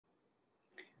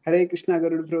Hare Krishna,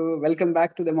 Garuda Prabhu. Welcome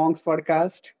back to the Monks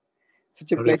podcast.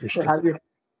 Such a Hare pleasure Krishna. to have you.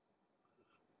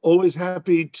 Always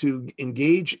happy to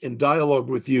engage in dialogue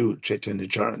with you, Chaitanya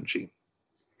Charan ji.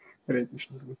 Hare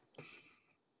Krishna.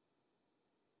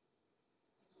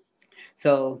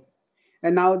 So,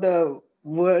 and now the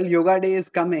World Yoga Day is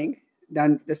coming.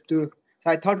 So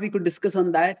I thought we could discuss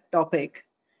on that topic.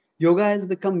 Yoga has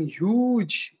become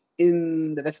huge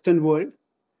in the Western world,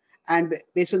 and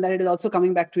based on that, it is also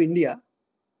coming back to India.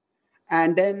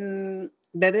 And then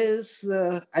there is,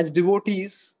 as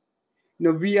devotees,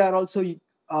 we are also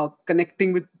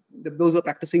connecting with those who are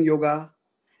practicing yoga,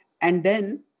 and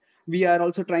then we are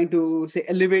also trying to say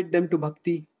elevate them to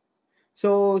bhakti.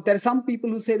 So there are some people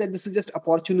who say that this is just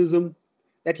opportunism,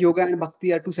 that yoga and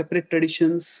bhakti are two separate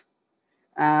traditions.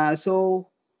 So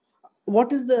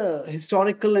what is the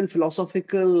historical and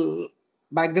philosophical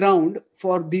background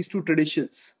for these two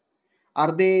traditions?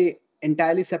 Are they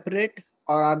entirely separate,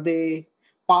 or are they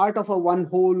part of a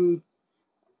one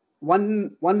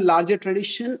larger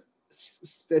tradition,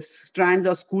 strands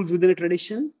or schools within a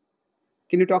tradition?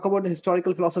 Can you talk about the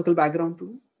historical philosophical background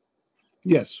too?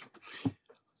 Yes.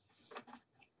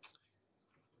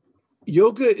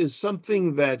 Yoga is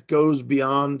something that goes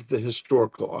beyond the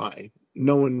historical eye.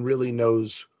 No one really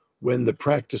knows when the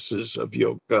practices of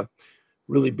yoga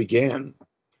really began.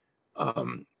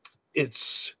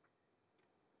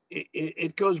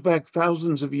 It goes back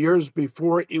thousands of years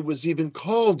before it was even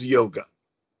called yoga.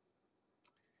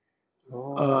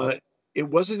 It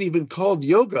wasn't even called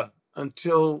yoga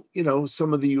until,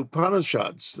 some of the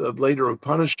Upanishads, the later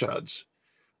Upanishads,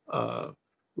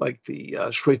 like the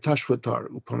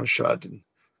Shvetashvatar Upanishad and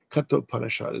Katha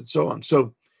Upanishad and so on.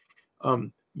 So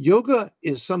yoga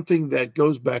is something that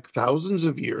goes back thousands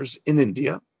of years in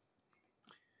India.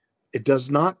 It does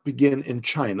not begin in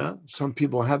China. Some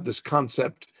people have this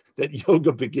concept that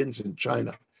yoga begins in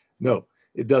China. No,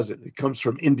 it doesn't. It comes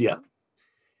from India.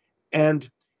 And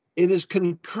it is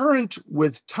concurrent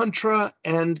with Tantra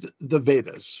and the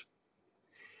Vedas.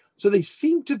 So they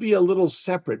seem to be a little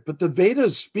separate, but the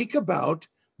Vedas speak about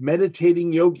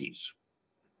meditating yogis,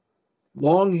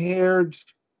 long-haired,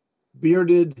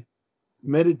 bearded,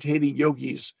 meditating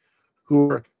yogis who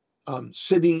are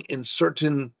sitting in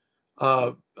certain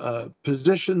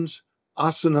positions,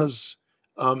 asanas,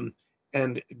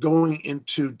 and going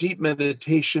into deep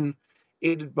meditation,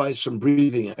 aided by some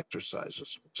breathing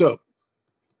exercises. So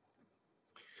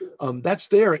that's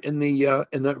there in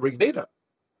the Rig Veda.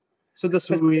 So the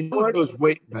specific word goes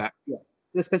way back. Yeah.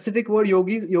 The specific word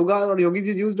yoga or yogis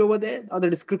is used over there, or the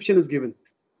description is given,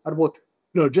 or both?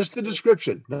 No, just the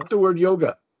description, not the word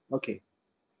yoga. Okay.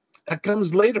 That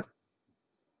comes later.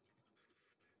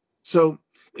 So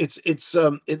it's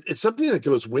something that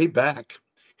goes way back.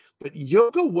 But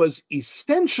yoga was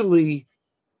essentially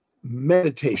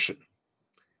meditation.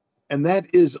 And that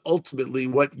is ultimately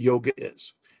what yoga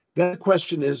is. That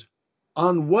question is,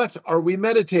 on what are we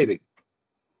meditating?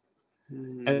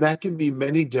 And that can be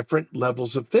many different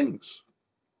levels of things.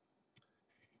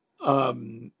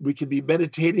 We could be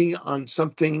meditating on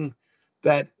something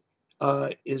that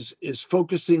is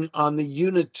focusing on the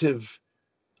unitive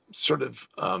sort of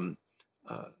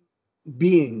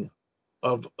being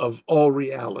of all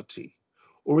reality.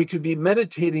 Or we could be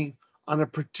meditating on a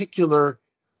particular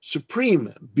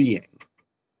supreme being.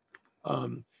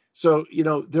 So,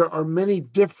 there are many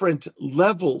different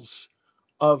levels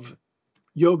of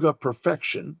yoga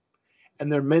perfection,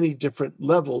 and there are many different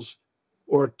levels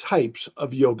or types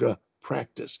of yoga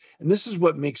practice. And this is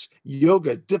what makes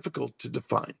yoga difficult to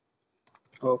define.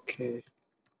 Okay.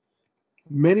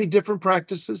 Many different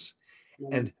practices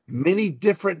and many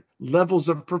different levels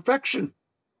of perfection.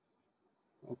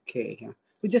 Okay. Yeah.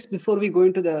 But just before we go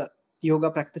into the yoga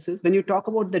practices, when you talk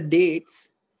about the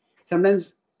dates,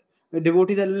 sometimes the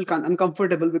devotees are a little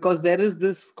uncomfortable because there is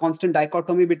this constant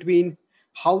dichotomy between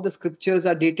how the scriptures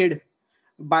are dated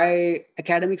by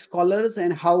academic scholars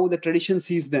and how the tradition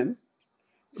sees them.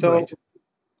 So, Right.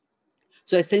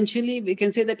 So essentially, we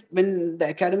can say that when the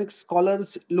academic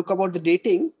scholars look about the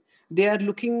dating, they are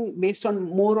looking based on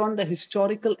more on the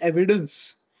historical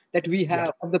evidence that we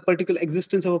have of the particular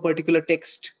existence of a particular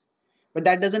text. But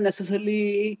that doesn't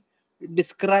necessarily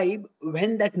describe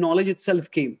when that knowledge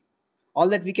itself came. All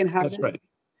that we can have That's is right.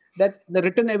 that the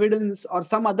written evidence or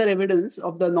some other evidence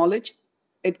of the knowledge,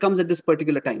 it comes at this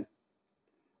particular time.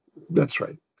 That's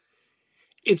right.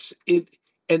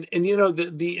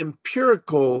 The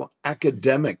empirical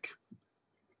academic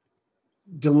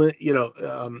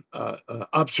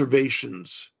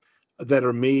observations that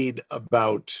are made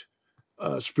about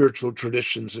spiritual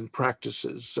traditions and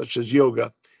practices such as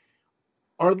yoga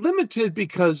are limited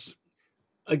because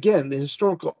again, the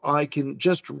historical eye can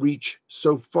just reach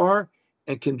so far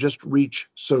and can just reach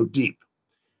so deep.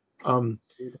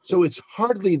 So it's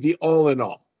hardly the all in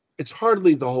all. It's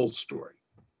hardly the whole story.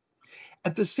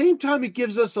 At the same time, it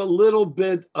gives us a little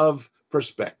bit of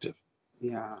perspective,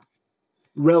 Yeah.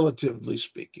 relatively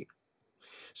speaking.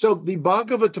 So the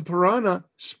Bhagavata Purana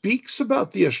speaks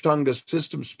about the Ashtanga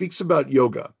system, speaks about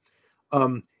yoga,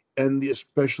 and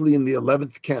especially in the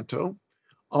 11th canto,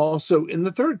 also in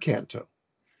the 3rd canto,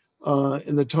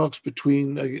 in the talks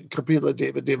between Kapila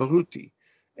Deva Devahuti.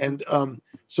 And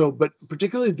but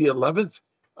particularly the 11th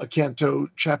canto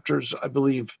chapters, I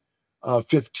believe,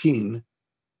 15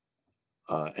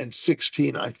 and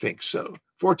 16, I think so,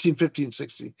 14, 15,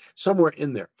 16, somewhere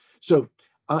in there. So,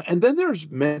 and then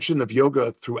there's mention of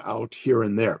yoga throughout here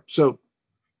and there. So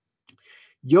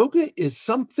yoga is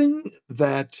something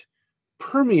that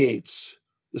permeates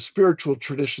the spiritual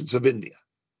traditions of India.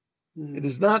 It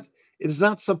is not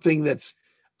something that's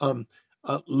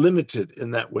limited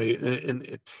in that way.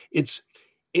 And it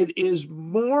is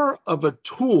more of a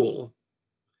tool.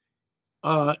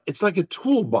 It's like a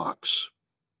toolbox.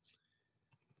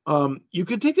 You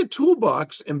could take a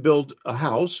toolbox and build a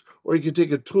house, or you could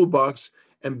take a toolbox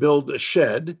and build a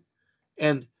shed.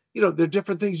 And, there are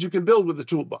different things you can build with a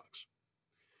toolbox.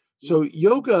 So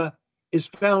yoga is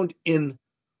found in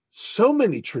so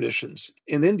many traditions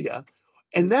in India.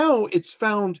 And now it's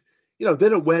found,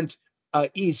 then it went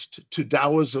east to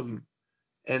Taoism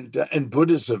and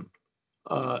Buddhism.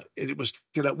 It was,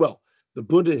 the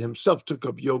Buddha himself took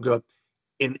up yoga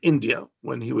in India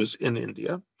when he was in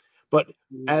India. But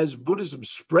as Buddhism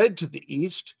spread to the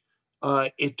East,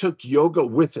 it took yoga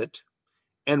with it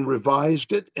and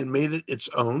revised it and made it its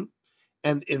own.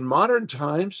 And in modern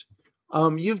times,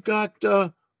 you've got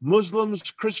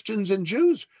Muslims, Christians, and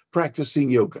Jews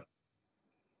practicing yoga.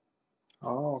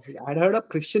 Oh, I'd heard of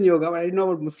Christian yoga, but I didn't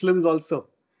know about Muslims also.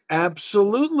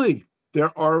 Absolutely.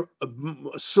 There are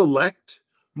select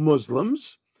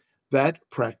Muslims that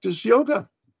practice yoga.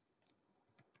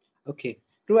 Okay.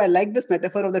 True, I like this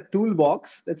metaphor of the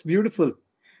toolbox. That's beautiful.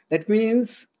 That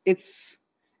means it's,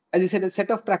 as you said, a set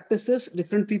of practices.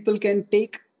 Different people can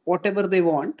take whatever they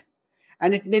want,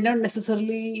 and they don't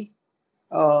necessarily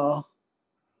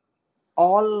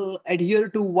all adhere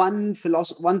to one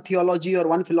theology or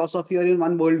one philosophy or in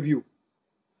one worldview.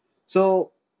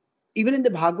 So even in the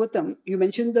Bhagavatam, you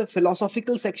mentioned the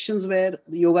philosophical sections where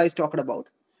the yoga is talked about.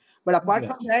 But apart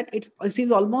from that, it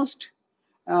seems almost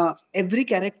every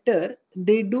character,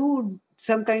 they do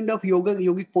some kind of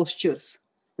yogic postures.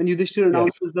 When Yudhishthira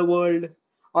announces the world,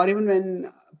 or even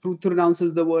when Pruthra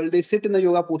announces the world, they sit in the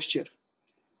yoga posture.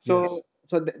 So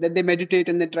that they meditate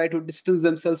and they try to distance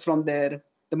themselves from the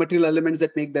material elements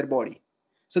that make their body.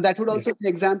 So that would also be an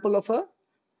example of a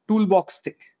toolbox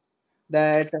thing,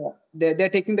 that they're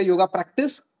taking the yoga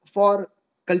practice for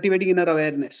cultivating inner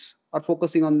awareness or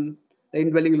focusing on the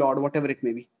indwelling Lord, whatever it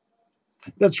may be.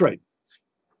 That's right.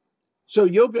 So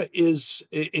yoga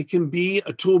it can be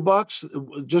a toolbox,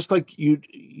 just like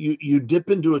you dip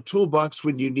into a toolbox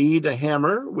when you need a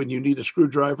hammer, when you need a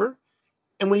screwdriver,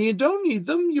 and when you don't need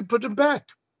them, you put them back.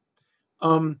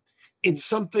 It's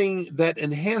something that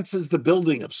enhances the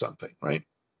building of something, right?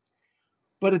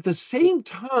 But at the same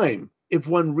time, if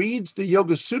one reads the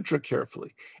Yoga Sutra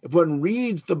carefully, if one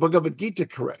reads the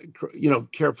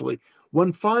Bhagavad-Gītā, carefully,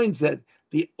 one finds that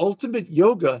the ultimate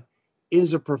yoga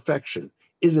is a perfection,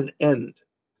 is an end.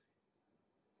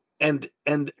 And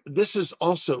this is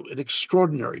also an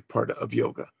extraordinary part of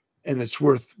yoga, and it's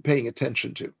worth paying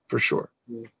attention to, for sure.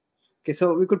 Okay,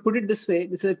 so we could put it this way.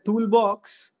 This is a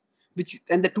toolbox,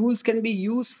 and the tools can be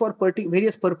used for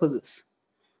various purposes.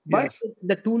 But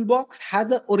the toolbox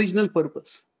has an original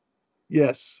purpose.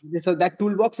 Yes. So that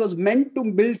toolbox was meant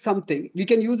to build something. We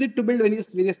can use it to build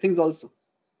various things also.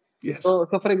 Yes. So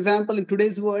for example, in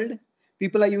today's world,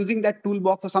 people are using that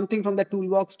toolbox or something from that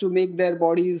toolbox to make their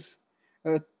bodies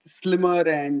slimmer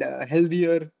and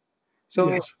healthier.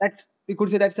 So we could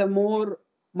say that's a more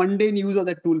mundane use of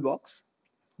that toolbox.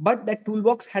 But that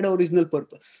toolbox had an original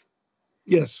purpose.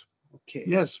 Yes. Okay.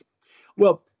 Yes.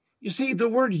 Well, you see, the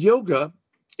word yoga,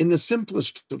 in the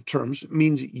simplest of terms,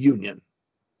 means union.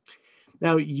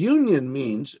 Now, union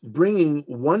means bringing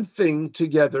one thing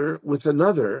together with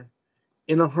another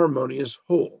in a harmonious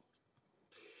whole.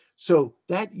 So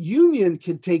that union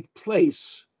can take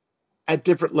place at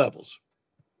different levels.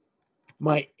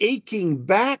 My aching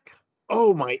back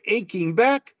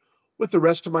with the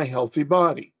rest of my healthy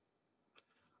body.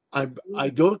 I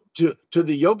go to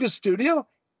the yoga studio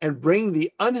and bring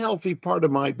the unhealthy part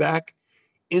of my back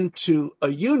into a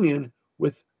union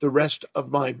with the rest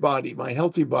of my body, my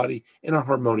healthy body, in a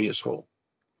harmonious whole.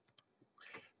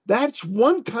 That's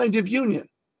one kind of union.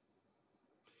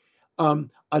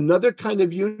 Another kind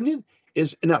of union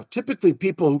is, now typically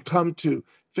people who come to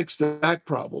fix the back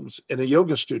problems in a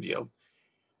yoga studio,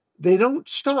 they don't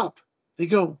stop. They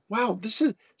go, wow, this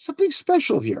is something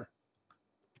special here.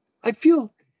 I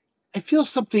feel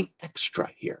something extra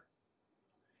here.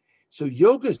 So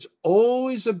yoga is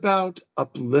always about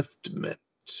upliftment,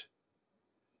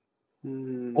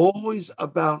 always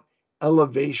about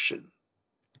elevation.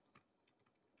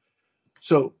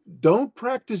 So don't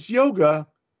practice yoga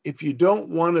if you don't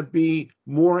want to be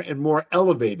more and more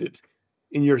elevated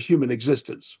in your human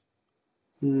existence,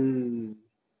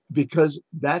 because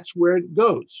that's where it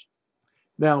goes.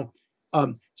 Now,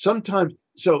 sometimes,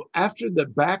 so after the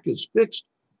back is fixed,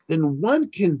 then one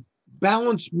can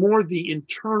balance more the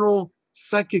internal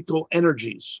psychical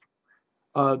energies,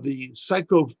 the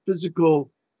psychophysical,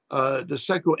 the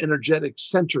psychoenergetic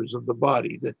centers of the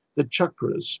body, the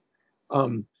chakras,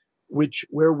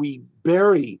 where we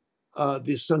bury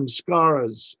the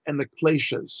samskaras and the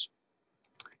kleshas,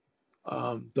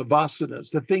 the vasanas,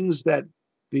 the things that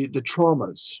the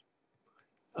traumas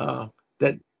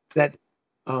that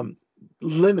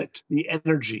limit the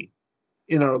energy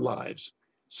in our lives.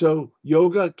 So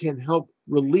yoga can help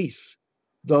release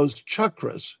those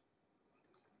chakras.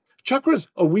 Chakras,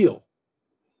 a wheel.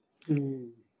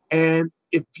 And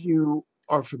if you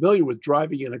are familiar with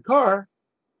driving in a car,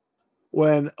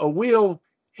 when a wheel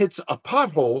hits a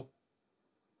pothole,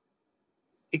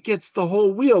 it gets the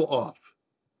whole wheel off.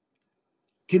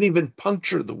 Can even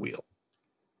puncture the wheel.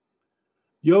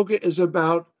 Yoga is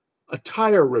about a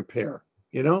tire repair,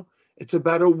 it's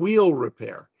about a wheel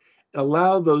repair.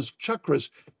 Allow those chakras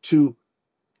to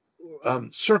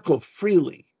circle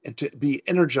freely and to be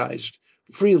energized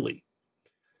freely.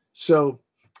 So,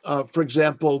 for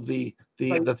example, the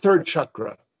third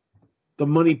chakra, the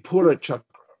Manipura chakra.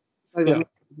 Yeah.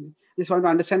 Just want to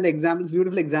understand the examples,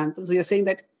 beautiful examples. So you're saying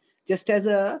that just as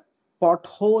a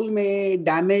pothole may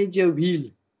damage a wheel,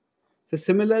 so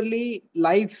similarly,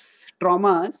 life's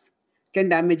traumas can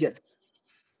damage us.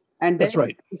 And then, that's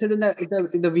right. So then if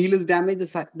the wheel is damaged,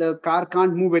 the car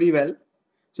can't move very well.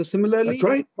 So similarly, that's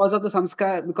right. because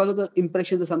of the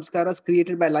impression, the samskaras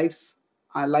created by life's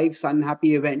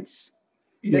unhappy events,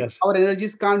 yes, our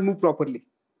energies can't move properly.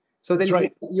 So that's then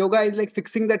right. Yoga is like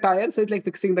fixing the tire, so it's like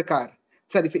fixing the car.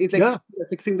 Sorry, it's like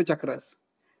fixing the chakras.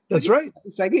 That's right.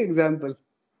 Striking example.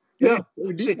 Yeah.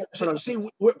 See,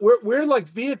 we're like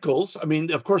vehicles. I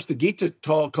mean, of course, the Gita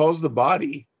calls the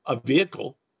body a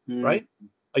vehicle, right?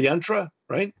 A yantra,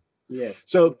 right? Yeah.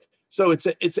 So it's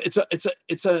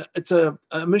a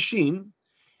machine,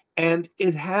 and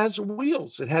it has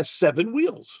wheels. It has 7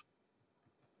 wheels,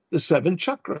 the 7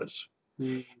 chakras,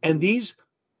 and these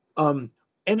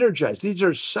energize. These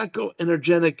are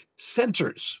psychoenergetic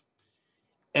centers,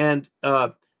 and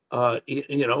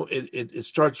it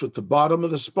starts with the bottom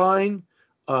of the spine,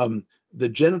 the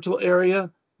genital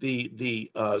area, the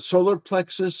solar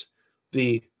plexus,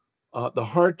 the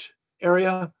heart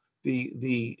area,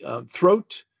 the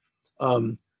throat,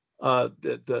 the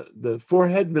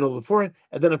forehead, middle of the forehead,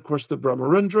 and then of course the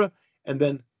Brahmarundra,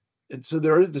 and so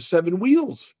there are the 7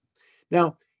 wheels.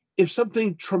 Now, if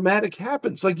something traumatic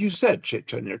happens, like you said,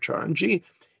 Chaitanya Charan,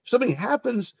 if something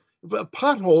happens, if a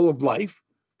pothole of life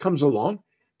comes along,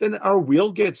 then our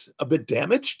wheel gets a bit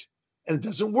damaged and it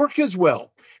doesn't work as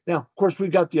well. Now, of course,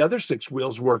 we've got the other 6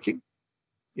 wheels working,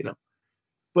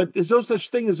 but there's no such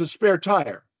thing as a spare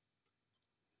tire.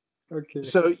 Okay.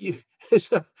 So you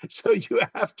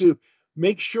have to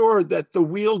make sure that the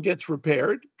wheel gets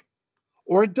repaired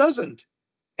or it doesn't,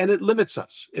 and it limits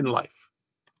us in life.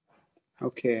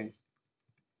 Okay.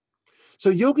 So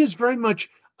yoga is very much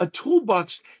a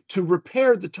toolbox to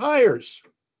repair the tires.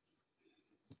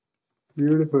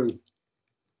 Beautiful.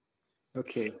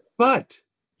 Okay. But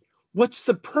what's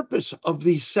the purpose of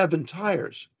these 7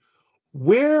 tires?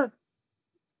 Where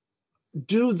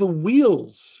do the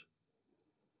wheels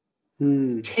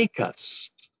take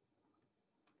us?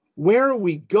 Where are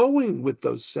we going with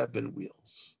those 7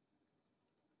 wheels?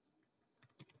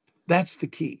 That's the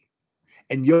key.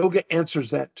 And yoga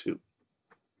answers that too.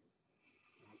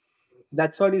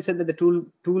 That's what you said, that the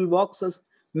toolbox was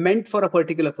meant for a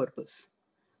particular purpose,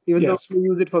 even though we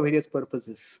use it for various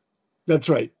purposes. That's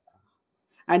right.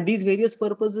 And these various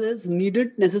purposes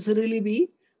needn't necessarily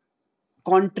be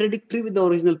contradictory with the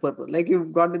original purpose. Like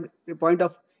you've got the point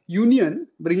of union,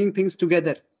 bringing things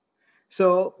together.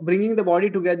 So bringing the body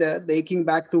together, the aching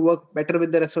back to work better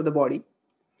with the rest of the body,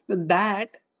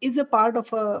 that is a part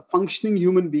of a functioning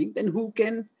human being, then who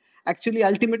can actually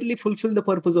ultimately fulfill the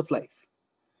purpose of life.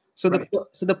 So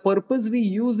the purpose we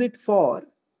use it for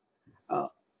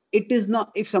it is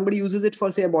not, if somebody uses it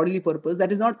for, say, a bodily purpose,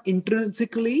 that is not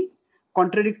intrinsically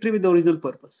contradictory with the original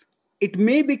purpose. It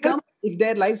may become if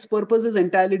their life's purpose is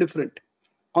entirely different,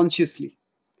 consciously.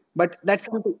 But that's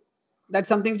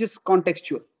something which is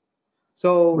contextual.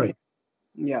 So, Right.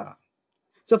 yeah.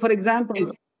 So, for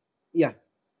example, yeah,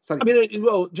 sorry. I mean,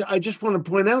 well, I just want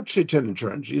to point out, Chaitanya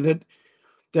Charanji,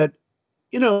 that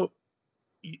you know,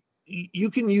 you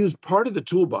can use part of the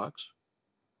toolbox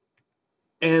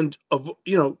and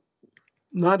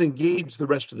not engage the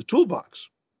rest of the toolbox.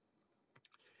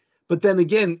 But then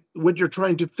again, what you're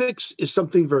trying to fix is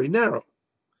something very narrow.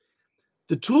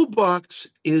 The toolbox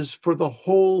is for the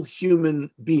whole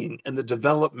human being and the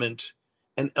development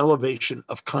and elevation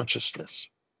of consciousness.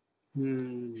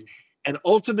 And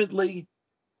ultimately,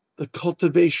 the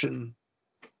cultivation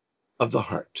of the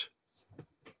heart.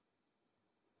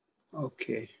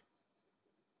 Okay.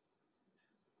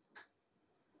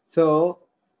 So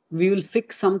we will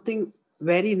fix something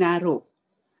very narrow.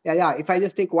 Yeah. If I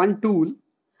just take one tool,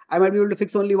 I might be able to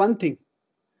fix only one thing.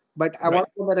 But I want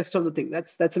the rest of the thing.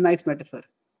 That's a nice metaphor.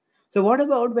 So what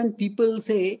about when people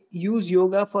say use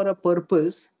yoga for a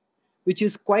purpose which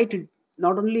is quite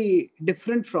not only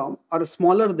different from or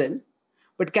smaller than,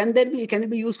 but can it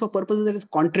be used for purposes that is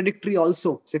contradictory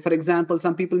also? Say, for example,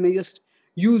 some people may just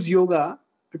use yoga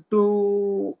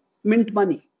to mint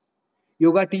money.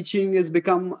 Yoga teaching has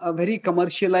become a very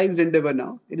commercialized endeavor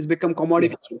now. It has become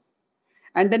commodified. Yeah.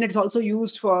 And then it's also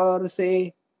used for,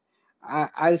 say,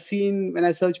 I've seen when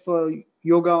I search for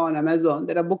yoga on Amazon,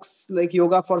 there are books like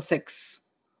Yoga for Sex.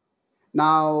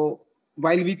 Now,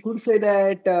 while we could say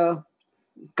that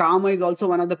karma is also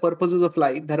one of the purposes of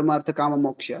life, dharma, artha, kama,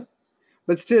 moksha,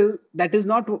 but still, that is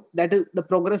the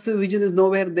progressive vision is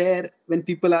nowhere there when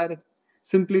people are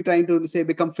simply trying to, say,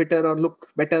 become fitter or look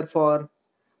better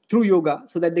through yoga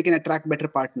so that they can attract better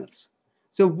partners.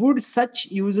 So would such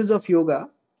uses of yoga,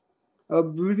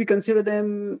 will we consider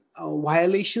them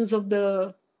violations of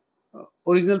the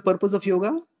original purpose of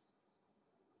yoga?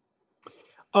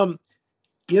 I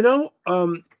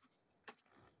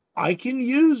can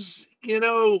use,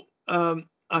 a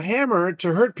hammer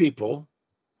to hurt people.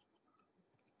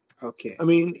 Okay. I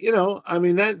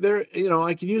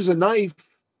can use a knife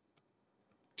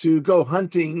to go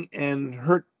hunting and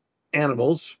hurt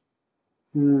animals.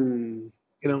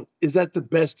 Is that the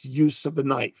best use of a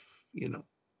knife?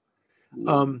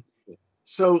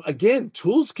 So again,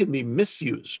 tools can be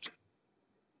misused.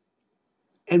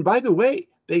 And by the way,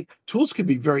 tools can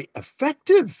be very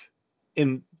effective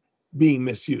in being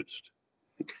misused.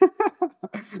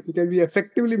 It can be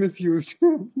effectively misused.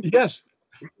 Yes,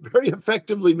 very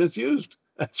effectively misused.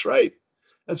 That's right.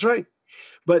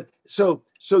 But so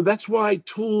that's why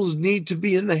tools need to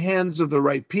be in the hands of the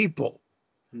right people.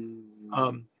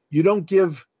 You don't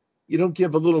give a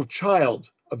little child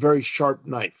a very sharp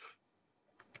knife.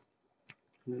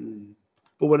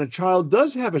 But when a child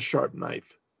does have a sharp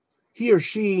knife, he or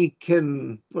she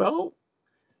can,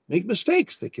 make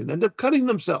mistakes. They can end up cutting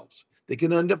themselves. They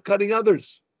can end up cutting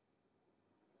others.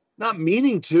 Not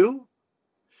meaning to.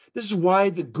 This is why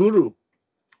the guru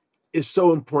is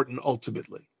so important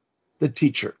ultimately. The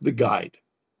teacher, the guide.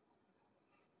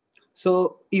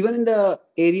 So even in the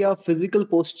area of physical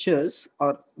postures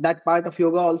or that part of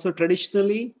yoga also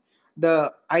traditionally,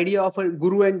 the idea of a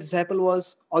guru and disciple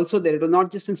was also there. It was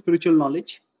not just in spiritual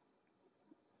knowledge.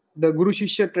 The Guru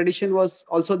Shishya tradition was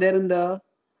also there in the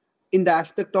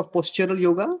aspect of postural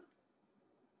yoga.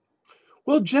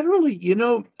 Well, generally,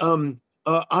 asana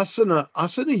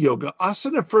yoga.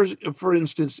 Asana, for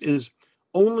instance, is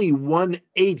only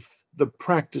 1/8 the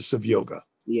practice of yoga.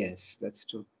 Yes, that's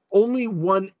true. Only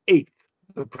 1/8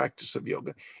 the practice of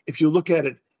yoga. If you look at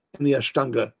it in the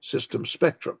Ashtanga system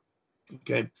spectrum.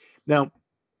 Okay. Now,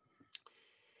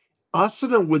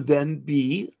 asana would then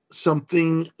be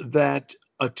something that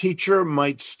a teacher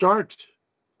might start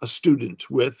a student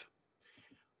with,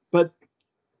 but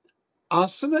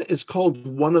asana is called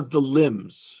one of the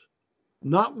limbs,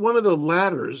 not one of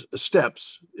the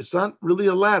steps. It's not really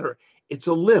a ladder. It's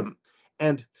a limb.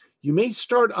 And you may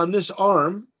start on this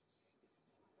arm,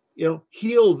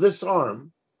 heal this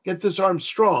arm, get this arm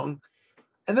strong,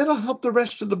 and that'll help the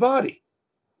rest of the body.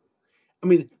 I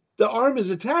mean, the arm is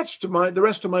attached to the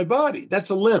rest of my body. That's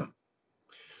a limb.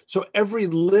 So every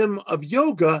limb of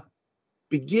yoga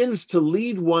begins to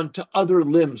lead one to other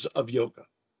limbs of yoga.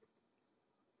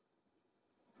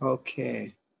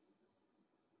 Okay.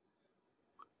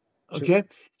 Okay.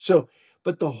 So,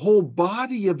 but the whole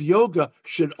body of yoga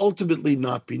should ultimately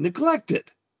not be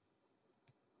neglected.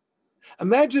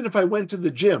 Imagine if I went to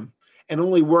the gym and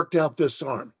only worked out this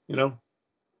arm, Well,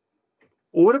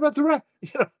 what about the rest?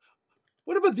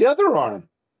 What about the other arm?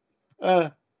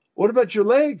 What about your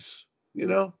legs? You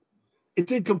know,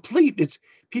 it's incomplete. It's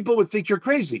people would think you're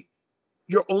crazy.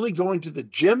 You're only going to the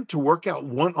gym to work out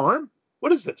one arm?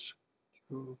 What is this?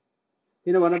 You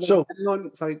know, one of the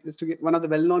well-known, sorry, just to get one of the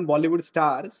well-known Bollywood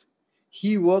stars,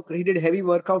 he did heavy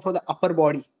workout for the upper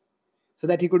body so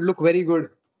that he could look very good.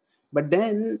 But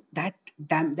then that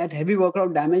heavy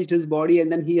workout damaged his body, and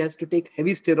then he has to take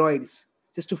heavy steroids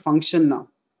just to function now.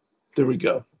 There we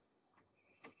go.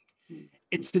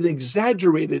 It's the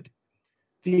exaggerated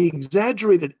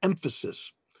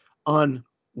emphasis on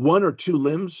one or two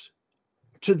limbs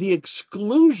to the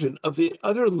exclusion of the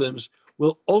other limbs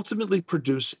will ultimately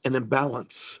produce an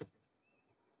imbalance.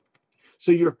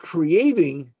 So you're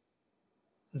creating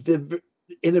an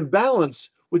imbalance,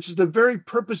 which is the very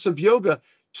purpose of yoga,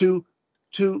 to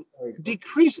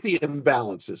decrease the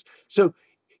imbalances. So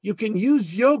you can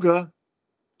use yoga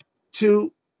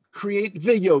to create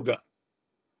viyoga,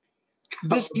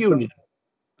 disunion.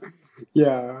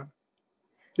 Yeah.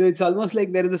 It's almost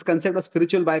like there is this concept of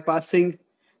spiritual bypassing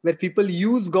where people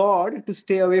use God to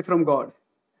stay away from God.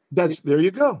 There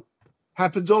you go.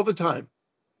 Happens all the time.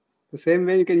 The same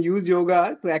way you can use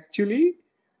yoga to actually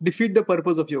defeat the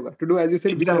purpose of yoga, to do, as you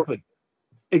said, exactly.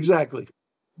 Exactly.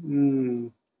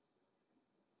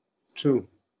 True.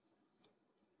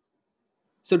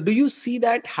 So do you see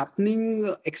that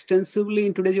happening extensively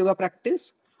in today's yoga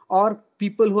practice? Or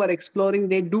people who are exploring,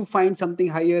 they do find something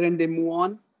higher and they move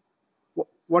on?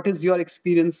 What is your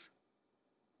experience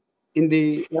in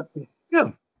the...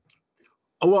 Yeah.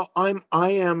 Well, I've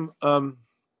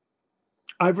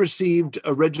received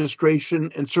a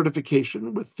registration and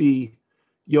certification with the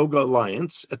Yoga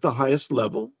Alliance at the highest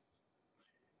level,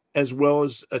 as well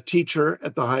as a teacher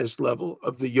at the highest level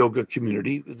of the yoga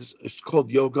community. It's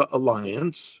called Yoga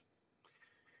Alliance.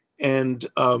 And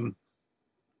I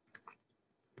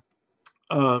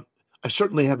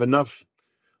certainly have enough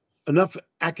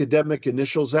academic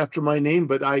initials after my name,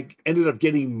 but I ended up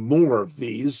getting more of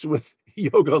these with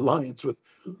Yoga Alliance, with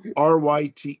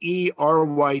RYTE,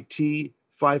 RYT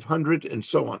 500, and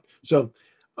so on.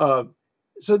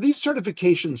 So these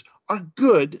certifications are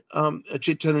good,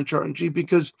 Chaitanya Charan ji,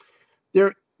 because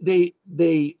to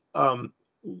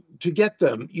get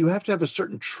them, you have to have a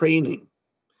certain training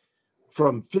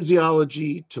from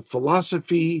physiology to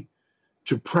philosophy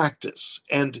to practice.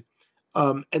 And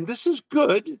this is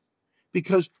good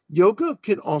because yoga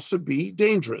can also be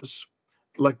dangerous,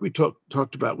 like we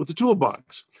talked about with the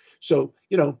toolbox. So,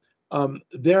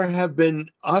 there have been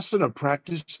asana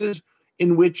practices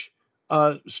in which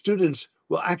students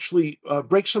will actually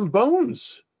break some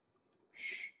bones.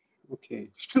 Okay.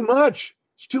 It's too much.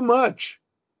 It's too much.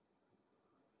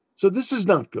 So this is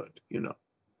not good,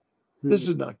 This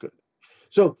is not good.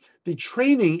 So the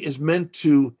training is meant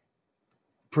to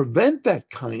prevent that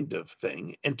kind of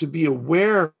thing and to be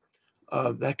aware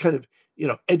of that kind of,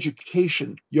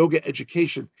 education, yoga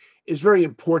education is very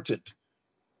important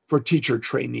for teacher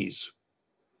trainees.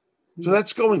 So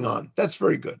that's going on. That's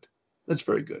very good. That's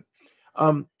very good.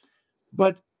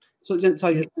 But so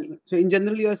in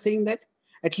general, you are saying that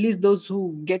at least those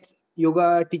who get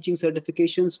yoga teaching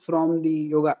certifications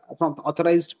from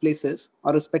authorized places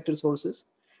or respected sources,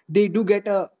 they do get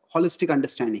a holistic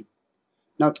understanding.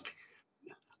 Now,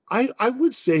 I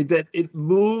would say that it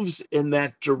moves in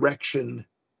that direction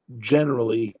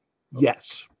generally,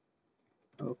 yes.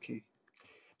 Okay.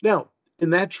 Now,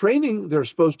 in that training, they're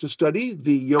supposed to study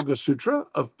the Yoga Sutra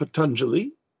of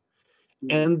Patanjali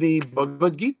and the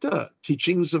Bhagavad-Gītā,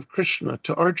 teachings of Krishna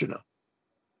to Arjuna.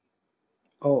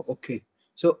 Oh, okay.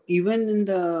 So even in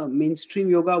the mainstream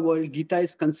yoga world, Gita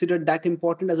is considered that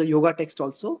important as a yoga text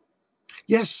also?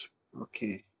 Yes.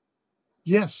 Okay.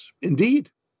 Yes,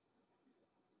 indeed.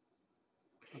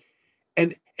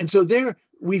 And so there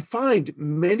we find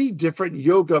many different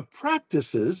yoga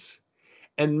practices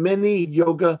and many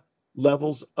yoga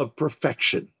levels of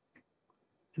perfection.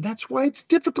 And that's why it's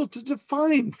difficult to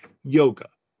define yoga.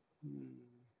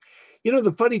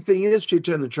 The funny thing is,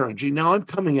 Chaitanya Charan ji, now I'm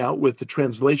coming out with the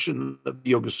translation of the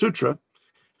Yoga Sutra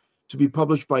to be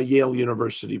published by Yale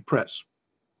University Press.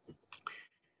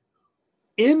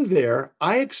 In there,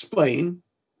 I explain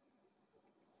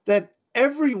that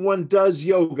everyone does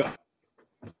yoga.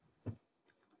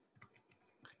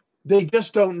 They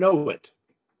just don't know it.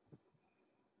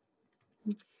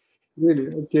 Really?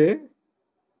 Okay.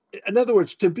 In other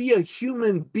words, to be a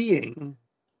human being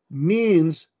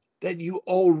means that you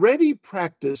already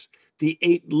practice the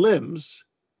 8 limbs.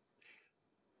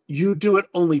 You do it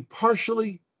only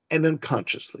partially and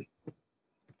unconsciously.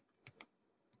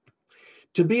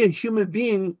 To be a human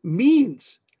being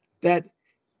means that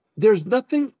there's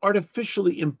nothing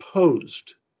artificially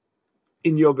imposed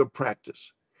in yoga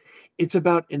practice. It's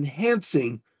about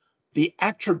enhancing the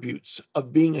attributes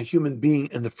of being a human being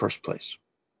in the first place.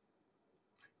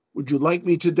 Would you like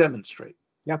me to demonstrate?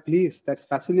 Yeah, please. That's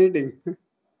fascinating.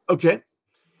 Okay.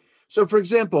 So for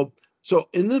example, so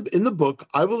in the book,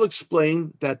 I will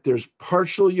explain that there's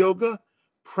partial yoga,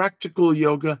 practical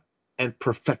yoga, and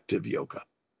perfective yoga.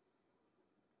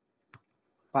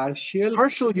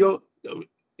 Partial yoga,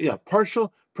 yeah,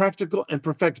 partial, practical, and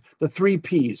perfect. The 3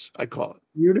 Ps, I call it.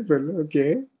 Beautiful.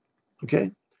 Okay.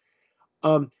 Okay.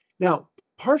 Now,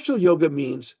 partial yoga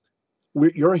means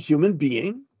you're a human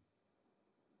being,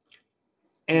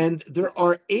 and there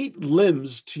are 8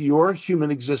 limbs to your human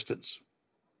existence,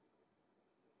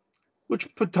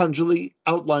 which Patanjali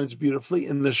outlines beautifully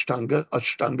in the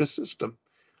Ashtanga system.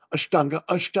 Ashtanga,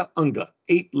 Ashta Anga,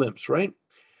 8 limbs, right?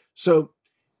 So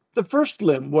the first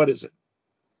limb, what is it?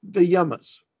 The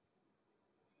yamas.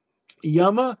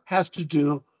 Yama has to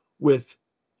do with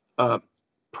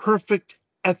perfect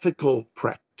ethical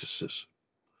practices.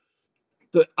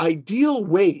 The ideal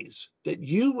ways that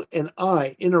you and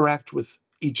I interact with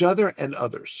each other and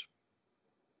others.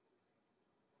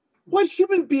 What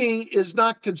human being is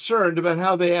not concerned about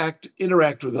how they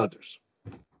interact with others?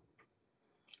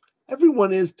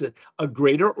 Everyone is to a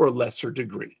greater or lesser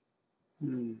degree.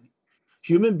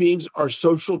 Human beings are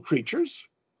social creatures.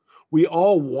 We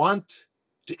all want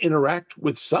to interact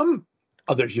with some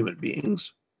other human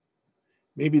beings.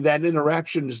 Maybe that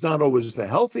interaction is not always the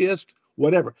healthiest,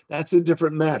 whatever. That's a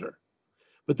different matter.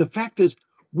 But the fact is,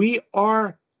 we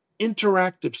are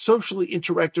interactive, socially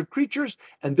interactive creatures,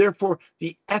 and therefore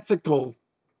the ethical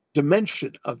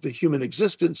dimension of the human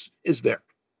existence is there.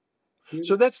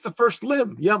 So that's the first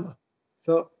limb, yama.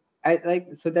 So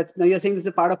that's now you're saying this is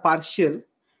a part of partial,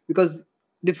 because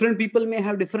different people may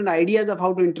have different ideas of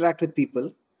how to interact with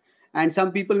people. And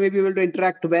some people may be able to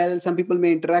interact well. Some people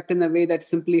may interact in a way that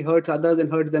simply hurts others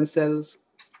and hurts themselves.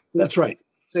 That's right.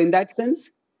 So in that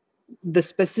sense, the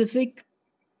specific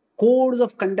codes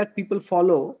of conduct people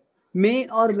follow may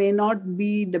or may not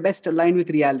be the best aligned with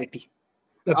reality.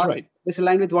 That's right.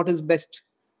 Misaligned with what is best,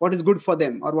 what is good for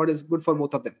them, or what is good for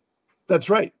both of them. That's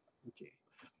right. Okay.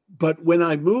 But when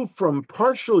I move from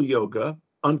partial yoga,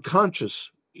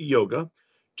 unconscious yoga,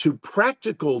 to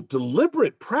practical,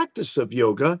 deliberate practice of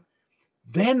yoga,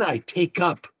 then I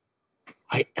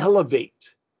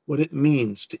elevate what it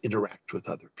means to interact with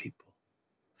other people.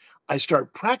 I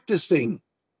start practicing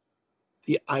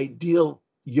the ideal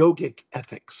yogic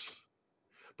ethics.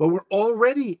 But we're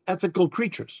already ethical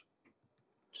creatures.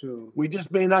 True. We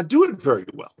just may not do it very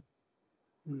well.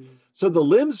 So the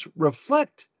limbs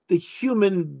reflect the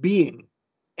human being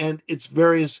and its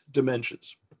various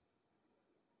dimensions.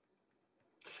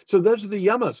 So those are the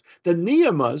yamas. The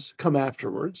niyamas come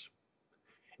afterwards,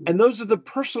 and those are the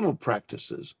personal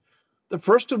practices, the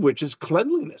first of which is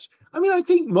cleanliness. I mean, I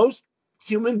think most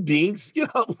human beings,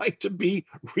 like to be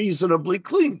reasonably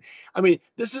clean. I mean,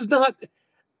 this is not,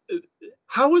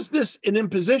 how is this an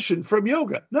imposition from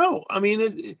yoga? No, I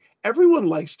mean, everyone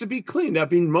likes to be clean. I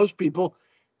mean, most people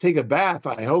take a bath,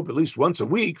 I hope, at least once a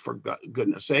week, for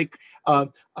goodness sake. I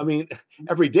mean,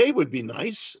 every day would be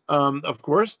nice, of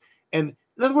course. And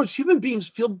in other words, human beings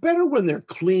feel better when they're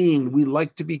clean. We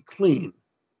like to be clean.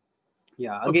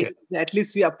 Yeah, again, at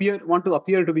least we want to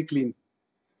appear to be clean.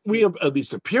 We at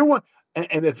least appear one,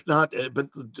 and if not, but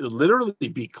to literally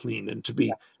be clean and to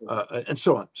be, and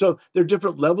so on. So there are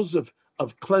different levels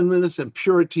of cleanliness and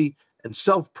purity and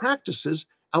self-practices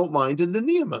outlined in the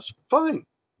niyamas. Fine.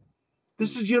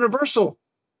 This is universal.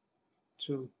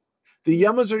 True. The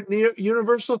yamas are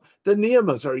universal. The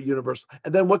niyamas are universal.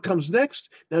 And then what comes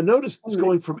next? Now notice it's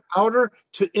going from outer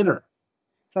to inner.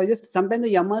 So sometimes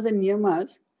the yamas and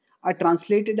niyamas are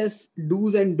translated as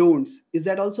do's and don'ts. Is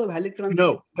that also a valid translation?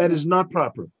 No, that is not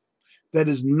proper. That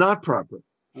is not proper.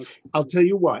 Okay. I'll tell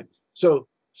you why. So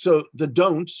the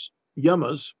don'ts,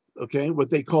 yamas, okay, what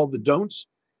they call the don'ts,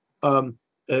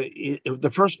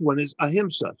 the first one is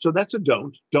ahimsa. So that's a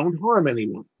don't. Don't harm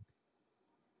anyone.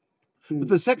 But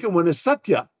the second one is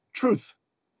satya, truth.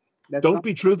 Don't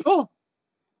be truthful.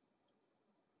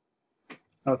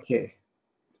 Okay.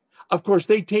 Of course,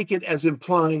 they take it as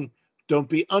implying don't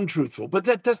be untruthful, but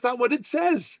that's not what it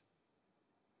says.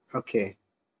 Okay.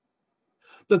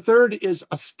 The third is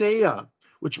asteya,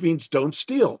 which means don't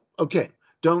steal. Okay.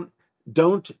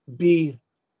 Don't be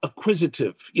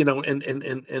acquisitive,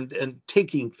 and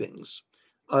taking things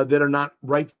that are not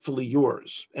rightfully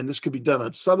yours. And this could be done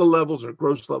on subtle levels or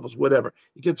gross levels, whatever.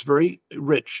 It gets very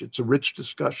rich. It's a rich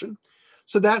discussion.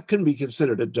 So that can be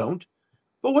considered a don't.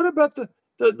 But what about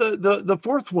the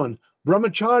fourth one,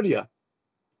 brahmacharya?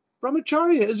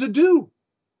 Brahmacharya is a do.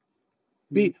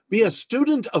 Be a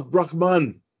student of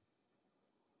Brahman.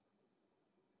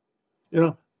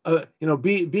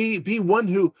 Be one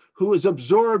who is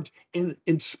absorbed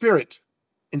in spirit,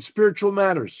 in spiritual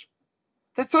matters.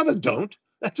 That's not a don't.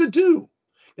 That's a do.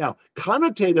 Now,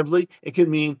 connotatively, it can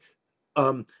mean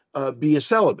be a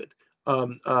celibate.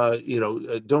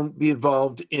 Don't be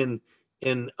involved in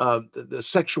the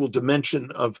sexual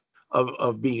dimension of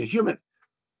being a human.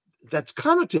 That's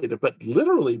connotative, but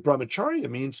literally, brahmacharya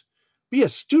means be a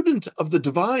student of the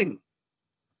divine.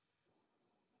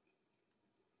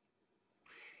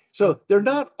 So they're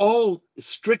not all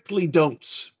strictly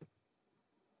don'ts.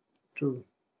 True.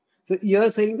 So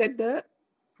you're saying that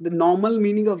the normal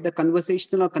meaning of the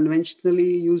conversational or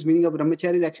conventionally used meaning of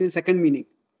brahmacharya is actually second meaning.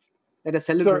 That a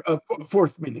celibate.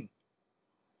 Fourth meaning.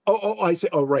 I say.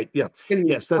 Oh, right. Yeah.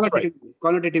 Yes, that's right.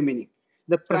 Connotative meaning.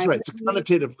 That's right. It's a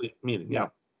connotative meaning. Yeah.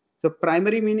 So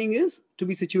primary meaning is to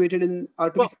be situated in or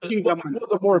to be seeking Brahman. Well,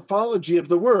 the morphology of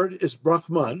the word is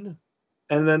Brahman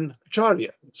and then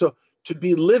Acharya. So to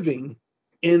be living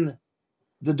in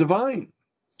the divine.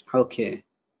 Okay.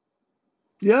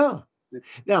 Yeah.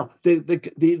 Now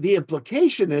the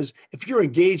implication is if you're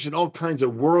engaged in all kinds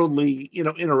of worldly,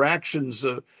 interactions,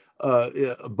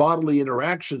 bodily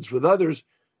interactions with others,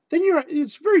 then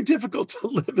it's very difficult to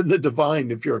live in the divine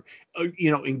if you're,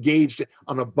 engaged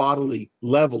on a bodily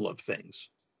level of things.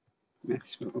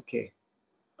 That's true. Okay.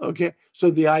 Okay.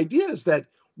 So the idea is that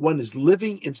one is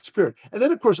living in spirit. And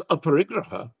then, of course,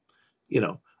 aparigraha,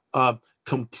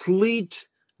 complete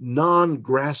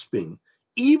non-grasping,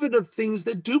 even of things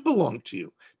that do belong to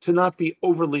you, to not be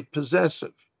overly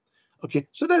possessive. Okay.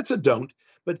 So that's a don't.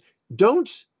 But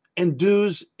don'ts and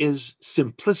do's is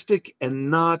simplistic and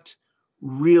not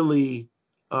really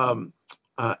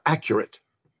accurate.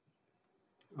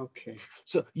 Okay.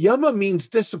 So yama means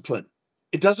discipline.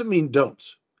 It doesn't mean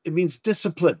don'ts. It means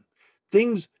discipline.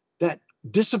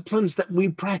 Disciplines that we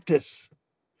practice.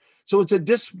 So it's a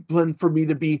discipline for me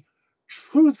to be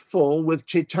truthful with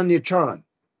Chaitanya Charan.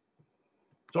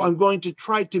 So I'm going to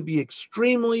try to be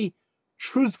extremely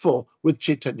truthful with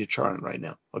Chaitanya Charan right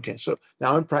now. Okay, so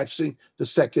now I'm practicing the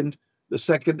second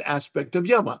aspect of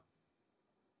yama.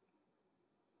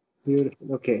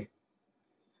 Beautiful. Okay.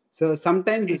 So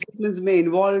sometimes disciplines may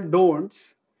involve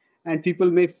don'ts, and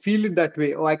people may feel it that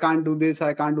way. Oh, I can't do this, or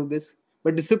I can't do this.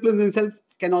 But discipline itself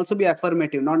can also be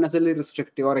affirmative, not necessarily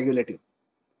restrictive or regulative.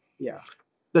 Yeah.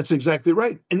 That's exactly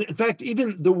right. And in fact,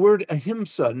 even the word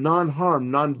ahimsa,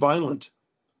 non-harm, non-violent.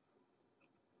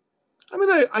 I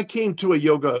mean, I came to a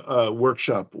yoga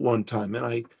workshop one time,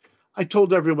 and I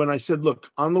told everyone, I said,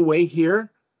 look, on the way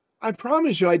here, I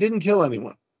promise you I didn't kill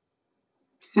anyone.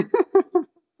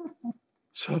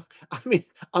 So, I mean,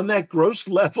 on that gross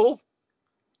level,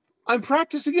 I'm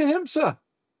practicing ahimsa.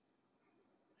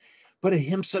 But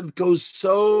ahimsa goes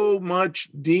so much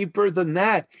deeper than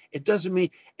that. It doesn't mean,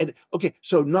 okay,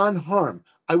 so non-harm.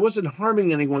 I wasn't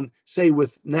harming anyone, say,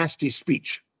 with nasty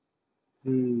speech.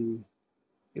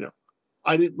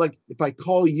 I didn't, like, if I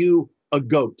call you a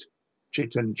goat,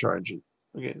 Chaitanya Charan,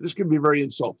 okay, this could be very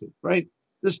insulting, right?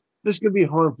 This could be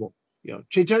harmful.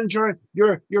 Chaitanya Charan,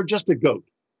 you're just a goat.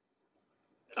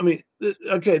 I mean,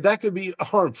 okay, that could be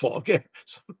harmful, okay?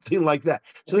 Something like that.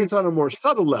 So that's on a more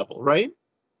subtle level, right?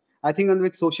 I think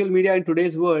with social media in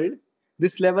today's world,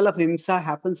 this level of himsa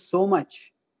happens so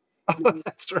much.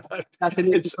 That's right.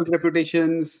 Assassinating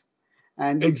reputations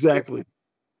and exactly.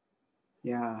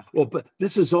 Yeah. Well, but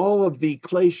this is all of the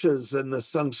kleshas and the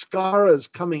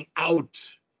samskaras coming out,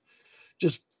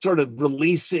 just sort of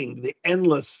releasing the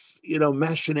endless,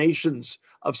 machinations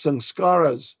of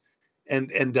samskaras and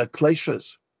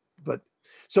kleshas. But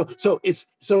so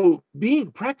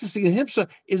practicing ahimsa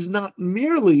is not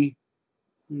merely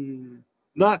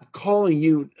not calling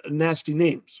you nasty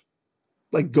names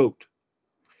like goat,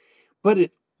 but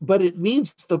it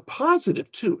means the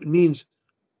positive too. It means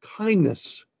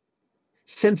kindness,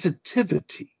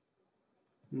 sensitivity,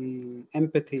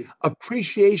 empathy,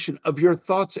 appreciation of your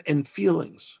thoughts and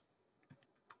feelings.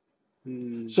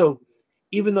 So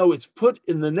even though it's put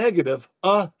in the negative,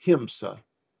 ahimsa,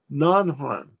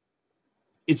 non-harm,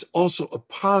 it's also a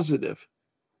positive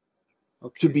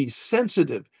to be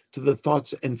sensitive to the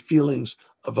thoughts and feelings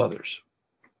of others.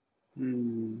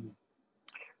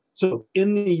 So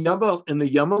in the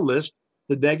yama list,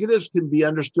 the negatives can be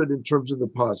understood in terms of the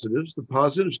positives. The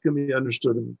positives can be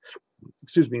understood in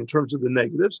terms of the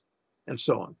negatives, and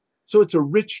so on. So it's a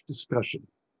rich discussion.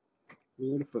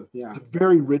 Beautiful, yeah. A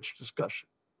very rich discussion.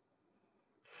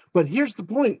 But here's the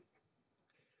point.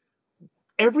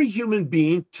 Every human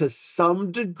being, to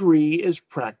some degree, is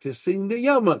practicing the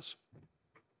yamas.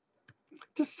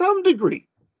 To some degree.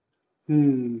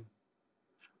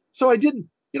 So I didn't,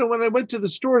 when I went to the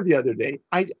store the other day,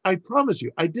 I promise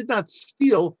you, I did not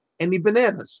steal any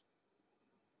bananas.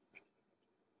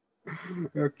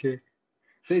 Okay.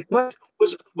 But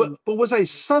was I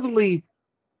subtly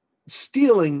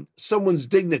stealing someone's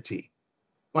dignity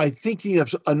by thinking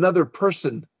of another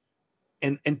person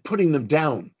and putting them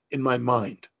down in my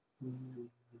mind?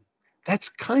 That's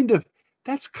kind of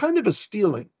a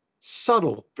stealing,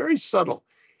 subtle, very subtle.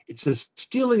 It's a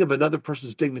stealing of another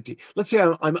person's dignity. Let's say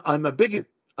I'm a bigot.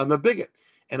 I'm a bigot,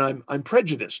 and I'm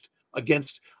prejudiced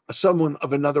against someone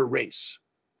of another race.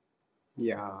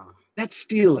 Yeah. That's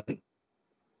stealing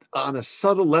on a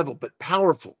subtle level, but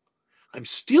powerful. I'm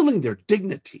stealing their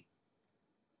dignity.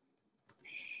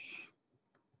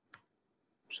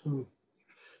 True.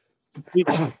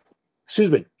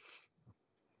 Excuse me.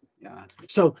 Yeah.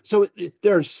 So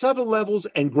there are subtle levels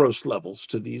and gross levels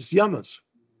to these yamas.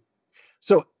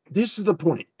 So this is the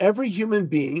point. Every human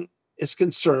being is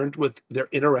concerned with their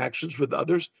interactions with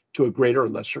others to a greater or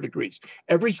lesser degrees.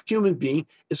 Every human being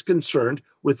is concerned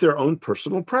with their own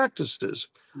personal practices.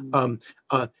 And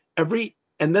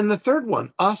then the third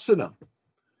one, asana.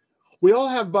 We all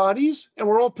have bodies and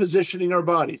we're all positioning our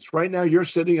bodies. Right now you're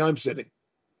sitting, I'm sitting.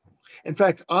 In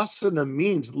fact, asana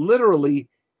means literally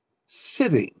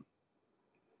sitting.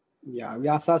 Yeah,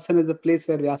 Vyasasana is the place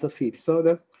where Vyasa sits. So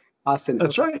the asana.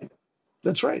 That's right.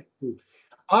 That's right.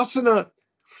 Asana,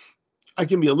 I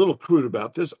can be a little crude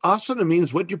about this. Asana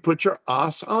means what you put your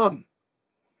as on.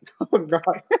 Oh,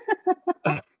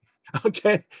 God.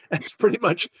 Okay, that's pretty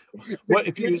much what,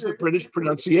 if you use the British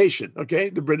pronunciation, okay,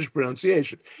 the British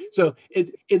pronunciation. So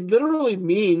it literally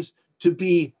means to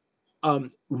be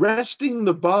resting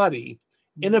the body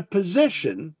in a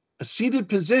position, a seated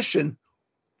position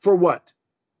for what?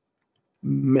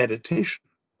 Meditation.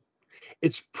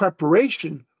 It's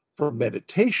preparation for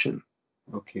meditation.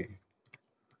 Okay.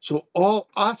 So all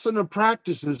asana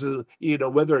practices,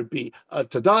 whether it be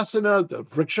Tadasana, the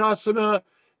Vrikshasana,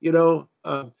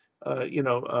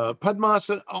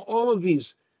 Padmasana, all of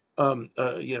these,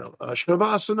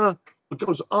 Shavasana, what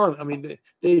goes on. I mean,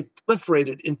 they've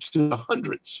proliferated into the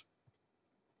hundreds.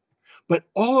 But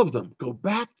all of them go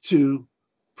back to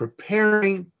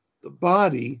preparing the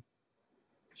body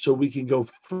so we can go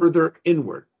further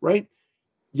inward, right?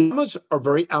 Yamas are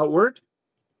very outward.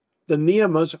 The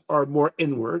niyamas are more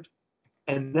inward.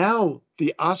 And now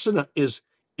the asana is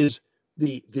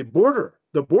the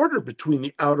border between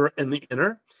the outer and the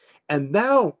inner. And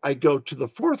now I go to the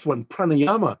fourth one,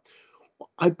 pranayama.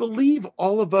 I believe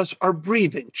all of us are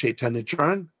breathing, Chaitanya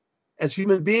Charan. As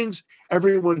human beings,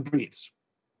 everyone breathes.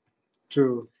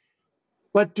 True.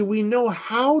 But do we know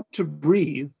how to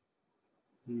breathe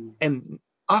and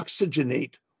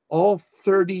oxygenate all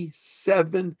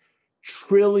 37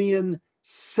 trillion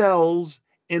cells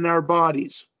in our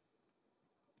bodies?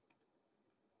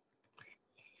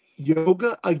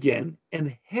 Yoga, again,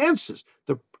 enhances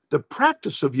the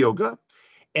practice of yoga,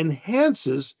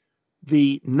 enhances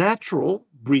the natural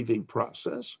breathing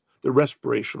process, the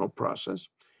respirational process.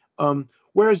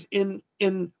 Whereas in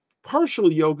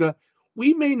partial yoga,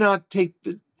 we may not take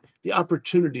the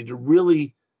opportunity to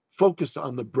really focus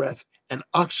on the breath and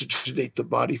oxygenate the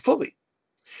body fully.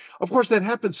 Of course, that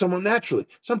happens somewhat naturally.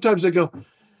 Sometimes I go,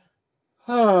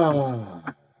 yeah.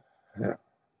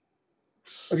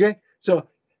 Okay, so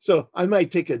I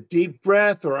might take a deep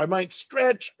breath, or I might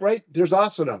stretch, right? There's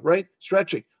asana, right?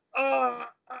 Stretching.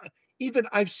 Even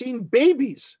I've seen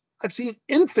babies, I've seen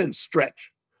infants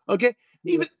stretch, okay?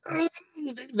 Even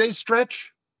they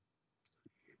stretch.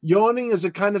 Yawning is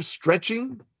a kind of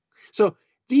stretching. So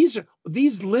these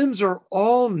limbs are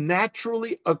all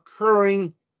naturally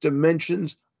occurring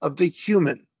dimensions of the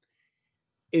human.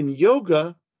 In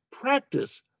yoga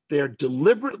practice, they're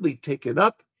deliberately taken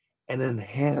up and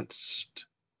enhanced.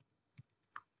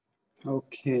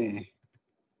 Okay.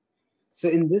 So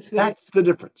in this way, that's the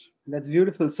difference. That's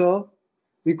beautiful. So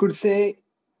we could say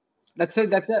that's a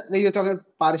way you're talking about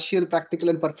partial, practical,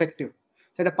 and perfective.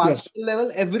 So at a partial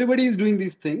level, everybody is doing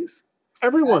these things.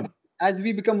 Everyone. And as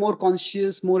we become more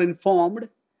conscious, more informed,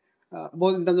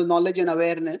 both in terms of knowledge and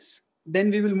awareness,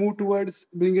 then we will move towards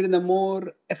doing it in a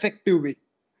more effective way,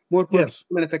 more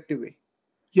purposeful and effective way.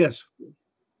 Yes.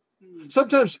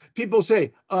 Sometimes people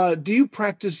say, do you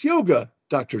practice yoga,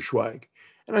 Dr. Schweig?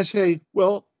 And I say,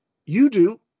 well, you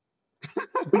do,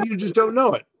 but you just don't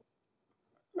know it.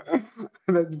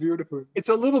 That's beautiful. It's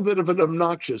a little bit of an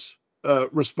obnoxious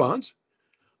response,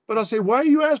 but I'll say, why are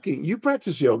you asking? You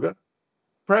practice yoga.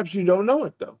 Perhaps you don't know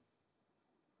it, though.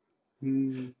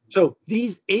 So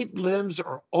these 8 limbs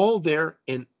are all there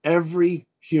in every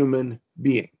human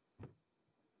being.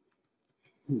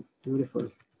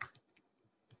 Beautiful.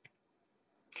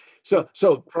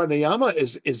 So pranayama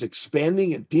is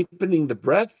expanding and deepening the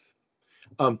breath.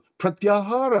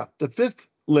 Pratyahara, the fifth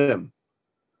limb,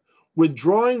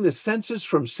 withdrawing the senses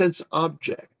from sense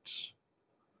objects.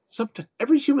 Sometimes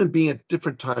every human being at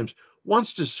different times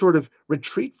wants to sort of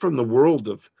retreat from the world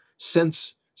of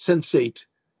sensate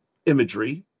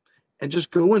imagery and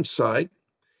just go inside.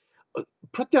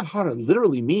 Pratyahara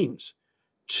literally means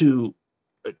to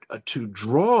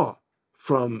draw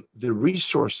from the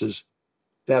resources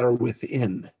that are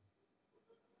within.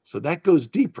 So that goes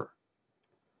deeper.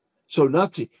 So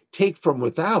not to take from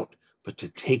without, but to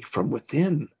take from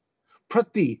within.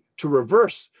 Prati, to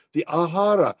reverse, the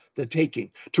ahara, the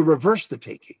taking, to reverse the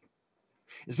taking.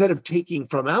 Instead of taking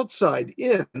from outside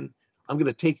in, I'm going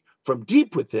to take from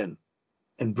deep within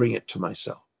and bring it to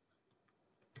myself.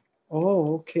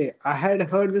 Oh, okay. I had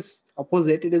heard this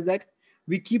opposite. It is that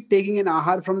we keep taking an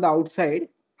ahar from the outside,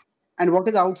 and what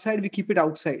is outside, we keep it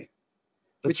outside.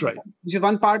 That's right. Which is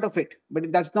one part of it,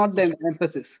 but that's not the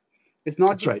emphasis. It's not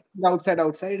That's right. The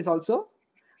outside. It's also,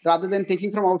 rather than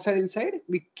taking from outside inside,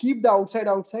 we keep the outside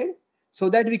so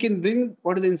that we can bring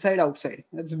what is inside outside.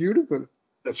 That's beautiful.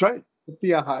 That's right.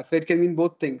 The ahar. So it can mean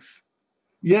both things.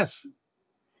 Yes.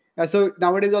 So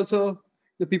nowadays also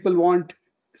the people want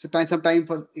some time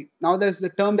for, now there's the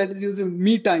term that is used,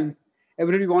 me time.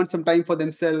 Everybody wants some time for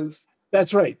themselves.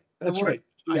 That's right. That's right.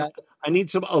 Yeah. I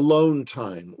need some alone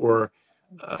time, or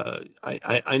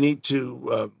I need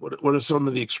to, what are some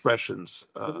of the expressions?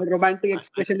 The romantic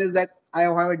expression is that I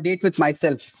have a date with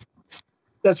myself.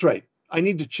 That's right. I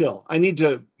need to chill. I need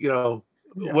to,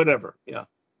 whatever. Yeah.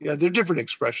 Yeah. They're different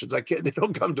expressions. They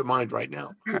don't come to mind right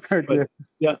now. But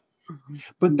yeah.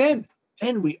 But then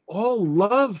we all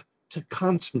love to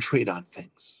concentrate on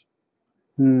things.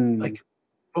 Like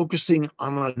focusing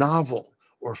on a novel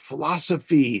or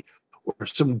philosophy or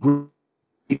some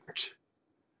great.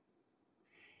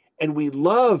 And we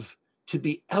love to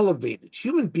be elevated.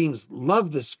 Human beings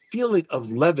love this feeling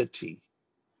of levity,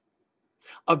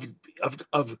 of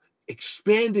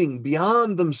expanding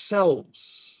beyond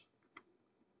themselves.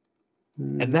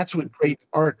 And that's what great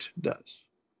art does.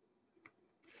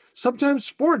 Sometimes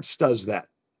sports does that.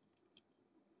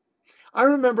 I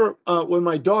remember when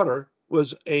my daughter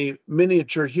was a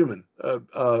miniature human,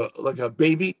 like a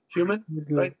baby human,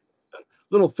 right? A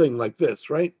little thing like this,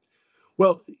 right?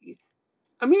 Well,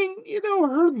 I mean,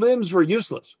 her limbs were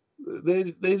useless.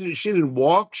 She didn't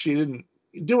walk. She didn't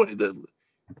do it.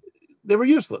 They were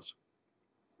useless,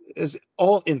 as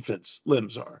all infants'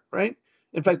 limbs are, right?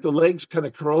 In fact, the legs kind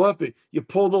of curl up. You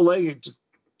pull the leg, it just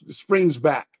springs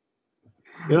back.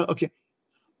 Okay.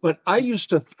 But I used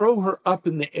to throw her up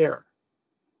in the air.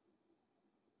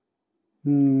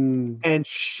 And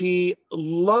she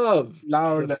loved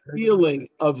the feeling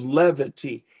of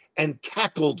levity and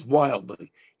cackled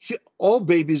wildly. All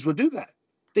babies would do that.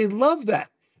 They love that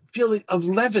feeling of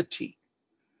levity.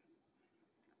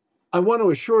 I want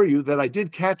to assure you that I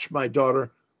did catch my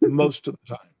daughter most of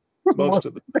the time. Most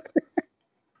of the time.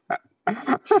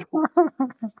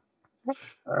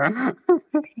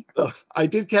 I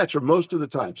did catch her most of the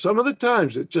time. Some of the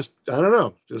times it just, I don't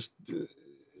know, just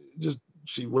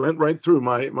she went right through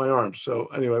my arms. So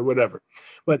anyway, whatever.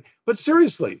 But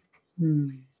seriously,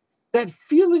 that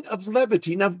feeling of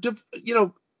levity. Now,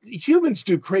 humans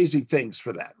do crazy things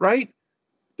for that, right?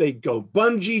 They go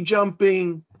bungee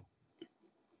jumping.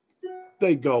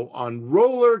 They go on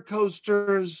roller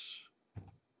coasters.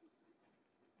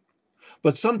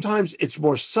 But sometimes it's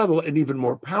more subtle and even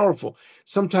more powerful.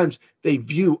 Sometimes they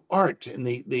view art and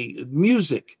the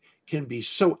music can be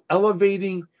so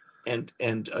elevating and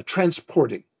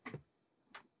transporting.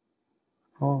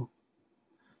 Oh,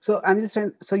 so I'm just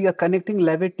trying. So you're connecting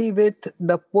levity with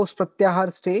the post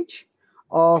pratyahar stage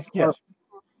of yes,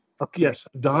 okay. Yes,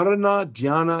 dharana,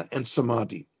 dhyana, and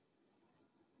samadhi.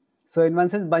 So in one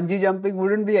sense, bungee jumping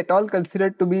wouldn't be at all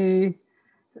considered to be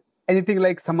anything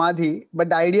like samadhi, but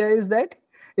the idea is that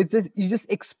you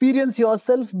just experience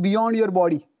yourself beyond your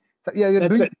body. So you're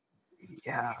That's doing it.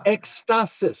 Yeah.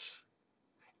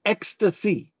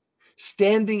 Ecstasy,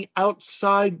 standing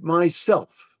outside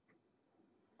myself.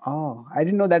 Oh, I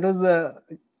didn't know that was the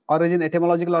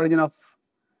etymological origin of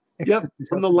ecstasy. Yep,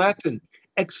 from the Latin,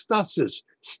 ecstasis,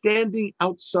 standing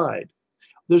outside.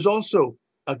 There's also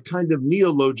a kind of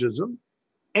neologism,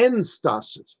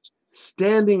 enstasis,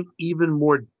 standing even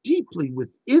more deeply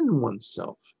within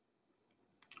oneself.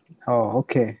 Oh,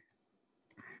 okay.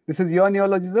 This is your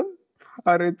neologism,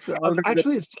 or it's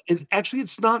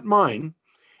it's not mine.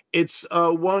 It's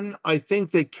one I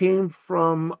think that came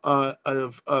from a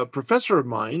professor of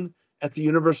mine at the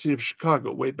University of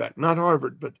Chicago way back, not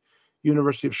Harvard, but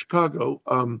University of Chicago,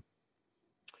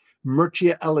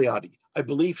 Mircea Eliade. I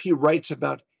believe he writes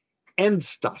about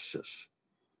enstasis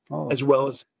as well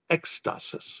as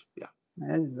ecstasis. Yeah.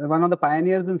 One of the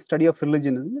pioneers in study of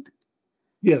religion, isn't it?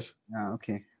 Yes.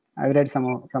 Okay. I've read some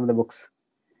of the books.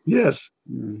 Yes.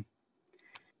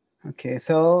 Okay.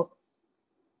 So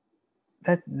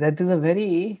that is a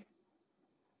very,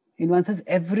 in one sense,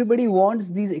 everybody wants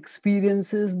these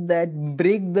experiences that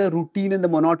break the routine and the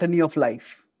monotony of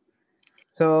life.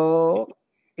 So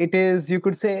it is, you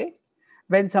could say,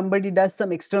 when somebody does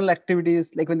some external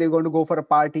activities, like when they're going to go for a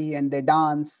party and they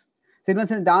dance. So in one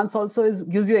sense, dance also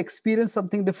gives you experience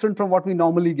something different from what we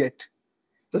normally get.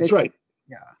 That's right.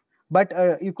 Yeah. But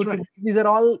you could say these are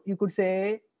all, you could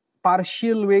say,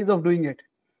 partial ways of doing it.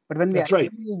 But when we actually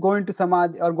go into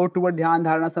samadhi or go toward dhyan,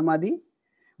 dharana, samadhi,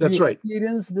 we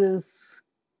experience this,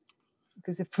 you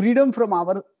could say, freedom from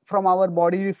our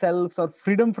body selves, or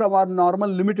freedom from our normal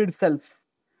limited self.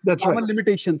 That's normal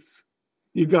limitations.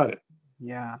 You got it.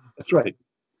 Yeah. That's right.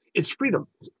 It's freedom.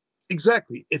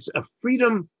 Exactly. It's a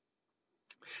freedom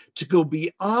to go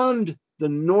beyond the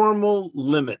normal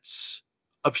limits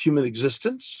of human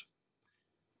existence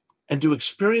and to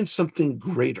experience something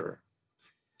greater.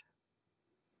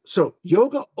 So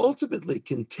yoga ultimately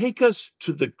can take us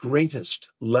to the greatest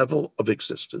level of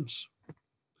existence.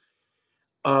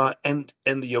 And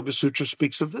the Yoga Sutra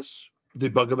speaks of this. The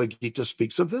Bhagavad-Gītā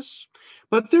speaks of this.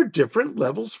 But they're different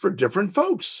levels for different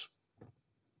folks.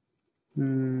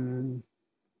 I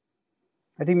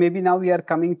think maybe now we are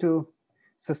coming to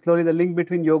slowly the link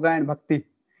between yoga and bhakti.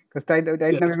 Because right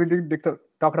now we've been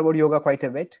talking about yoga quite a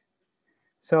bit.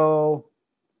 So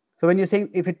when you're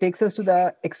saying if it takes us to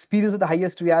the experience of the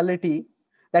highest reality,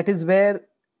 that is where,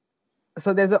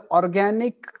 so there's an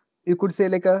organic, you could say,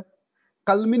 like a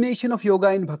culmination of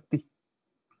yoga in bhakti.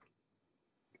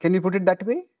 Can you put it that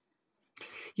way?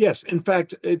 Yes. In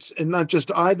fact, it's and not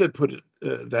just I that put it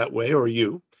that way, or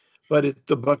you, but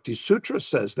the Bhakti Sutra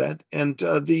says that, and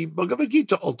the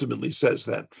Bhagavad-Gītā ultimately says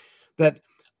that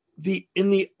in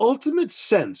the ultimate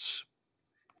sense,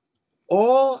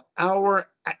 all our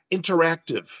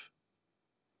interactive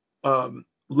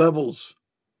levels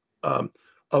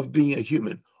of being a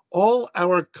human, all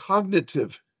our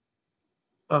cognitive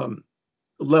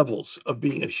levels of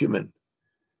being a human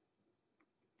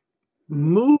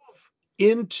move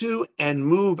into and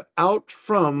move out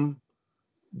from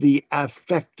the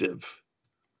affective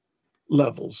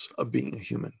levels of being a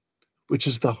human, which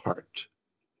is the heart.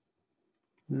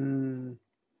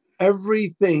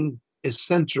 Everything is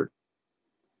centered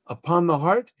upon the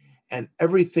heart, and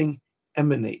everything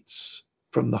emanates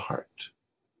from the heart.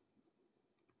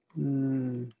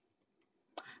 So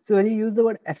when you use the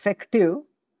word affective,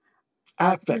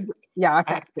 affective,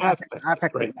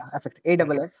 right.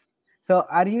 AFF. So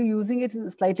are you using it in a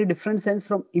slightly different sense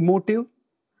from emotive?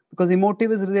 Because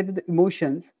emotive is related to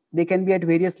emotions. They can be at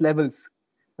various levels.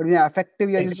 But when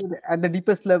affective, you are at the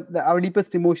deepest level, our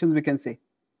deepest emotions, we can say.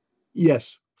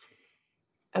 Yes.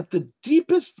 At the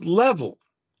deepest level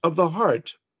of the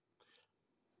heart,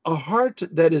 a heart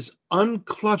that is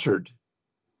uncluttered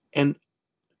and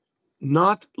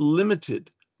not limited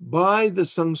by the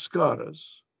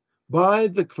samskaras, by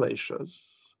the kleshas,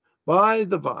 by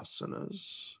the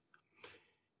vasanas,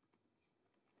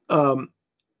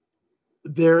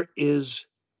 there is,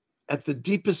 at the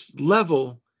deepest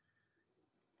level,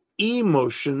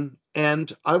 emotion,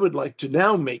 and I would like to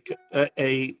now make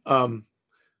a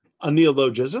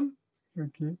neologism,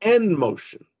 en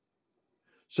motion.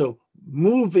 So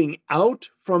moving out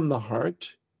from the heart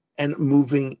and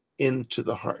moving into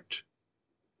the heart.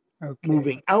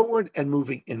 Moving outward and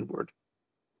moving inward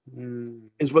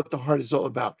is what the heart is all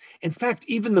about. In fact,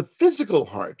 even the physical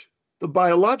heart, the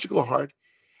biological heart,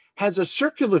 has a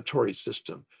circulatory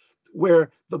system where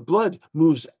the blood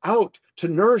moves out to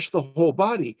nourish the whole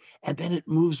body, and then it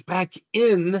moves back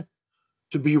in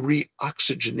to be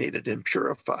reoxygenated and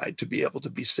purified, to be able to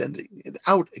be sending it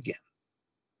out again.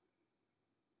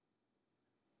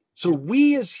 So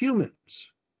we as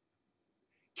humans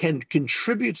can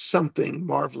contribute something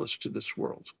marvelous to this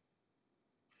world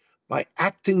by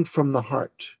acting from the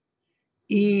heart,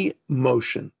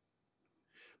 emotion.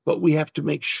 But we have to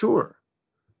make sure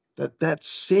that that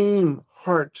same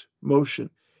heart motion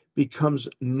becomes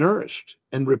nourished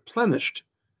and replenished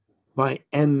by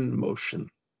en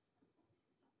motion.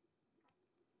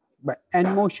 But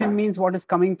en motion means what is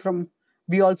coming from,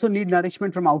 we also need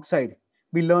nourishment from outside.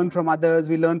 We learn from others,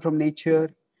 we learn from nature.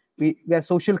 We are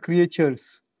social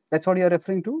creatures. That's what you're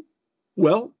referring to?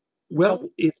 Well,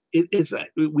 it is.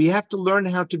 We have to learn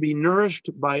how to be nourished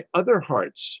by other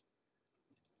hearts,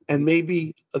 and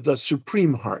maybe the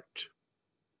supreme heart.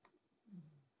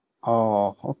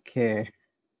 Oh, okay.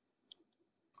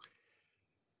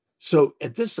 So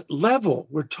at this level,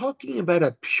 we're talking about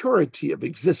a purity of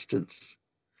existence,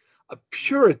 a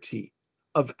purity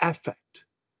of affect,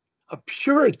 a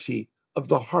purity of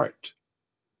the heart,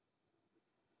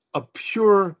 a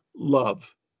pure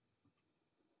love,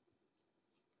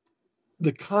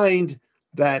 the kind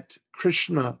that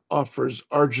Krishna offers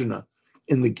Arjuna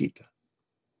in the Gita.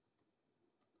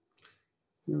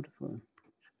 Beautiful.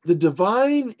 The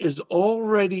divine is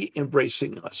already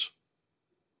embracing us.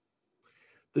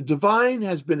 The divine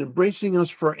has been embracing us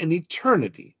for an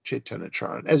eternity, Chaitanya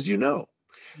Charan, as you know,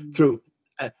 through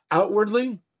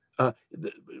outwardly,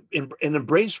 an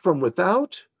embrace from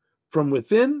without, from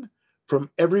within, from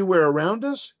everywhere around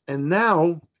us, and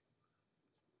now,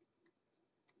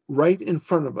 right in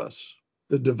front of us,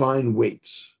 the divine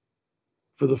waits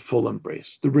for the full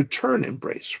embrace, the return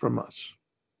embrace from us.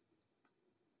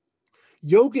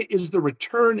 Yoga is the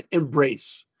return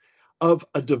embrace of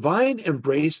a divine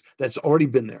embrace that's already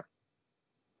been there,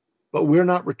 but we're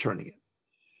not returning it.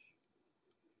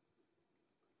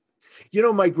 You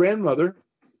know, my grandmother,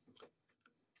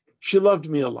 she loved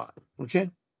me a lot,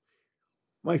 okay?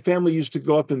 My family used to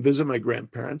go up and visit my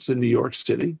grandparents in New York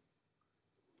City.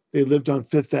 They lived on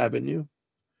Fifth Avenue.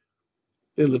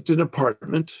 They lived in an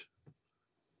apartment,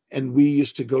 and we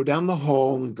used to go down the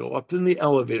hall and go up in the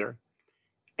elevator,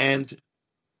 and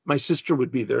my sister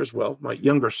would be there as well, my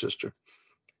younger sister.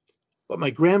 But my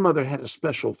grandmother had a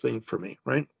special thing for me,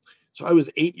 right? So I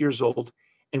was 8 years old,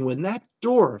 and when that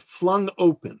door flung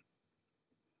open,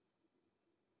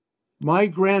 my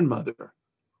grandmother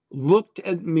looked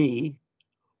at me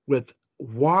with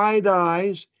wide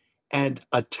eyes and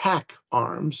attack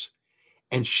arms,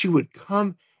 and she would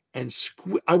come and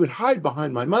I would hide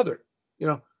behind my mother, you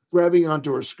know, grabbing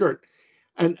onto her skirt.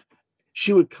 And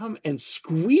she would come and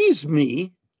squeeze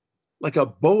me like a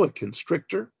boa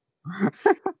constrictor.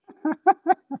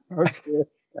 Okay.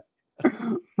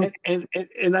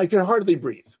 and I could hardly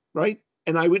breathe, right?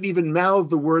 And I would even mouth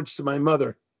the words to my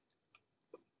mother,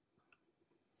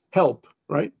 help,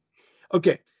 right?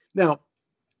 Okay, now,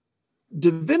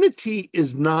 divinity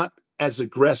is not as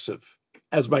aggressive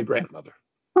as my grandmother.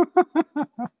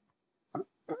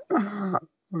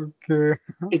 Okay.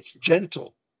 It's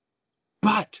gentle,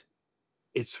 but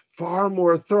it's far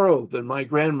more thorough than my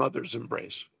grandmother's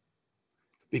embrace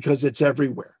because it's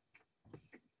everywhere.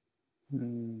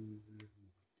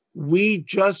 We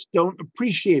just don't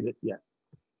appreciate it yet.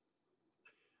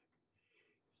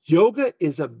 Yoga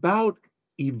is about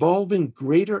evolving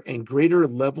greater and greater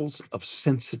levels of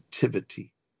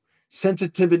sensitivity.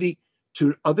 Sensitivity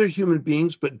to other human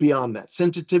beings, but beyond that.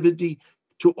 Sensitivity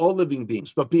to all living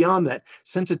beings, but beyond that.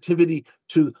 Sensitivity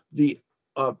to the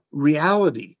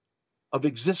reality of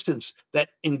existence that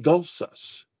engulfs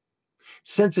us.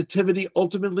 Sensitivity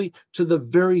ultimately to the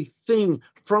very thing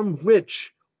from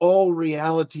which all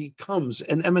reality comes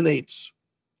and emanates.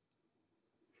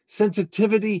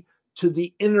 Sensitivity to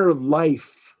the inner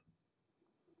life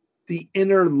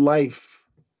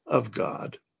of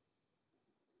God.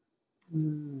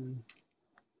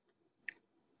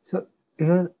 So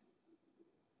here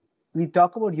we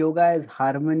talk about yoga as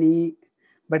harmony,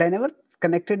 but I never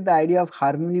connected the idea of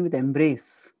harmony with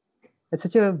embrace. It's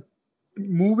such a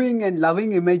moving and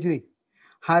loving imagery.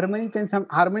 Harmony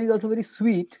is also very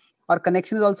sweet, or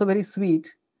connection is also very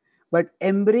sweet, but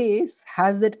embrace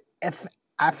has that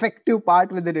affective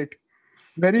part within it,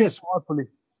 very powerfully.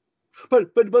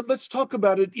 But let's talk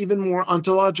about it even more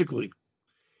ontologically.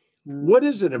 What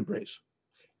is an embrace?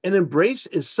 An embrace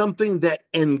is something that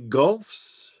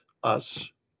engulfs us,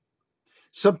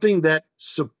 something that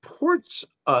supports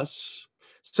us,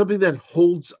 something that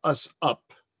holds us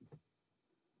up.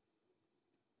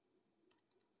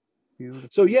 Beautiful.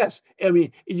 So yes, I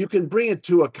mean, you can bring it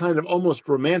to a kind of almost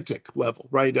romantic level,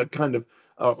 right? A kind of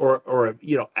or a,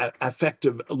 you know,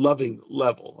 affective, loving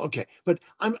level. Okay, but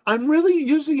I'm really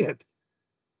using it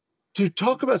to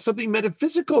talk about something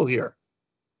metaphysical here.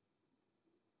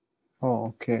 Oh,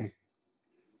 okay.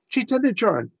 Chaitanya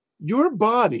Charan, your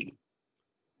body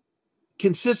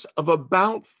consists of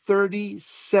about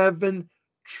 37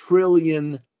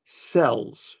 trillion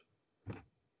cells.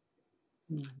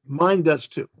 Mine does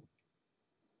too.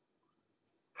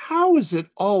 How is it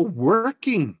all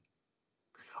working?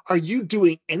 Are you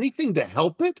doing anything to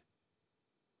help it?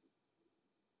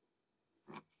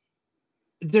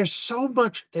 There's so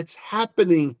much that's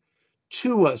happening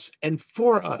to us and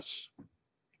for us,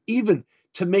 even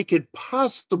to make it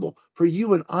possible for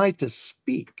you and I to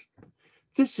speak.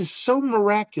 This is so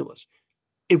miraculous.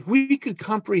 If we could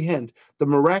comprehend the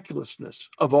miraculousness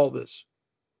of all this,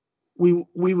 we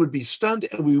would be stunned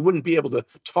and we wouldn't be able to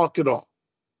talk at all.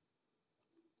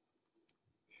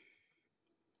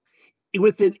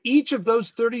 within each of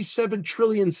those 37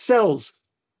 trillion cells,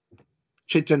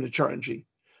 Chaitanya Charanji,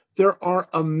 there are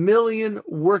 1 million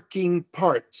working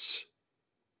parts.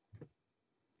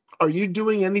 Are you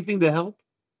doing anything to help?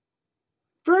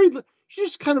 You're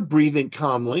just kind of breathing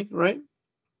calmly, right?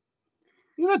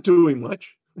 You're not doing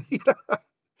much.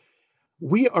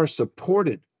 We are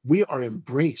supported. We are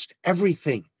embraced.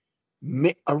 Everything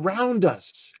around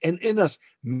us and in us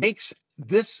makes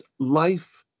this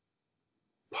life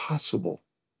possible.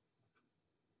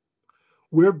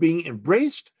 We're being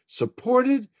embraced,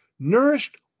 supported,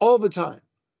 nourished all the time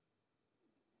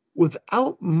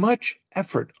without much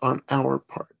effort on our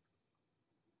part.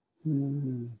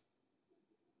 Hmm.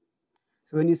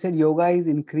 So when you said yoga is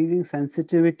increasing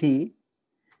sensitivity,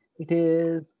 it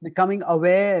is becoming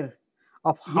aware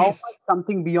of how Yes. much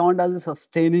something beyond us is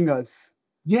sustaining us.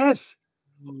 Yes.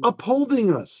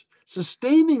 Upholding us,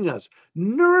 sustaining us,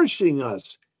 nourishing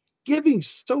us, giving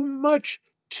so much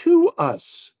to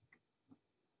us.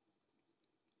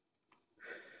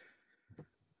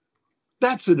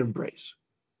 That's an embrace.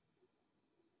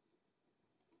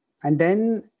 And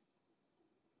then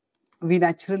we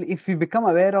naturally, if we become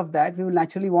aware of that, we will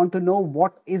naturally want to know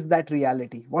what is that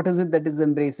reality? What is it that is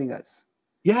embracing us?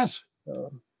 Yes.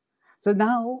 So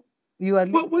now you are.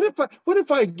 Well, what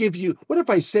if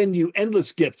I send you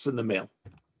endless gifts in the mail?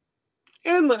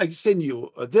 And I send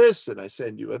you this, and I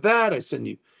send you that. I send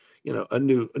you, a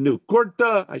new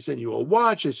kurta. I send you a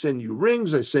watch. I send you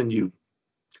rings. I send you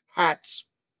hats.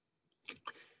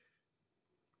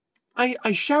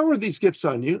 I shower these gifts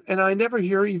on you, and I never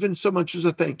hear even so much as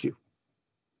a thank you.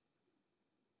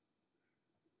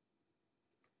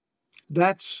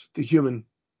 That's the human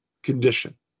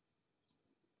condition.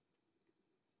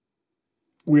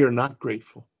 We are not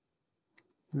grateful.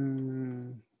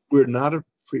 We're not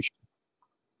appreciative.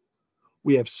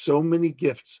 We have so many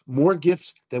gifts, more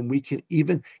gifts than we can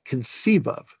even conceive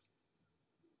of.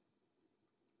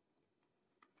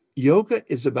 Yoga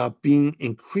is about being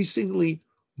increasingly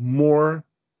more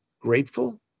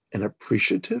grateful and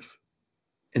appreciative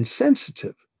and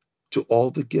sensitive to all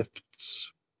the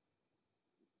gifts.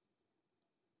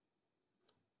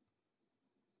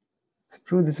 It's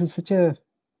true. This is such a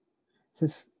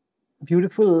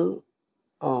beautiful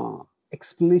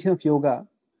explanation of yoga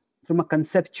from a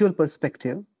conceptual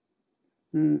perspective.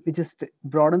 It just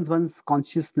broadens one's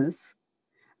consciousness.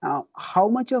 How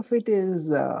much of it is,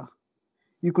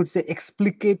 you could say,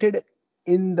 explicated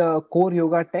in the core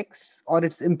yoga texts, or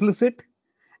it's implicit,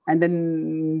 and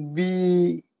then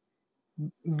we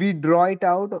draw it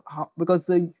out? Because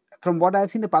from what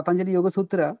I've seen, the Patanjali Yoga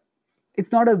Sutra, it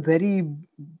is not a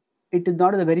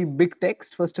very big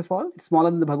text. First of all, it's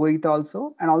smaller than the Bhagavad-Gītā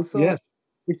also, and also Yes.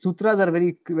 its sutras are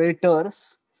very, very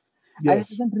terse. And it Yes.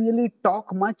 doesn't really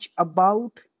talk much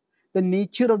about the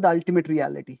nature of the ultimate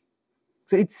reality.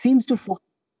 So it seems to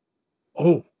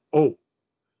Oh, no?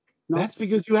 that's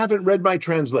because you haven't read my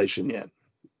translation yet.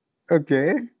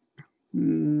 Okay.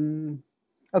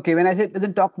 Okay, when I say it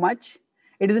doesn't talk much,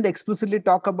 it doesn't explicitly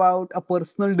talk about a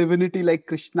personal divinity like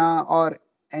Krishna or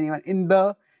anyone in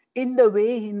the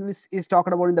way in which is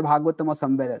talked about in the Bhagavatam or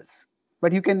somewhere else.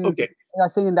 But you can, Okay. you are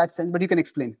saying in that sense, but you can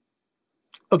explain.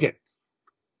 Okay.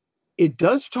 It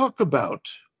does talk about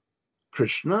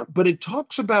Krishna, but it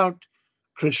talks about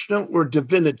Krishna or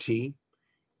divinity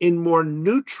in more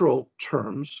neutral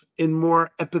terms, in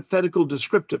more epithetical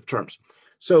descriptive terms.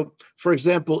 So, for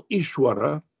example,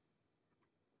 Ishwara,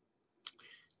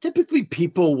 typically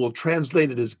people will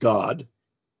translate it as God.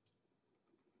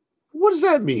 What does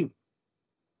that mean?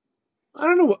 I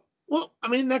don't know. Well, I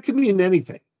mean, that could mean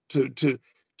anything. To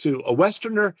a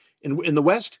Westerner in the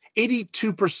West,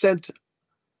 82%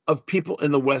 of people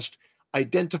in the West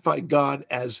identify God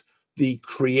as the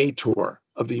creator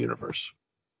of the universe.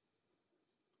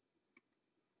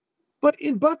 But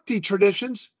in bhakti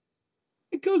traditions,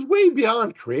 it goes way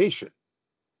beyond creation.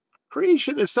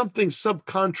 Creation is something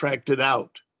subcontracted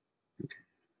out.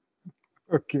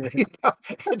 Okay.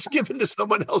 It's given to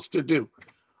someone else to do.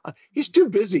 He's too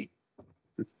busy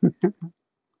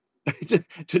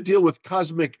to deal with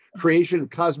cosmic creation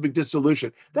and cosmic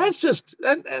dissolution. That's just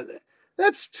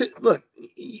look.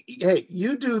 Hey,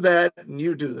 you do that and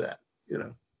you do that.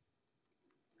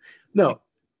 No,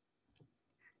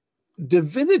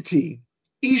 divinity,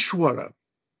 Ishwara.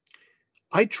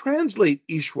 I translate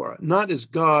Ishwara not as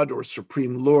God or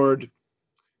Supreme Lord.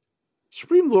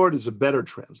 Supreme Lord is a better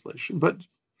translation,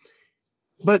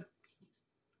 but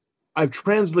I've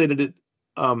translated it.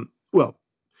 Well,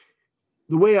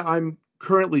 the way I'm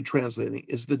currently translating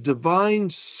is the divine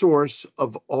source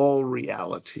of all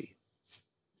reality.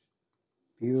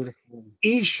 Beautiful.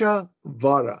 Isha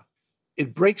Vara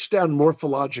it breaks down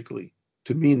morphologically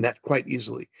to mean that quite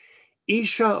easily.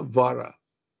 Isha Vara.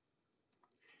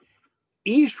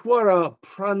 Ishwara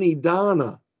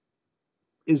Pranidhana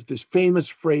is this famous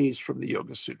phrase from the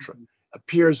Yoga Sutra.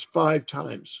 Appears 5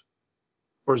 times.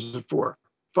 Or is it 4?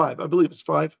 5. I believe it's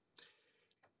 5.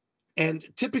 And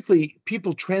typically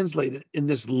people translate it in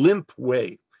this limp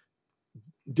way.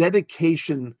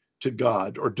 Dedication to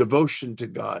God or devotion to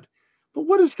God. But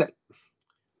what is that?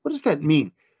 What does that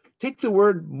mean? Take the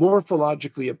word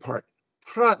morphologically apart.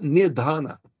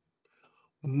 Pranidhana.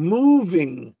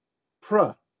 Moving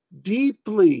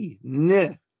deeply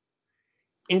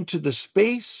into the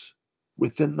space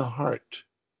within the heart.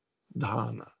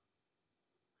 Dhana.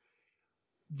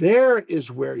 There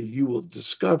is where you will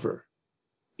discover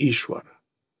Ishvara.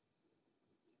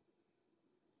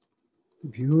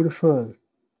 Beautiful.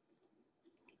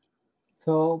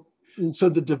 So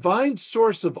the divine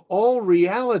source of all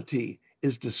reality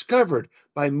is discovered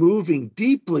by moving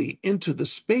deeply into the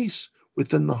space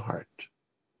within the heart,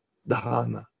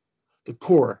 dhana, the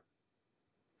core.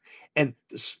 And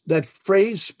that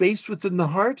phrase, space within the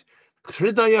heart,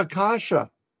 hridaya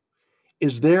kasha,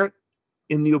 is there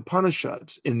in the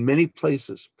Upanishads in many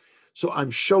places. So I'm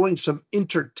showing some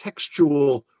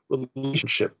intertextual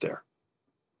relationship there.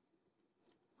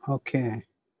 Okay.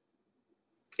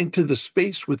 Into the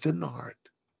space within the heart.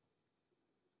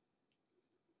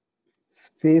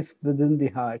 Space within the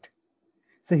heart.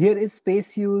 So here is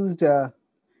space used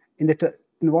in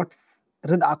what's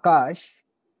Rid Akash.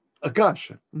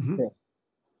 Akasha. Mm-hmm. Okay.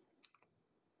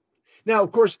 Now,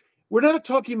 of course, we're not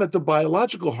talking about the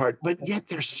biological heart, but yet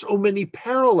there's so many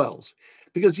parallels.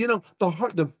 Because,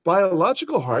 the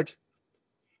biological heart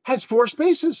has 4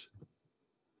 spaces.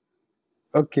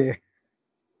 Okay.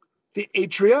 The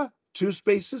atria, 2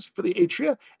 spaces for the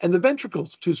atria, and the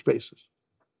ventricles, 2 spaces.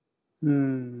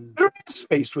 There is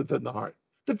space within the heart,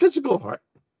 the physical heart.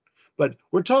 But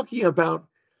we're talking about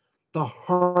the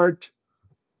heart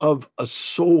of a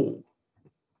soul.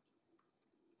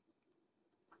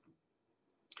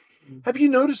 Have you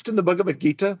noticed in the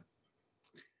Bhagavad-Gītā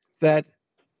that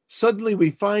suddenly we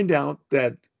find out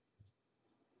that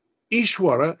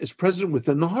Ishvara is present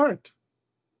within the heart?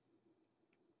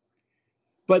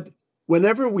 But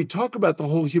whenever we talk about the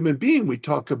whole human being, we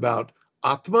talk about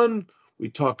Atman, we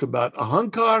talk about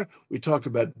Ahankar, we talk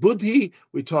about Buddhi,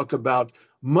 we talk about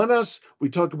Manas, we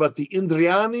talk about the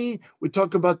Indriyani, we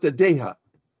talk about the Deha,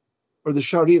 or the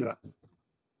Sharira,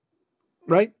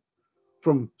 right?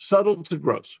 From subtle to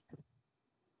gross.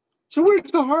 So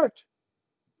where's the heart?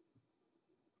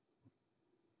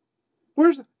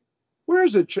 Where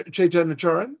is it, Chaitanya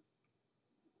Charan?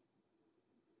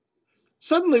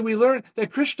 Suddenly we learn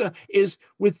that Krishna is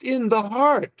within the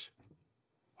heart.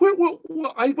 Wait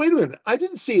a minute. I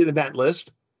didn't see it in that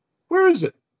list. Where is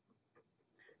it?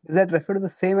 Does that refer to the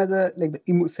same as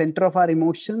the center of our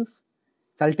emotions?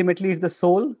 It's ultimately the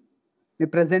soul.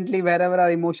 Presently, wherever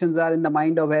our emotions are in the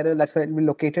mind or wherever, that's where it will be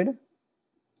located.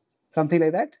 Something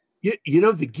like that?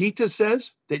 The Gita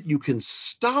says that you can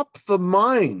stop the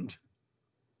mind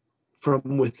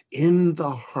from within the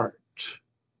heart.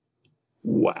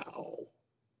 Wow.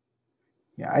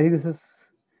 Yeah, I think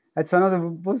that's one of the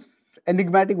most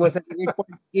enigmatic verses,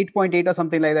 8.8 or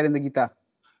something like that in the Gita.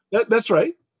 That's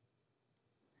right.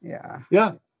 Yeah.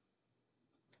 Yeah.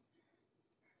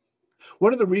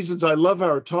 One of the reasons I love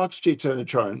our talks, Chaitanya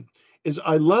Charan, is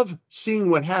I love seeing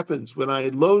what happens when I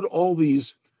load all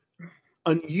these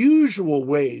unusual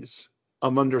ways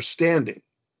of understanding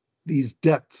these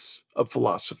depths of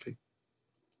philosophy.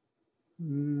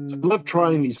 So I love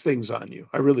trying these things on you.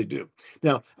 I really do.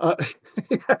 Now,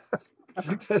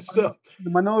 so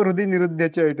Mano Rudhi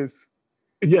Nirudhyacha it is.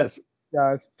 Yes.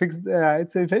 Yeah,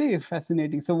 it's a very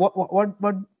fascinating. So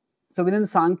what? So within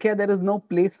Sankhya, there is no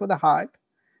place for the heart.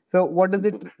 So what does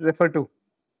it refer to?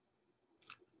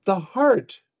 The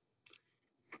heart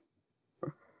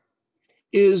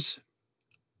is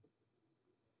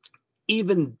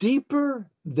even deeper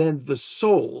than the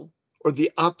soul or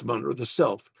the Atman or the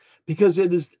self, because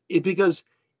it is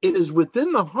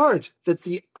within the heart that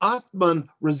the Atman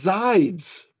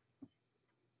resides,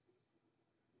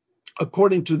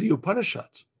 according to the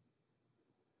Upanishads.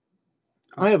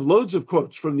 I have loads of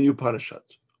quotes from the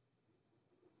Upanishads.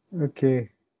 Okay.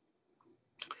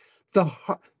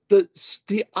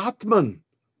 The Atman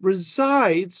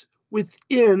resides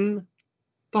within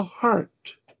the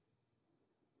heart.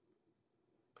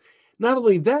 Not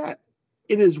only that,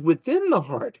 it is within the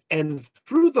heart and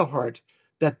through the heart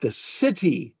that the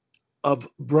city of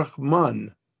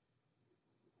Brahman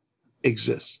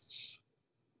exists.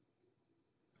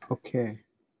 Okay.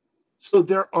 So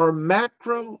there are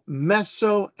macro,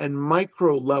 meso, and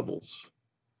micro levels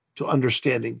to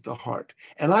understanding the heart.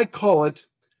 And I call it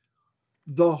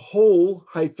the whole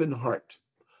 -heart,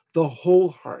 the whole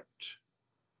heart.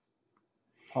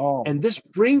 Oh, And this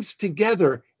brings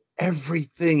together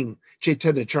everything,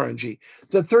 Chaitanya Charanji.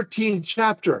 The 13th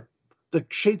chapter, the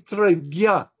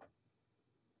Kshetragya.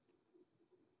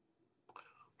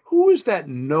 Who is that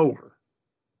knower?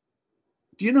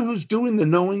 Do you know who's doing the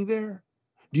knowing there?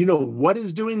 Do you know what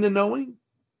is doing the knowing?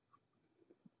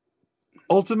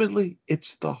 Ultimately,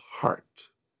 it's the heart,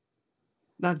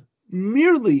 not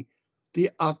merely the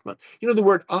Atman. You know, the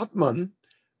word Atman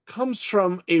comes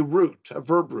from a root, a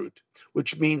verb root,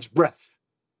 which means breath.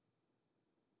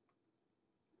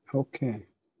 okay.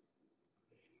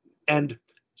 And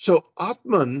so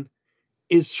Atman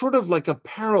is sort of like a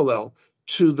parallel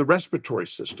to the respiratory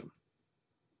system.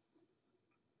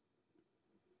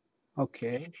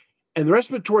 Okay. And the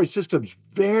respiratory system is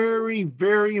very,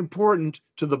 very important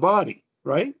to the body,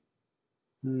 right?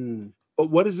 Hmm. But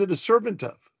what is it a servant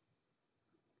of?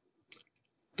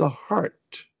 The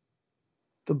heart,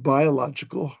 the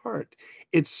biological heart.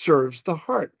 It serves the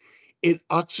heart. It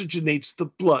oxygenates the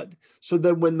blood so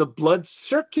that when the blood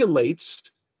circulates,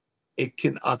 it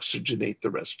can oxygenate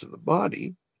the rest of the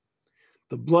body.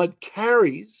 The blood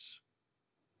carries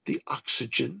the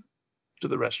oxygen to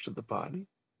the rest of the body.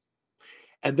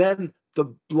 And then the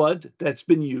blood that's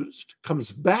been used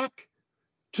comes back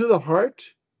to the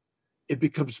heart. It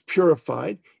becomes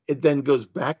purified. It then goes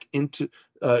back into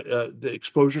the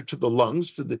exposure to the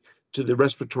lungs, to the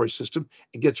respiratory system.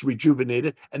 It gets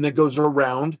rejuvenated and then goes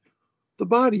around the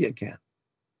body again.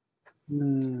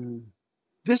 Hmm.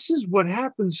 This is what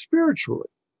happens spiritually.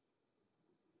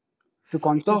 To The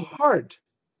conscious. heart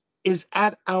is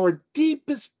at our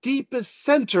deepest, deepest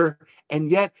center, and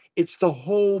yet it's the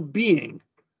whole being,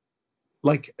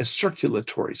 like a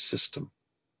circulatory system.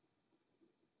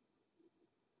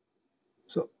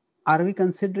 So, are we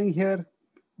considering here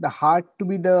the heart to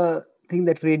be the thing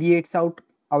that radiates out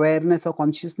awareness or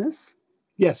consciousness?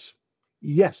 Yes,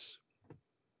 yes.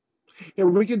 Here,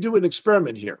 we can do an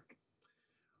experiment here.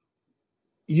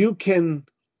 You can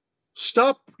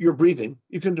stop your breathing.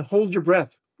 You can hold your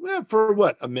breath for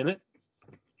what, a minute,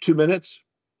 2 minutes?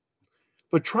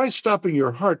 But try stopping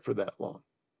your heart for that long.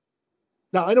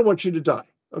 Now, I don't want you to die,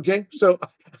 okay? So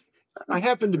I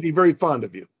happen to be very fond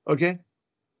of you, okay?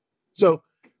 So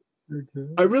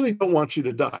I really don't want you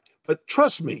to die. But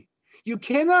trust me, you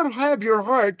cannot have your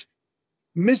heart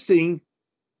missing,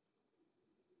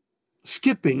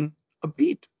 skipping a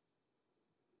beat.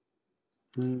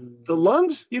 Hmm. The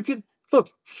lungs, you can,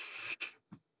 look,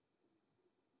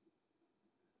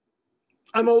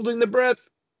 I'm holding the breath.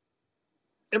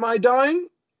 Am I dying?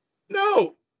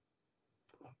 No.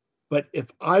 But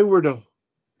if I were to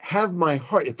have my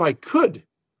heart, if I could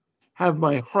have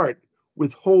my heart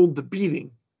withhold the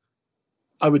beating,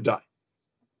 I would die.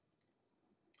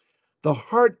 The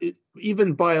heart,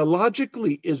 even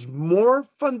biologically, is more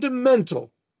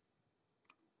fundamental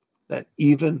than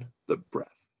even the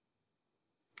breath.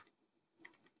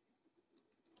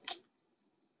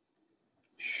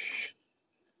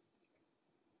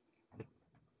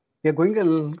 We are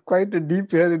going quite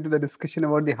deep here into the discussion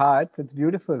about the heart. It's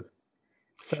beautiful.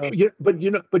 So, Yeah, but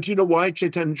you know why,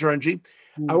 Chaitanya Charanji?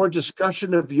 Our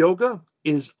discussion of yoga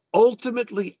is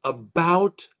ultimately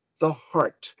about the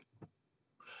heart,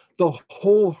 the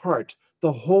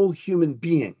whole human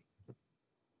being.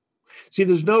 See,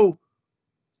 there's no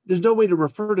way to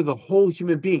refer to the whole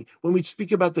human being. When we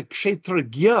speak about the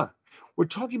kshetragya, we're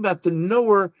talking about the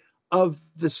knower of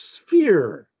the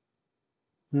sphere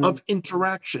of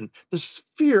interaction, the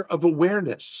sphere of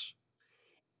awareness.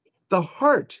 The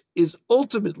heart is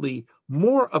ultimately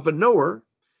more of a knower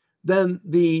than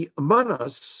the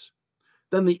manas,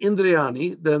 than the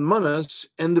indriyani, the manas,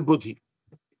 and the buddhi.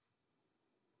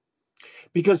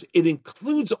 Because it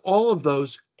includes all of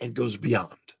those and goes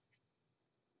beyond.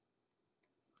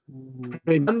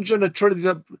 Premanjana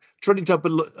chodita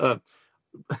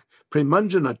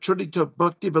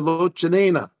bhakti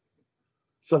velochanena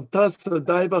santasa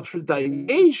daiva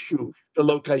hridayeshu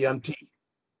velokayanti.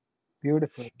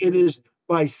 beautiful. It is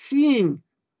by seeing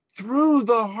through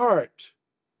the heart,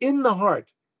 in the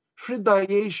heart,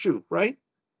 hridayeshu, right?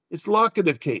 It's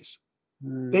locative case.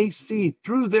 They see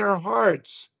through their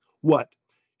hearts what?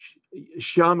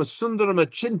 Shyama Sundarama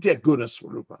Chintya Guna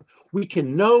Swarupa. We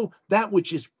can know that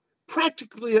which is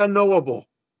practically unknowable.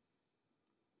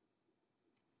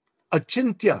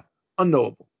 Achintya,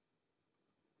 unknowable.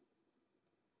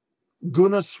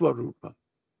 Guna Swarupa,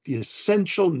 the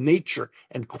essential nature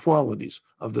and qualities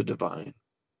of the divine.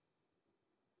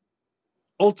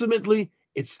 Ultimately,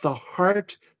 it's the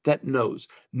heart that knows,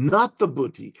 not the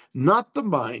buddhi, not the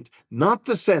mind, not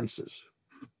the senses.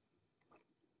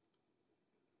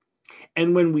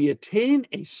 And when we attain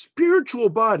a spiritual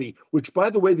body, which, by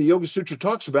the way, the Yoga Sutra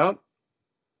talks about.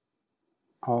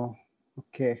 Oh,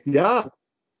 okay. Yeah.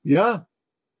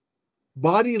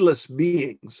 Bodiless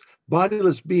beings.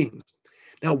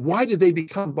 Now, why do they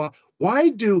become, why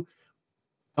do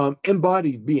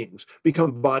embodied beings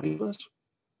become bodiless?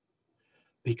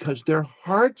 Because their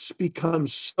hearts become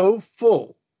so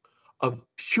full of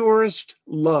purest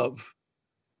love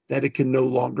that it can no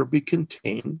longer be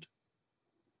contained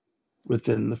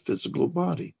within the physical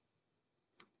body.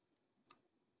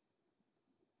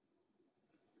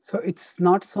 So it's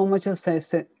not so much a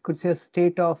could say a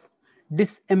state of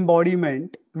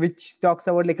disembodiment, which talks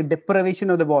about like a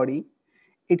deprivation of the body.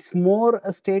 It's more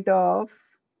a state of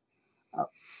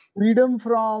freedom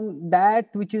from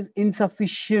that which is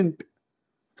insufficient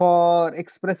for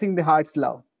expressing the heart's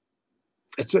love.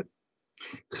 It's it.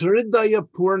 Hridaya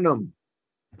Purnam.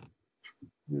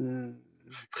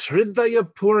 Hridaya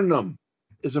Purnam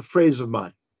is a phrase of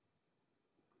mine.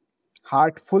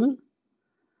 Heartful.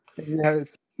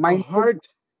 Yes. Mindful. A heart,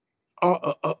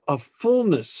 a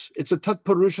fullness. It's a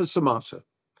Tatpurusha Samasa.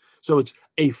 So it's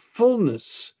a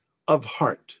fullness of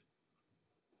heart.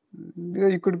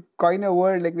 You could coin a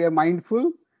word like we are mindful,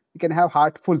 you can have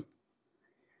heartful.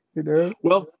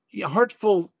 Well, yeah,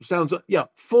 heartful sounds,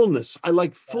 fullness. I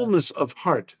like fullness of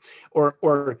heart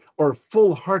or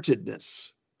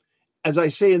full-heartedness. As I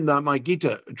say in my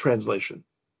Gita translation,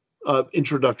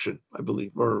 introduction, I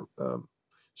believe, or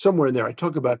somewhere in there, I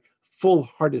talk about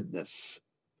full-heartedness.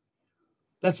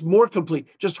 That's more complete.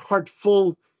 Just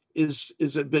heartful is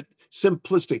a bit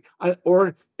simplistic.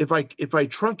 Or if I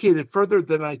truncate it further,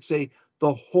 then I'd say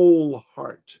the whole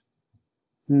heart.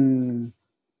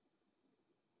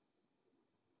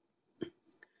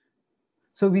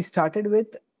 So we started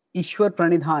with Ishwar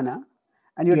Pranidhana,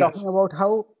 and you're talking about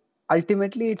how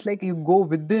ultimately it's like you go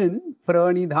within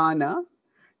Pranidhana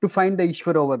to find the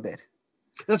Ishwar over there.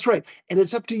 That's right. And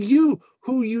it's up to you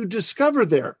who you discover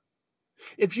there.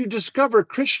 If you discover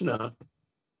Krishna,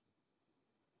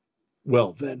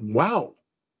 well then, wow.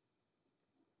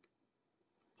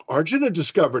 Arjuna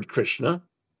discovered Krishna.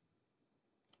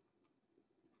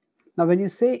 Now, when you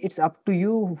say it's up to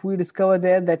you who you discover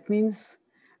there, that means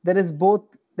there is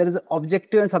an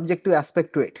objective and subjective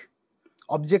aspect to it.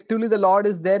 Objectively, the Lord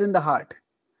is there in the heart.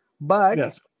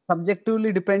 But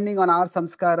subjectively, depending on our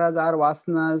samskaras, our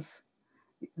vasanas,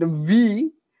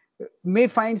 we may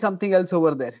find something else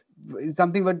over there.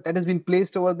 Something that has been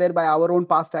placed over there by our own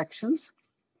past actions.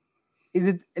 Is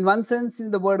it, in one sense, in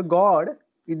the word God,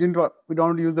 we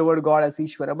don't use the word God as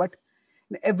Ishvara, but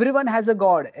everyone has a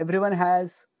God. Everyone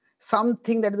has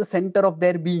something that is the center of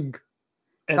their being.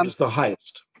 And it's the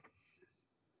highest.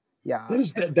 Yeah.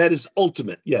 That is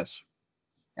ultimate, yes.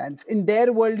 And in their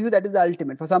worldview, that is the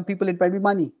ultimate. For some people, it might be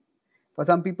money. For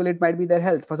some people, it might be their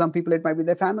health. For some people, it might be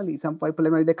their family. Some people,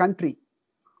 it might be their country.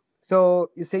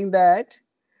 So you're saying that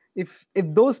if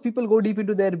those people go deep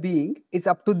into their being, it's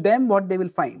up to them what they will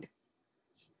find.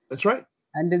 That's right.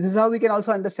 And this is how we can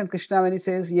also understand Krishna when he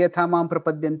says, Ye thamam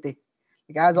prapadyante.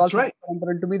 Like, as all people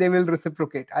enter into me, they will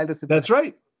reciprocate. I'll reciprocate. That's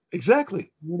right.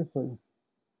 Exactly. Beautiful.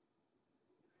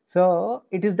 So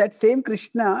it is that same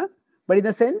Krishna, but in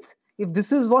a sense, if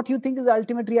this is what you think is the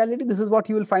ultimate reality, this is what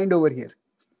you will find over here.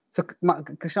 So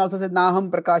Krishna also said, Naham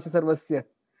prakasha sarvasya.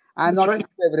 I am not to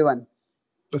everyone.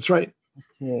 That's right.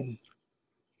 Okay.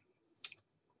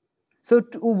 So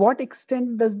to what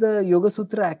extent does the Yoga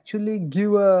Sutra actually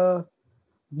give a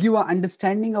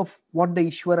understanding of what the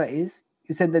Ishvara is?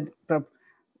 You said that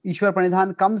Ishvara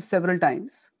Pranidhan comes several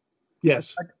times.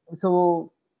 Yes.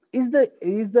 So is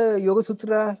the Yoga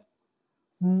Sutra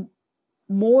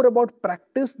more about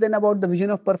practice than about the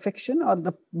vision of perfection, or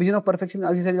the vision of perfection,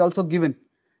 as you said, is also given?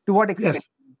 To what extent?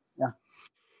 Yes.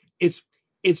 Yeah.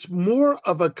 It's more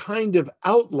of a kind of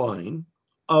outline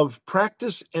of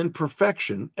practice and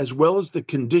perfection, as well as the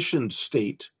conditioned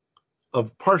state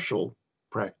of partial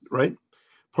practice, right?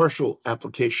 Partial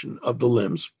application of the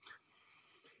limbs.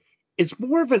 It's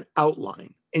more of an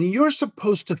outline, and you're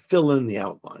supposed to fill in the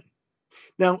outline.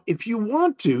 Now, if you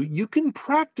want to, you can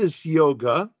practice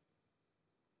yoga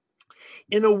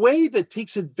in a way that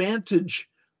takes advantage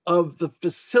of the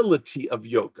facility of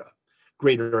yoga,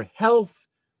 greater health,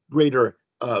 greater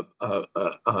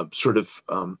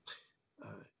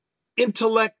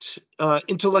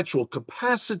intellectual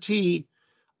capacity,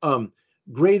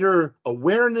 greater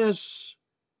awareness.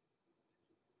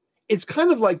 It's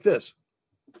kind of like this.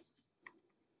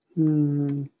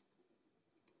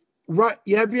 Right?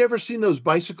 Have you ever seen those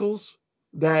bicycles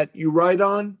that you ride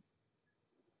on,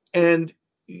 and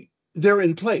they're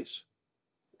in place.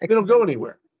 They don't go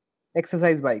anywhere.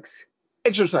 Exercise bikes.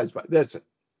 Exercise bike, that's it.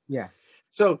 Yeah.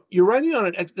 So you're riding on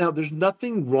it. Now, there's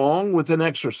nothing wrong with an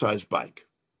exercise bike,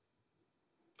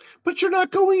 but you're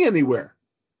not going anywhere.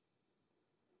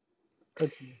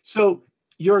 Okay. So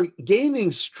you're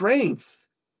gaining strength,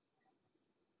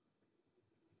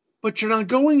 but you're not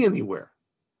going anywhere.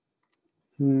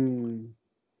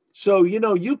 So,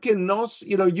 you can also,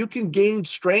 you can gain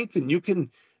strength, and you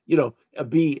can,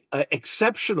 be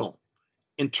exceptional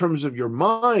in terms of your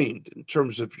mind, in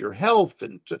terms of your health,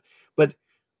 but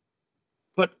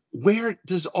where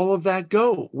does all of that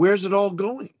go? Where's it all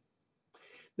going?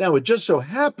 Now, it just so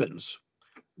happens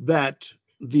that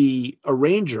the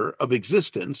arranger of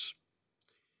existence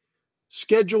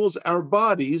schedules our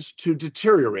bodies to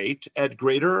deteriorate at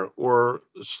greater or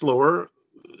slower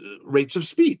rates of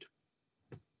speed.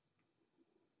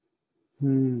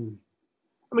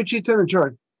 Chaitanya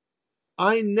Charan,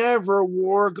 I never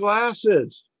wore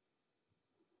glasses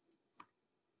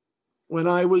when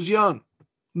I was young.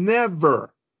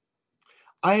 Never.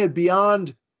 I had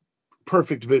beyond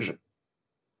perfect vision.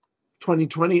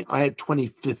 2020, I had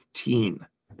 2015.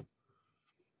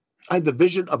 I had the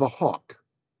vision of a hawk.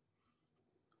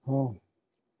 Oh.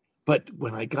 But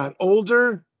when I got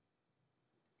older,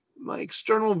 my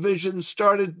external vision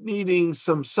started needing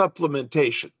some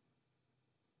supplementation.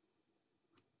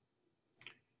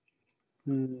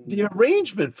 The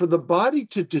arrangement for the body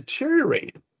to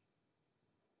deteriorate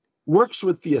works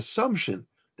with the assumption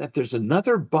that there's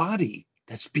another body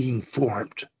that's being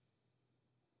formed.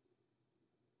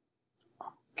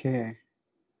 Okay.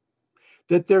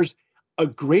 That there's a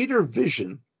greater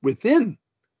vision within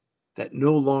that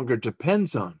no longer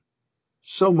depends on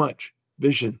so much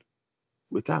vision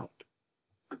without.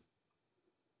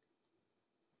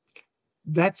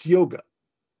 That's yoga.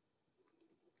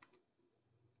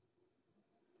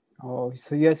 Oh,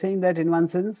 so you're saying that in one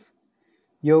sense,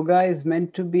 yoga is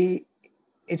meant to be,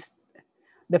 it's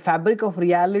the fabric of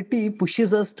reality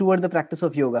pushes us toward the practice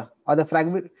of yoga, or the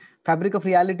fabric of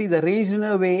reality is arranged in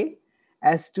a way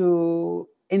as to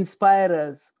inspire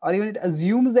us, or even it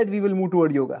assumes that we will move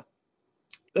toward yoga.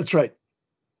 That's right.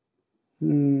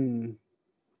 Things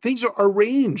are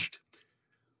arranged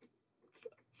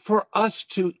for us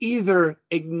to either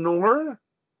ignore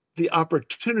the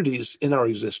opportunities in our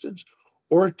existence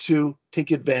or to take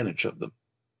advantage of them.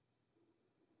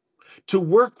 To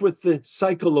work with the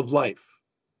cycle of life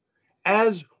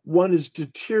as one is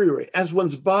deteriorating, as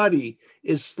one's body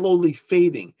is slowly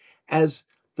fading, as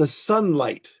the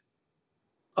sunlight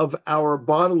of our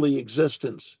bodily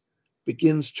existence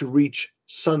begins to reach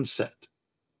sunset.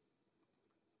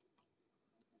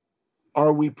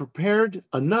 Are we prepared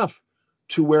enough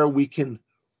to where we can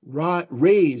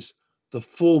raise the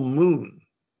full moon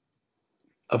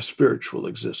of spiritual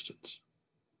existence?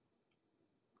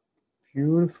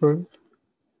 Beautiful.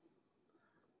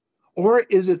 Or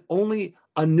is it only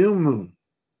a new moon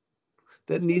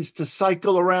that needs to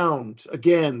cycle around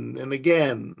again and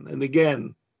again and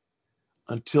again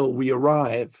until we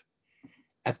arrive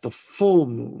at the full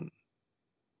moon,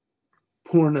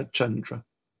 Purna Chandra?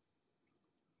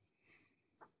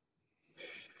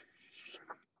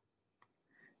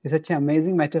 It's such an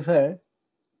amazing metaphor.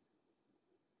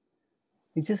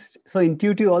 It's just so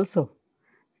intuitive also.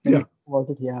 Yeah. About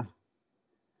it, yeah.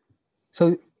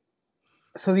 So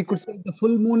we could say the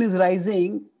full moon is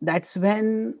rising. That's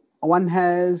when one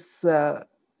has,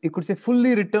 you could say,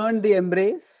 fully returned the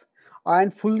embrace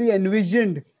and fully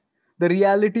envisioned the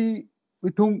reality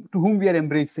to whom we are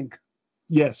embracing.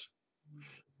 Yes.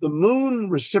 The moon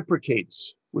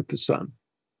reciprocates with the sun.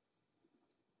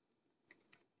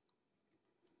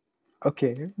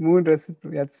 Okay, moon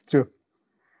reciprocate, that's true.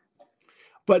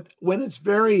 But when it's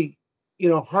very,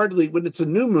 hardly, when it's a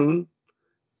new moon,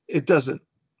 it doesn't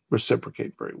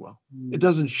reciprocate very well. It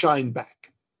doesn't shine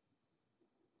back.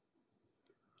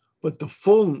 But the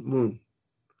full moon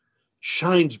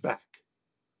shines back.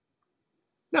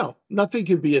 Now, nothing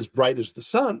can be as bright as the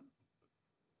sun,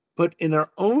 but in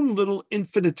our own little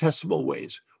infinitesimal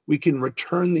ways, we can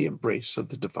return the embrace of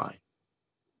the divine.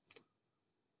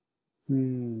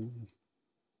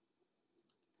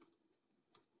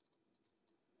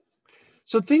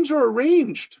 So things are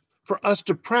arranged for us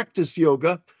to practice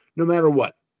yoga no matter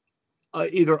what,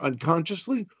 either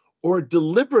unconsciously or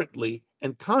deliberately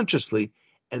and consciously,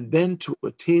 and then to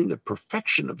attain the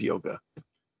perfection of yoga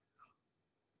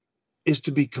is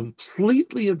to be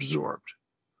completely absorbed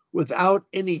without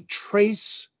any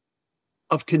trace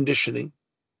of conditioning.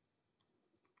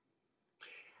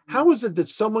 How is it that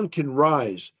someone can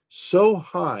rise so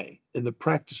high in the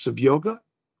practice of yoga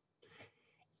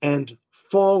and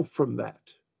fall from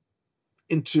that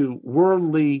into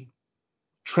worldly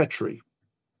treachery.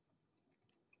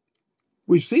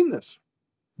 We've seen this.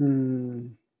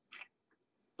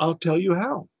 I'll tell you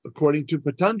how. According to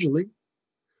Patanjali,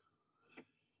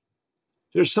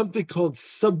 there's something called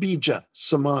sabija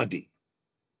samadhi,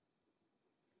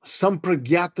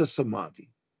 sampragyata samadhi.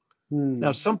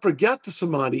 Now, sampragyata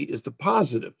samadhi is the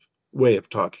positive way of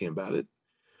talking about it,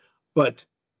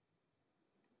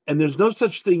 and there's no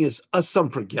such thing as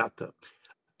asampragyata,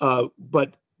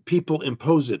 but people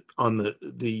impose it on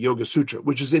the Yoga Sutra,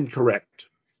 which is incorrect.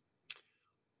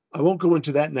 I won't go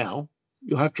into that now.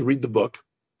 You'll have to read the book.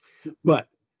 But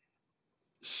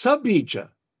sabija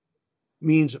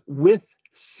means with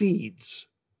seeds.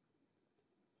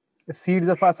 The seeds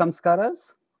of our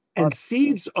samskaras? And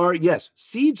seeds are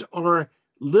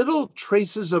little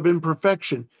traces of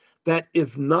imperfection that,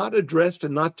 if not addressed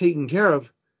and not taken care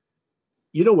of,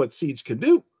 you know what seeds can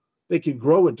do? They can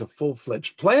grow into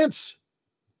full-fledged plants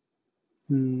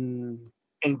and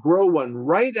grow one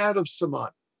right out of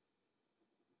samadhi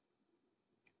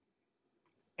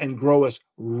and grow us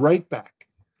right back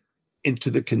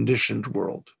into the conditioned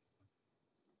world.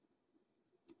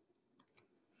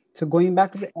 So going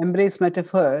back to the embrace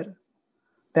metaphor,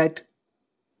 that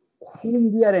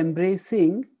whom we are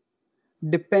embracing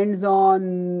depends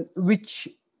on which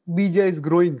bija is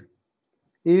growing.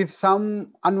 If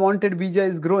some unwanted bija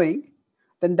is growing,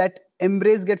 then that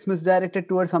embrace gets misdirected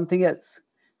towards something else.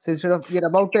 So instead of we are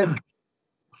about to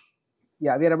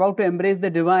embrace the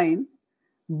divine,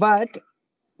 but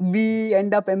we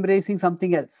end up embracing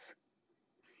something else.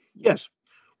 Yes,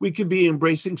 we could be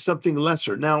embracing something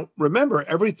lesser. Now, remember,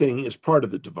 everything is part of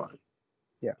the divine.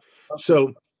 Yeah. Okay.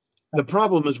 So the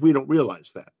problem is we don't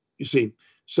realize that. You see,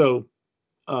 so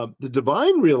the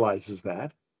divine realizes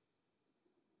that,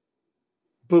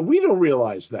 but we don't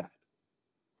realize that.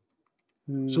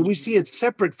 So we see it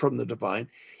separate from the divine,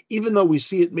 even though we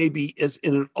see it maybe as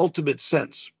in an ultimate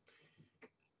sense.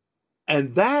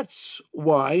 And that's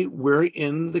why we're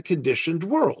in the conditioned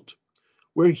world.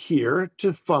 We're here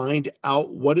to find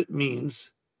out what it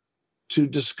means to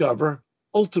discover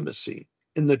ultimacy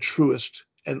in the truest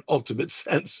and ultimate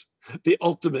sense, the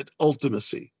ultimate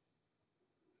ultimacy.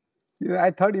 Yeah,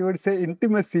 I thought you would say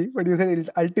intimacy, but you said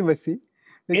ultimacy.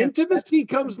 Intimacy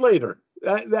comes later.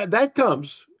 That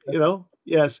comes,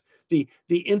 yes. The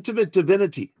intimate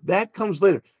divinity, that comes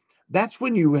later. That's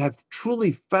when you have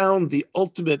truly found the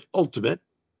ultimate,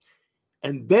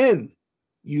 and then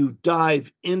you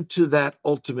dive into that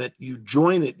ultimate, you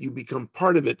join it, you become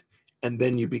part of it, and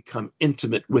then you become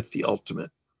intimate with the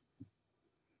ultimate.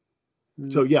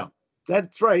 So yeah,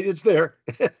 that's right. It's there.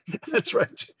 That's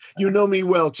right. You know me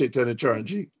well, Chaitanya Charan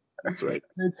ji. That's right.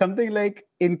 It's something like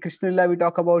in Krishna Lila, we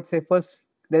talk about, say, first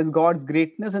there's God's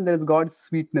greatness and there's God's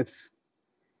sweetness.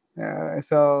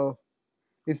 So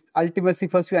it's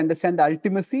ultimacy. First we understand the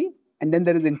ultimacy, and then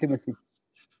there is intimacy.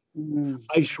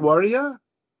 Aishwarya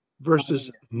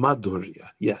versus Madhurya.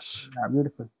 Yes. Yeah,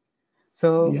 beautiful.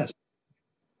 So yes.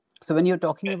 So when you're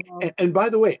talking about... And by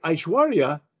the way,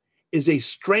 Aishwarya is a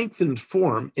strengthened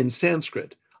form in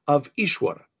Sanskrit of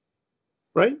Ishwara,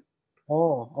 right?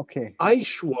 Oh, okay.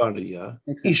 Aishwarya,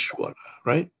 Ishwara,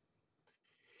 right?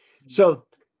 So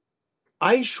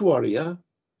Aishwarya,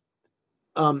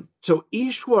 so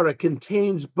Ishwara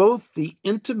contains both the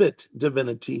intimate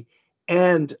divinity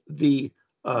and the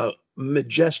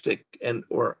majestic and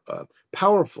or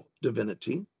powerful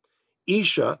divinity.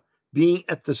 Isha being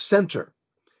at the center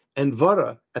and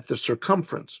Vara at the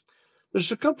circumference. The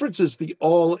circumference is the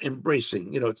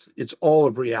all-embracing, it's all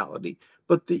of reality.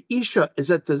 But the Isha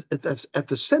is at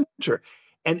the center.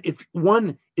 And if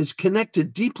one is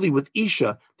connected deeply with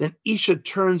Isha, then Isha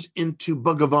turns into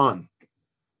Bhagavan.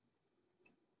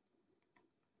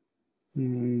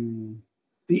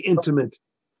 The intimate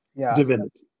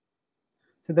divinity.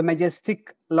 So the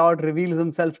majestic Lord reveals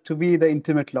himself to be the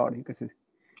intimate Lord, you could say.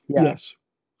 Yeah. Yes.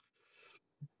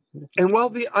 And while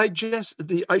the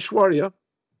Aishwarya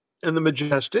and the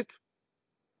majestic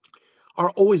are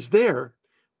always there,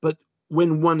 but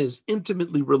when one is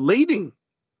intimately relating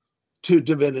to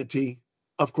divinity,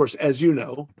 of course, as you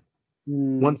know,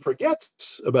 one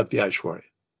forgets about the Aishwarya.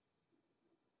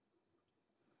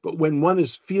 But when one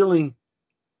is feeling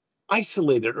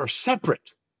isolated or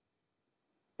separate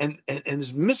and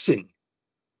is missing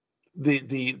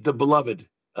the beloved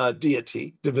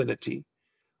deity, divinity,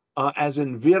 as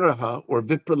in Viraha or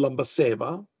Vipralamba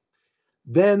Seva,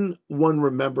 then one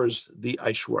remembers the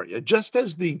Aishwarya. Just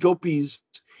as the gopis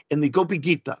in the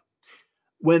Bhagavad-Gītā,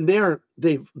 when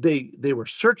they were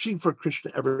searching for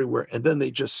Krishna everywhere, and then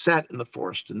they just sat in the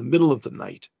forest in the middle of the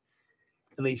night,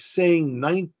 and they sang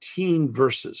 19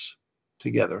 verses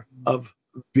together of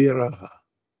viraha,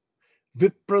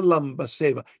 vipralamba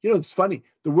seva. You know, it's funny.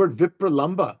 The word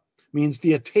vipralamba means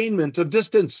the attainment of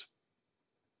distance.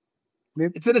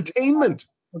 It's an attainment.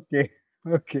 Okay.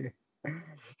 Okay.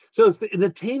 So it's an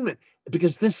attainment,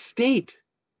 because this state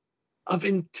of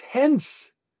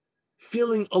intense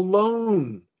feeling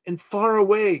alone and far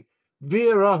away,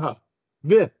 viraha,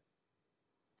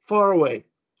 far away,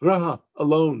 raha,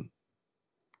 alone,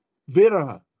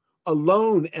 viraha,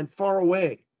 alone and far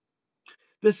away.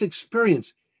 This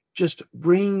experience just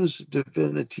brings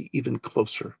divinity even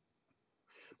closer.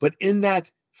 But in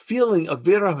that feeling of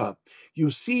viraha, you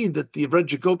see that the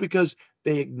Vrajagopikas,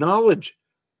 they acknowledge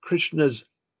Krishna's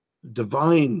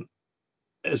divine,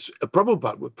 as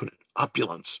Prabhupada would put it,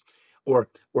 opulence, or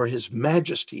his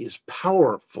majesty, his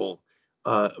powerful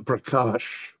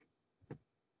prakash.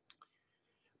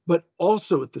 But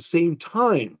also at the same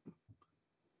time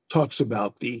talks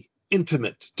about the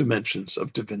intimate dimensions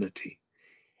of divinity.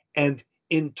 And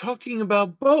in talking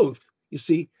about both, you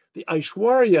see, the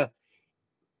Aishwarya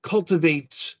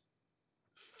cultivates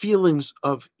feelings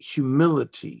of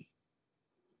humility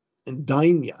and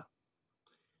dainya,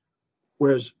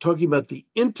 whereas talking about the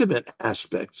intimate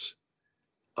aspects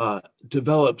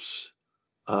develops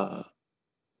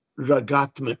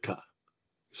ragatmika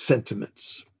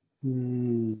sentiments,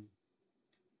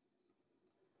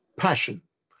 passion.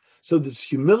 So there's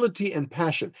humility and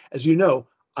passion. As you know,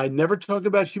 I never talk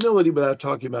about humility without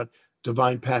talking about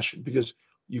divine passion, because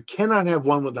you cannot have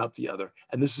one without the other.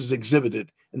 And this is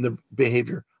exhibited in the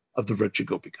behavior of the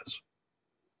Vrajagopikas.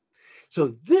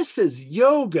 So this is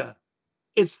yoga.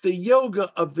 It's the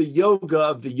yoga of the yoga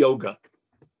of the yoga.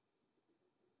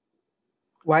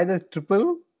 Why the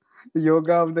triple? The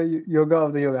yoga of the yoga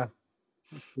of the yoga.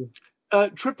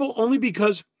 Triple only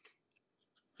because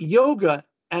yoga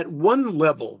at one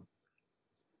level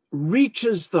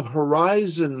reaches the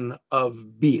horizon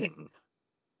of being,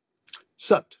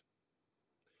 sat.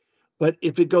 But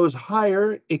if it goes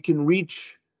higher, it can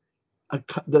reach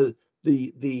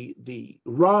the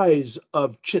rise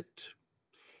of chit,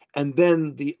 and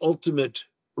then the ultimate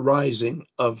rising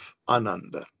of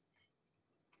ananda,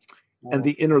 and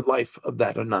the inner life of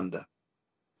that ananda,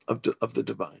 of the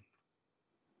divine.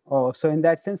 Oh, so in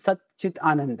that sense, Sat Chit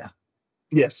Ananda.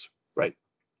 Yes, right.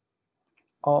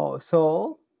 Oh,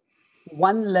 so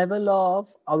one level of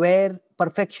aware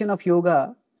perfection of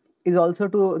yoga is also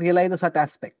to realize the Sat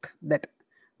aspect, that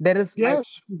there is,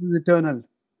 Yes, this is eternal.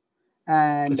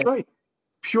 And that's right.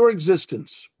 Pure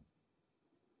existence.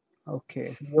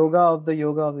 okay, so yoga of the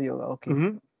yoga of the yoga. Okay.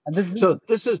 Mm-hmm. And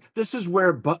this is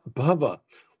where bhava,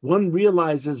 one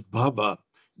realizes bhava,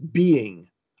 being.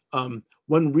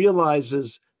 One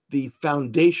realizes the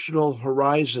foundational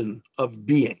horizon of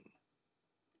being.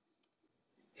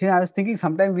 here I was thinking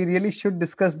sometime we really should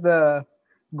discuss the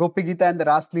Gopi Gita and the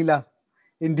Ras Leela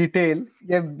in detail.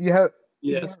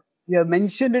 Yes. You have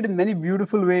mentioned it in many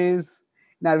beautiful ways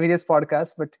in our various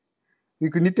podcasts, but we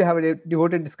could need to have a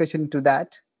devoted discussion to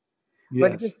that.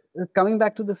 But Yes. just coming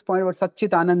back to this point about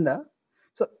Satchit Ananda,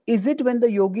 so is it when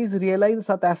the yogis realize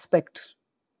Sat aspect,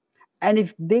 and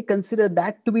if they consider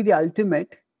that to be the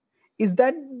ultimate, is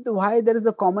that why there is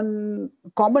a common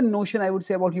notion, I would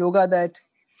say, about yoga, that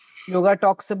yoga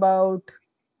talks about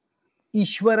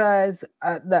Ishvara as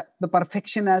the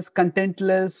perfection as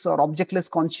contentless or objectless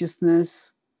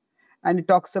consciousness, and it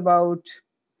talks about.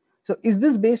 So, is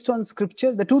this based on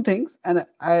scripture? The two things, and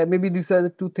maybe these are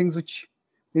the two things which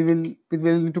we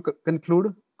will need to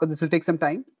conclude, because this will take some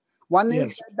time. One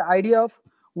is Yes. the idea of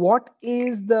what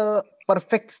is the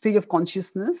perfect stage of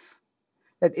consciousness.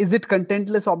 That is it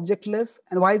contentless, objectless,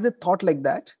 and why is it thought like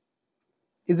that?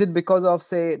 Is it because of,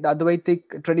 say, the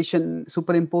Advaitic tradition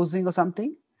superimposing or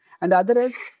something? And the other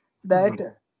is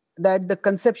that the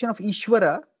conception of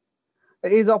Ishvara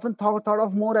is often thought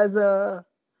of more as a,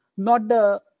 not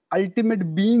the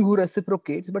ultimate being who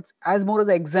reciprocates, but as more as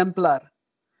an exemplar.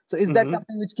 So is that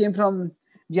something which came from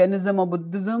Jainism or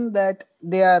Buddhism, that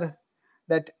they're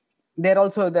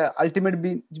also the ultimate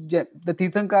being? The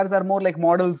Tirthankars are more like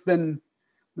models than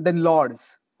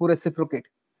lords who reciprocate.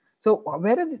 So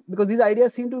because these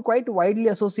ideas seem to be quite widely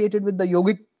associated with the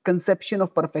yogic conception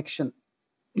of perfection.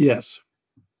 Yes.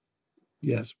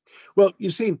 Yes. Well, you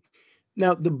see,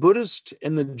 now the Buddhist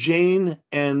and the Jain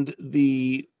and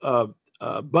the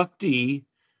bhakti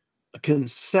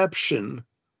conception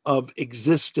of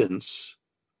existence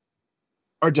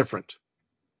are different.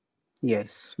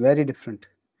 Yes, very different.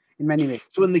 in many ways.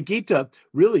 So in the Gita,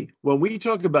 really, when we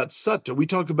talk about sattva, we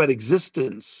talk about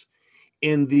existence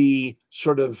in the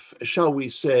sort of, shall we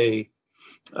say,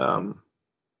 I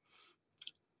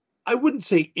wouldn't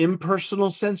say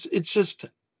impersonal sense. It's just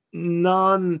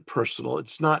non-personal.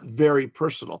 It's not very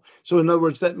personal. So in other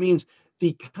words, that means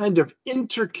the kind of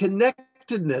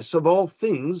interconnectedness of all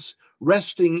things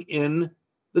resting in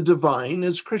the divine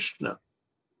as Krishna.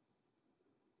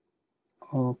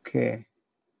 Okay.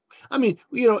 I mean,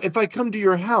 if I come to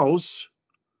your house,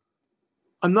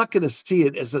 I'm not going to see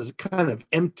it as a kind of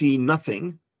empty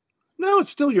nothing. No, it's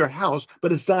still your house,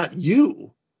 but it's not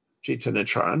you, Chaitanya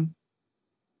Charan.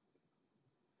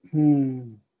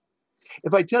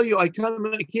 If I tell you I came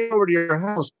over to your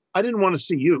house, I didn't want to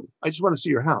see you. I just want to see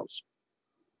your house.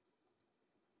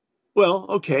 Well,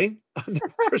 okay.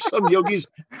 For some yogis,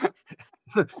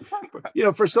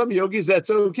 for some yogis, that's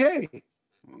okay.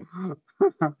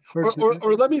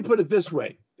 Or let me put it this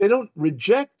way. They don't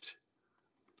reject.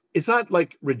 It's not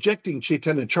like rejecting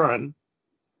Chaitanya Charan.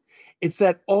 It's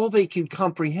that all they can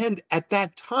comprehend at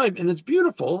that time, and it's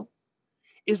beautiful,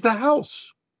 is the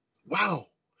house. Wow.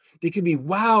 They can be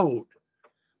wowed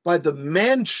by the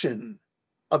mansion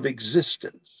of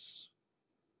existence.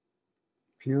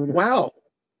 Beautiful. Wow.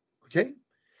 Okay.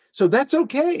 So that's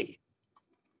okay.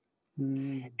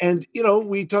 And,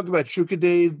 we talk about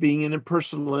Shukadev being an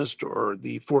impersonalist or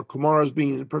the four Kumaras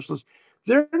being an impersonalist.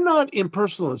 They're not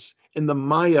impersonalists in the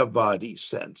Mayavadi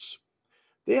sense.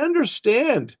 They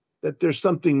understand that there's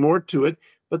something more to it,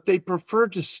 but they prefer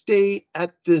to stay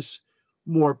at this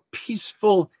more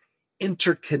peaceful,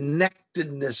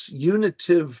 interconnectedness,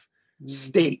 unitive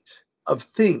state of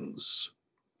things.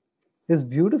 It's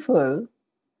beautiful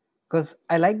because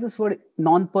I like this word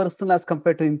non-personal as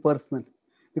compared to impersonal.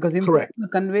 Because impersonal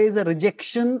conveys a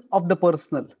rejection of the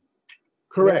personal.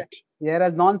 Correct.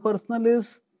 Whereas non-personal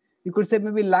is, you could say,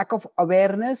 maybe lack of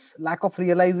awareness, lack of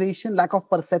realization, lack of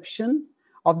perception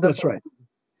of the That's person. right.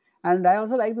 And I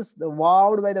also like this, the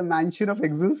wowed by the mansion of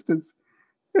existence.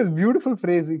 It's beautiful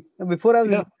phrasing. Before I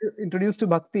was introduced to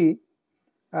Bhakti,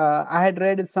 I had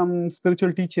read some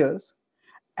spiritual teachers,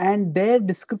 and their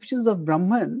descriptions of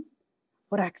Brahman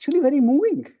were actually very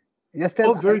moving. Just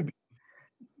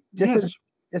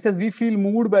as we feel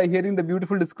moved by hearing the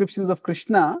beautiful descriptions of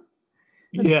Krishna.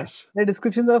 Yes. The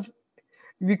descriptions of,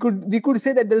 we could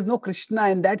say that there is no Krishna.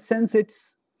 In that sense,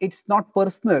 it's not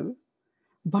personal.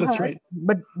 But, that's right.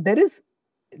 But there is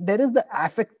the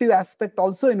affective aspect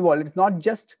also involved. It's not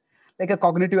just like a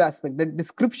cognitive aspect. The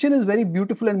description is very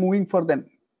beautiful and moving for them.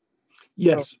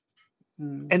 Yes.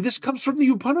 And this comes from the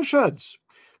Upanishads.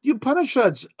 The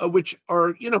Upanishads, which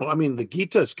are, the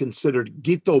Gita is considered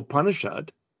Gita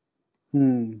Upanishad.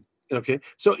 Okay,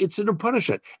 so it's an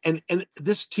Upanishad. And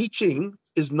this teaching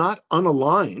is not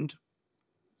unaligned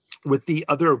with the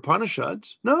other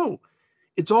Upanishads. No,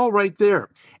 it's all right there.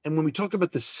 And when we talk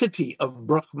about the city of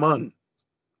Brahman,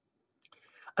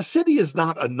 a city is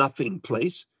not a nothing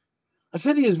place. A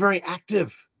city is very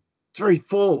active. It's very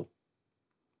full.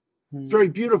 It's very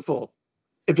beautiful.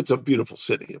 If it's a beautiful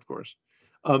city, of course.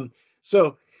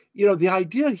 So, the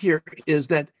idea here is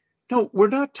that, no, we're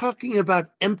not talking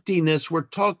about emptiness. We're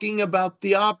talking about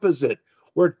the opposite.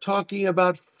 We're talking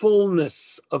about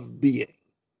fullness of being.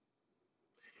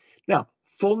 Now,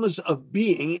 fullness of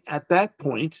being at that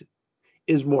point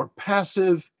is more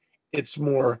passive. It's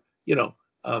more,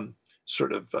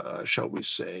 shall we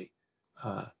say,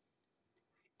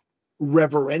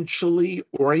 reverentially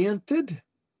oriented.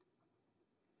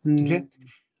 Okay.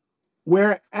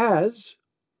 Whereas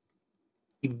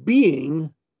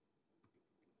being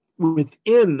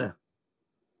within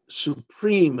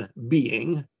supreme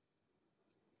being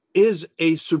is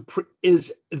the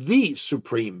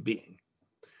supreme being.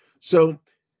 So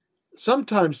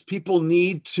sometimes people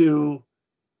need to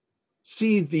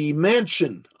see the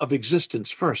mansion of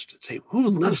existence first and say, who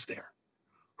lives there?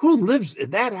 Who lives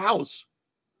in that house?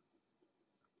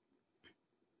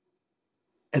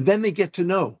 And then they get to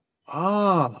know,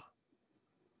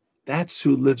 that's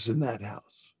who lives in that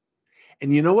house.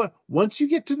 And you know what? Once you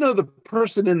get to know the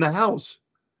person in the house,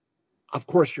 of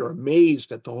course, you're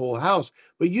amazed at the whole house,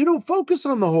 but you don't focus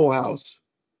on the whole house.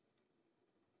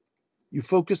 You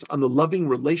focus on the loving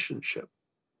relationship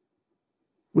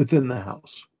within the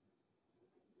house.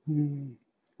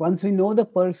 Once we know the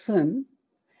person,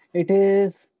 it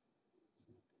is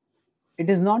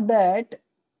not that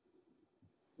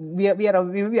we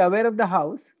may be aware of the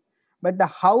house, but the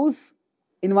house,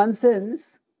 in one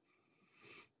sense,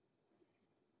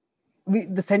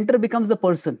 the center becomes the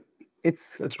person.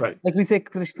 That's right. Like we say,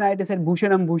 Krishna, it is said,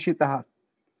 Bhushanam Bhushitaha.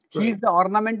 He is the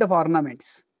ornament of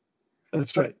ornaments.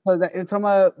 That's right. So that, from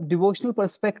a devotional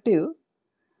perspective,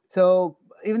 so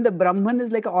even the Brahman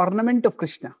is like an ornament of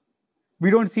Krishna. We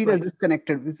don't see it as Right.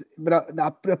 disconnected.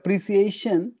 The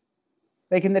appreciation,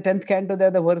 like in the 10th canto, there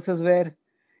are the verses where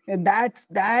that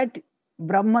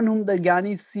Brahman whom the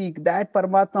Jnanis seek, that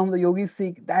Paramatma whom the yogis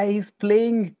seek, that he's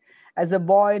playing as a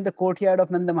boy in the courtyard of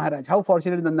Nanda Maharaj. How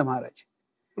fortunate is Nanda Maharaj?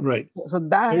 Right. So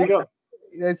There you that, go.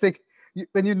 it's like,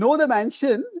 when you know the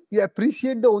mansion, you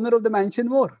appreciate the owner of the mansion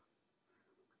more.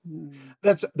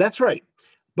 That's right.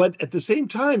 But at the same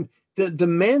time, the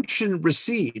mansion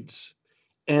recedes,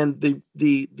 and the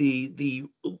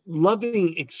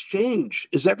loving exchange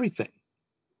is everything.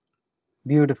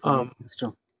 Beautiful. That's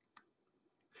true.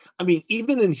 I mean,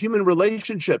 even in human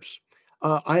relationships,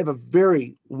 I have a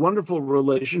very wonderful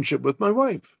relationship with my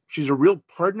wife. She's a real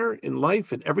partner in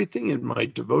life and everything, in my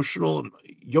devotional and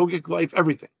my yogic life,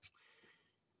 everything.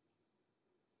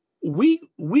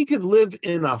 We could live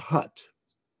in a hut,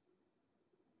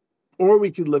 or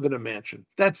we could live in a mansion.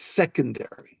 That's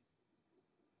secondary.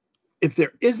 If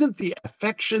there isn't the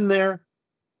affection there,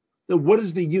 then what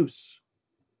is the use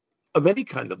of any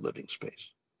kind of living space?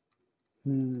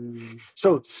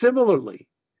 So similarly,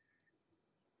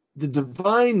 the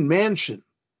divine mansion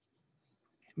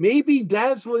may be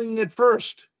dazzling at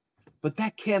first, but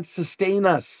that can't sustain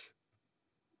us.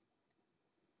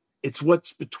 It's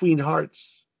what's between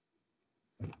hearts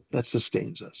that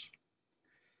sustains us.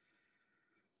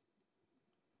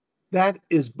 That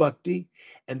is bhakti,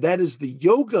 and that is the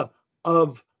yoga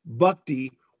of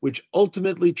bhakti, which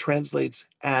ultimately translates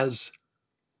as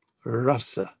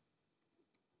rasa.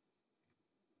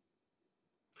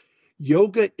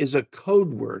 Yoga is a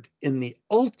code word in the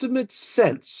ultimate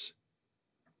sense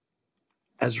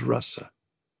as rasa.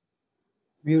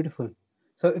 Beautiful.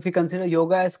 So if we consider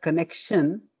yoga as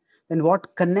connection, then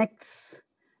what connects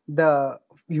the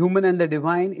human and the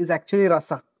divine is actually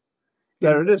rasa.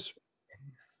 There it is.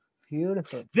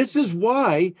 Beautiful. This is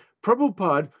why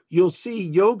Prabhupada, you'll see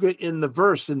yoga in the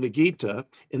verse in the Gita,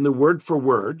 in the word for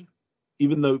word,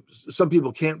 even though some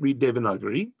people can't read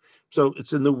Devanagari. So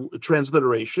it's in the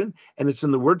transliteration and it's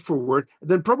in the word for word. And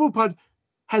then Prabhupada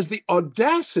has the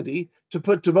audacity to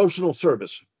put devotional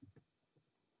service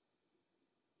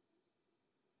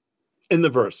in the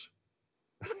verse.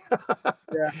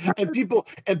 Yeah. and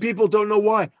people don't know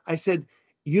why. I said,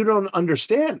 you don't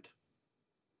understand.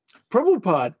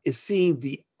 Prabhupada is seeing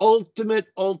the ultimate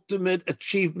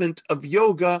achievement of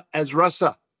yoga as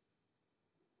rasa.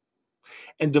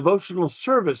 And devotional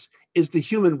service is the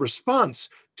human response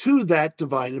to that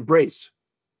divine embrace.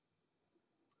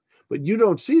 But you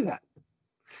don't see that.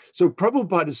 So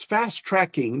Prabhupada is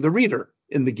fast-tracking the reader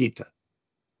in the Gita.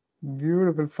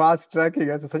 Beautiful. Fast tracking.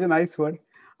 That's such a nice word.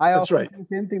 I That's often right. say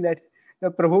the same thing, that the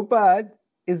Prabhupada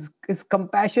his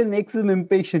compassion makes him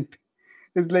impatient.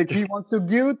 It's like he wants to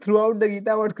give throughout the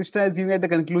Gita what Krishna is giving at the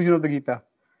conclusion of the Gita.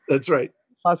 That's right.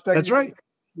 Fast tracking. That's right.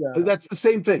 Yeah. That's the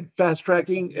same thing.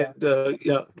 Fast-tracking, and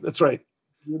yeah, that's right.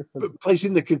 Beautiful.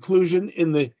 Placing the conclusion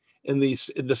in the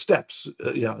steps.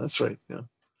 Yeah, that's right. Yeah.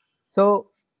 So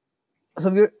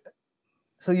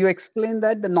you explain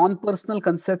that the non-personal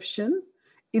conception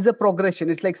is a progression.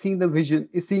 It's like seeing the vision,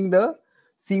 is seeing the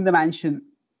mansion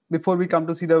before we come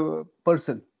to see the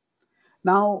person.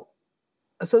 Now,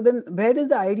 so then where is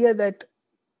the idea that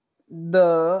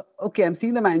I'm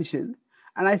seeing the mansion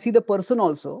and I see the person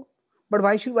also, but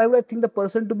why would I think the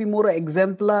person to be more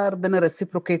exemplar than a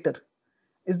reciprocator?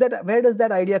 Where does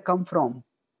that idea come from?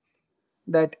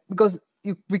 That because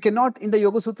we cannot, in the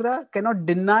Yoga Sutra, cannot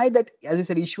deny that, as you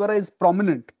said, Ishvara is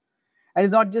prominent, and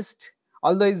it's not just,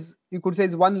 although you could say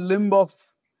it's one limb of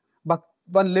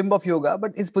yoga,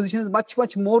 but his position is much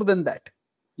more than that.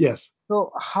 Yes.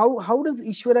 So how does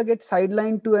Ishvara get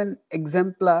sidelined to an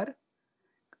exemplar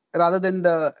rather than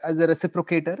as a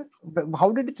reciprocator?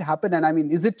 How did it happen? And I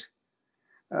mean, is it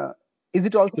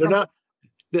also?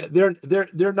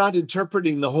 They're not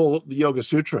interpreting the Yoga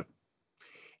Sutra.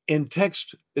 In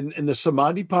text, in the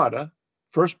Samadhi Pada,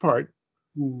 first part,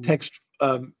 text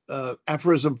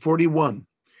aphorism 41,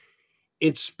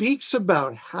 it speaks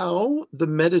about how the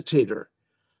meditator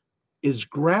is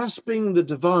grasping the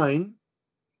divine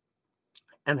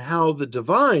and how the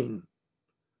divine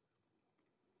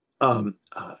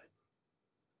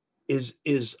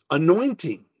is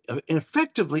anointing,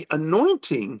 effectively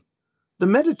anointing the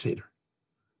meditator.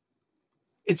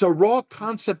 It's a raw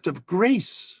concept of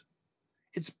grace.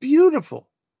 It's beautiful.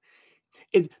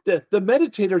 The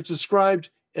meditator is described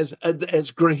as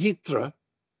grahitra,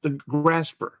 the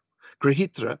grasper,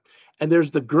 grahitra, and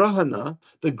there's the grahana,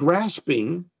 the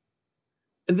grasping,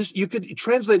 and this you could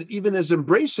translate it even as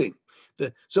embracing.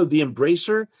 So the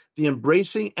embracer, the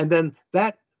embracing, and then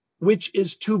that which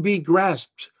is to be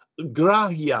grasped,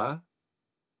 grahya,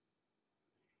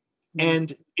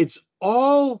 and it's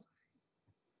all,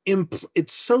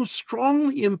 it's so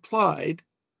strongly implied.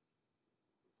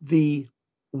 The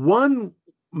one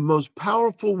most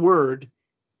powerful word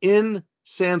in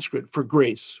Sanskrit for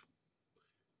grace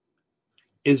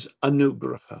is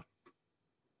anugraha.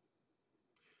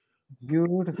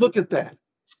 Beautiful. Look at that.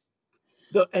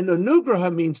 And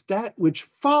anugraha means that which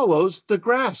follows the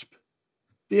grasp,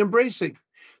 the embracing.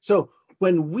 So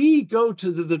when we go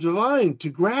to the divine to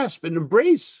grasp and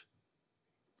embrace,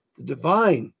 the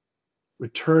divine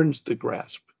returns the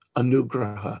grasp,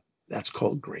 anugraha. That's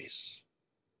called grace.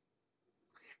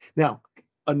 Now,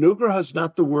 anugraha is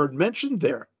not the word mentioned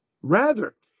there.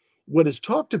 Rather, what is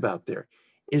talked about there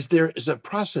is a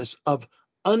process of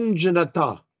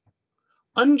anjanata.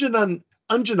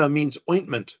 Anjana means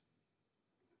ointment.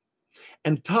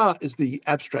 And ta is the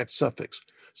abstract suffix.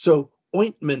 So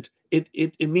ointment,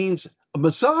 it means a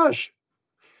massage.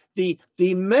 The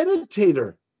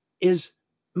meditator is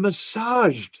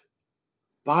massaged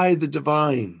by the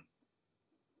divine.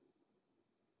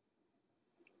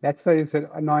 That's why you said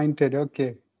anointed.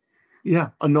 Okay. Yeah,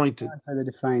 anointed. That's how they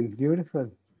define.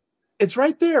 Beautiful. It's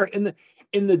right there in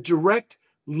the direct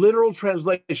literal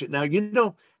translation. Now, you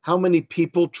know how many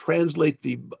people translate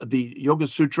the Yoga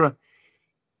Sutra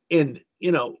in,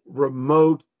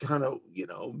 remote kind of,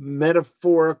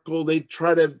 metaphorical. They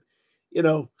try to,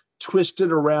 twist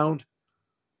it around.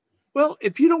 Well,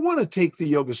 if you don't want to take the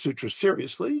Yoga Sutra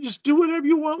seriously, you just do whatever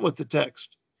you want with the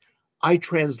text. I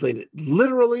translate it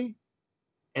literally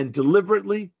and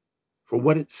deliberately for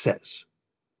what it says.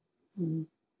 Mm.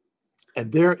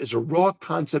 And there is a raw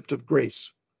concept of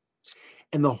grace.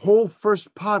 And the whole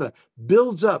first pada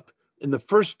builds up in the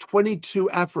first 22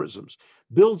 aphorisms,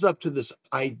 builds up to this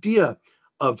idea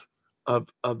of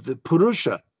the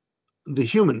Purusha, the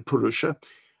human Purusha,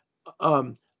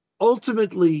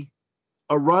 ultimately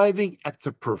arriving at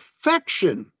the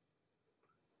perfection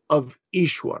of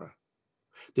Ishvara.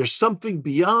 There's something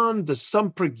beyond the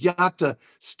sampragyata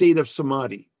state of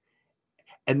samadhi.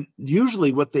 And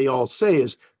usually what they all say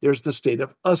is there's the state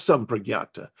of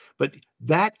asampragyata, but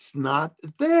that's not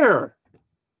there.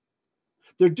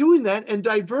 They're doing that and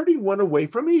diverting one away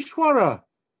from Ishvara.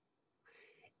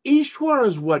 Ishvara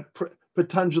is what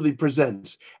Patanjali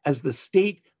presents as the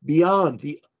state beyond.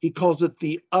 He calls it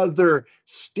the other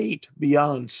state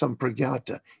beyond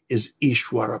sampragyata is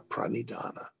Ishvara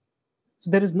pranidhana.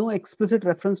 There is no explicit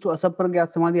reference to asapragyat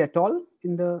samadhi at all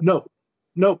in the...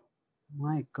 No.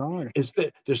 My God.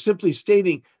 They're simply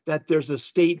stating that there's a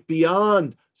state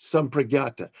beyond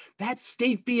sampragyata. That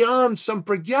state beyond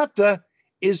sampragyata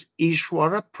is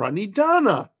Ishvara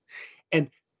pranidhana. And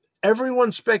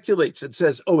everyone speculates and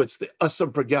says, oh, it's the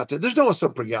asampragyata. There's no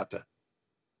asampragyata.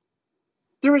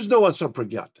 There is no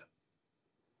asampragyata.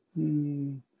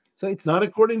 So it's not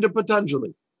according to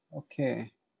Patanjali.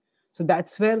 Okay. So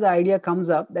that's where the idea comes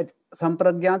up that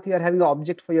sampragyat, you are having an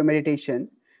object for your meditation,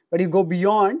 but you go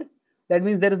beyond, that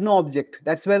means there is no object.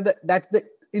 That's where that's the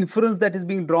inference that is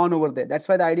being drawn over there. That's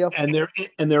why the idea of...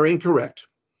 And they're incorrect.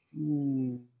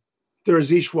 There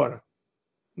is Ishvara.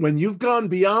 When you've gone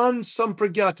beyond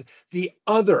sampragyata, the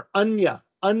other, anya,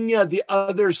 the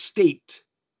other state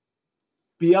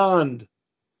beyond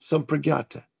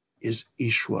sampragyata is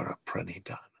Ishvara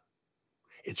pranidhana.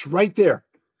 It's right there.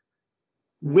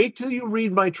 Wait till you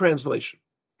read my translation.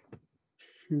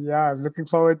 Yeah, I'm looking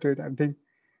forward to it. I think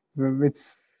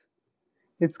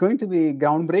it's going to be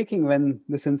groundbreaking when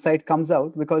this insight comes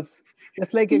out, because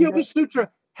just like the Yoga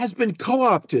Sutra has been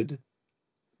co-opted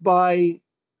by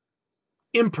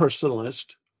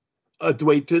impersonalist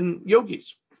Advaitin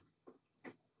yogis.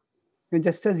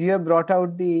 Just as you have brought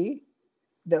out the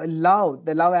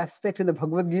love aspect in the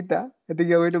Bhagavad-Gītā, I think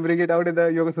you're going to bring it out in the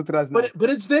Yoga Sutras now.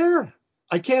 But it's there.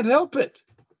 I can't help it.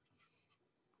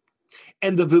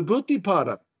 And the Vibhuti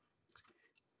Pada,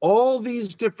 all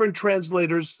these different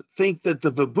translators think that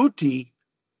the Vibhuti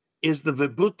is the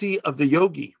Vibhuti of the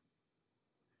yogi.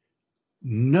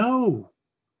 No.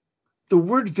 The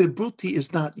word Vibhuti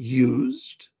is not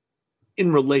used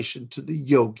in relation to the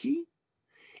yogi.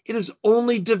 It is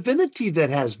only divinity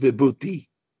that has Vibhuti.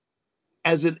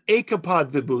 As an Ekapad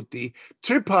Vibhuti,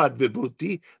 Tripad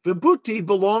Vibhuti, Vibhuti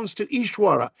belongs to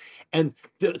Ishvara. And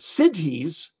the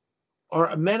siddhis are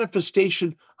a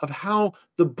manifestation of how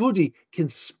the buddhi can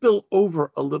spill over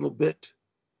a little bit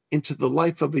into the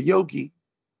life of a yogi.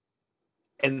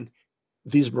 And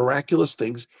these miraculous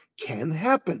things can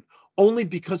happen only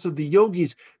because of the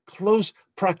yogi's close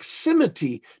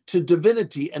proximity to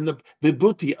divinity and the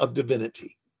vibhuti of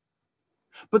divinity.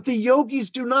 But the yogis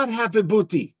do not have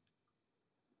vibhuti.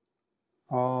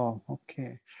 Oh,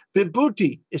 okay.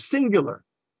 Vibhuti is singular.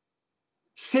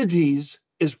 Siddhis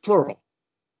is plural.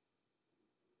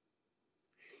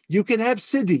 You can have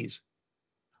siddhis.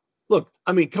 Look,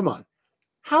 I mean, come on.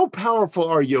 How powerful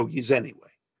are yogis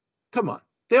anyway? Come on.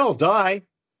 They all die.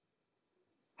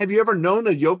 Have you ever known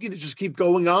a yogi to just keep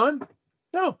going on?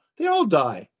 No, they all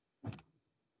die.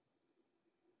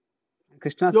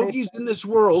 Krishna Yogis says, in this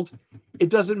world, it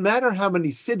doesn't matter how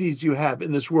many cities you have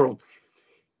in this world.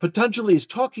 Patanjali is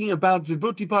talking about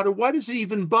Vibhuti-pada. Why does he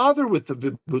even bother with the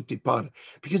Vibhuti-pada?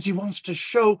 Because he wants to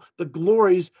show the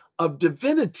glories of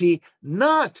divinity,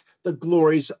 not the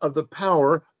glories of the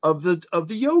power of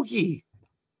the yogi.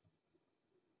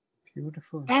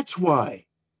 beautiful. That's why.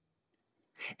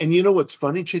 And you know what's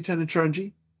funny, Chaitanya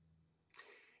Charanji?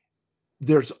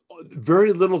 There's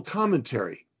very little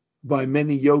commentary by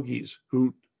many yogis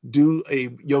who do a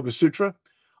Yoga Sutra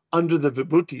under the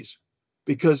Vibhutis,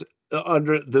 because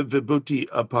under the Vibhuti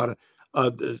pada,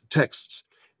 the texts,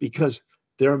 because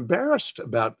they're embarrassed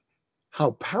about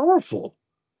how powerful,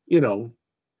 they don't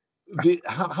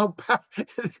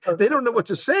know what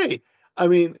to say. I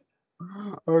mean,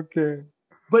 Okay.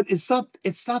 but it's not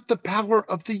the power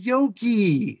of the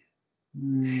yogi.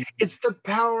 It's the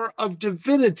power of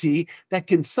divinity that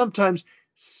can sometimes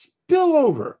spill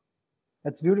over.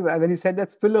 That's beautiful. When you said that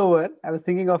spillover, I was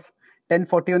thinking of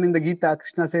 10:41 in the Gita.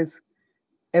 Krishna says,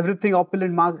 everything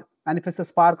opulent manifests a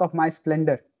spark of my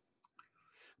splendor.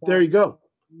 There you go.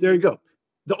 There you go.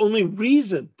 The only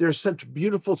reason there's such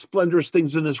beautiful, splendorous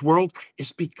things in this world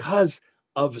is because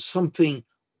of something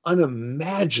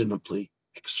unimaginably,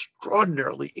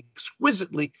 extraordinarily,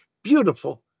 exquisitely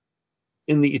beautiful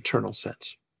in the eternal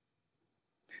sense.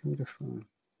 Beautiful.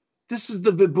 This is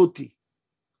the vibhuti.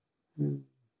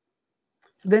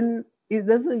 So then,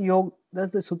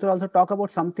 does the sutra also talk about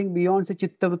something beyond, say,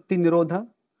 chitta vritti nirodha?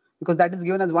 Because that is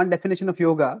given as one definition of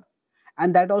yoga,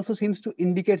 and that also seems to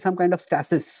indicate some kind of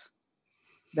stasis,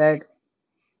 that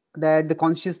the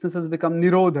consciousness has become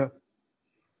nirodha.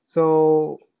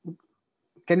 So,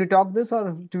 can you talk this,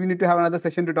 or do we need to have another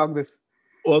session to talk this?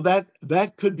 Well,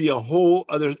 that could be a whole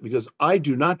other, because I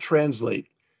do not translate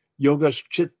yoga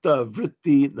chitta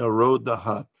vritti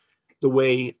nirodha the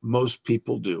way most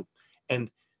people do. And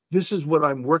this is what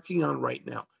I'm working on right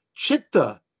now.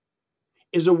 Chitta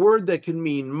is a word that can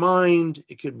mean mind,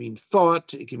 it can mean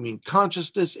thought, it can mean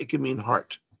consciousness, it can mean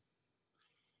heart.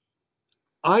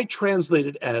 I translate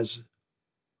it as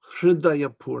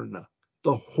hridaya purna,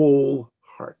 the whole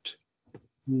heart.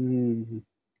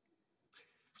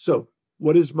 So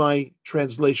what is my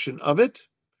translation of it?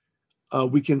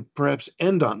 We can perhaps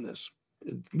end on this.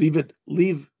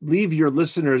 Leave your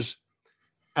listeners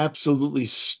absolutely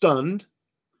stunned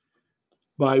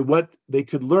by what they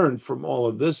could learn from all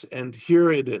of this. And here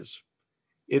it is.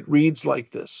 It reads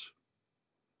like this.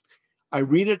 I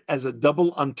read it as a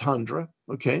double entendre,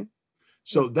 okay?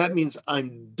 So that means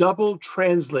I'm double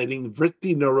translating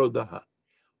vritti nirodha.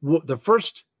 The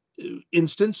first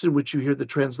instance in which you hear the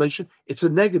translation, it's a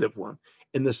negative one.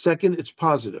 In the second, it's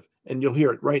positive. And you'll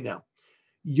hear it right now.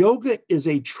 Yoga is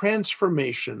a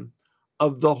transformation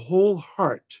of the whole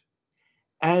heart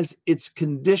as its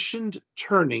conditioned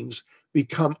turnings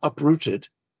become uprooted,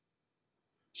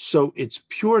 so its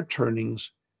pure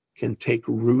turnings can take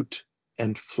root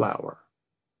and flower.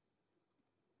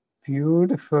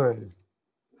 Beautiful.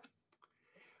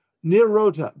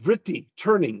 Nirodha, vritti,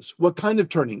 turnings. What kind of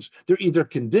turnings? They're either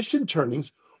conditioned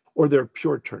turnings or they're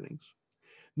pure turnings.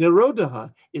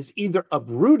 Nirodha is either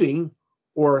uprooting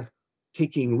or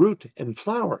taking root and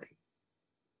flowering.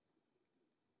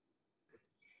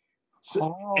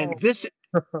 So, and this,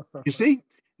 you see,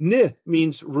 ni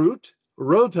means root,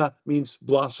 rodha means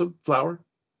blossom, flower,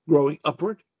 growing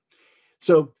upward.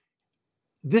 So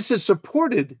this is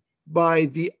supported by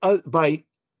by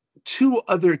two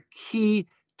other key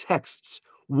texts.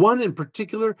 One in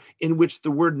particular in which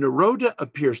the word nirodha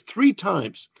appears 3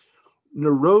 times.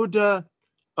 Nirodha,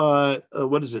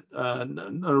 what is it?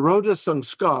 Nirodha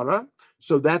samskara.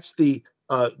 So that's the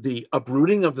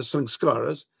uprooting of the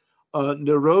samskaras.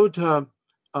 Nirodha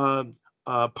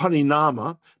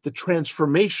parinama, the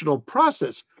transformational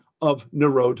process of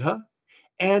nirodha,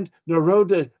 and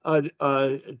nirodha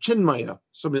chinmaya.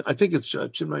 Something, I think it's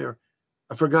chinmaya.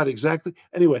 I forgot exactly.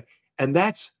 Anyway, and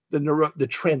that's the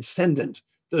transcendent,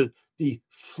 the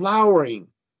flowering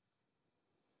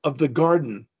of the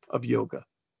garden of yoga.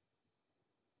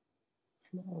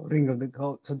 Flowering of the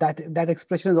goat. So that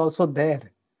expression is also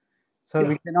there. So Yeah.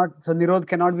 we cannot. So Nirod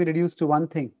cannot be reduced to one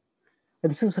thing. But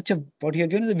this is such a, what you're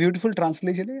given is a beautiful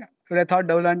translation. When I thought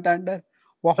double entendre,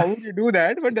 Well, how would you do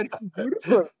that? But that's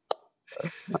beautiful.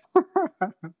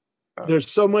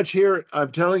 There's so much here.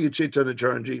 I'm telling you, Chaitanya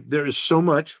Charanji, there is so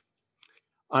much.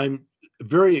 I'm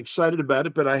very excited about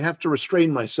it, but I have to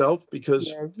restrain myself because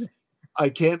Yes. I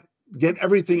can't get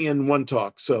everything in one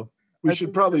talk. So we I should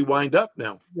think probably wind up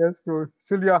now. yes, bro.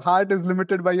 Still, your heart is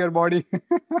limited by your body.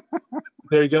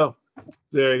 There you go.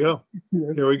 There you go.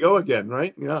 Yes. Here we go again,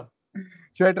 right? Yeah.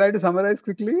 Should I try to summarize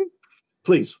quickly?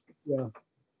 Please. Yeah.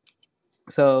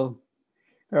 So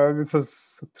this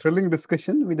was a thrilling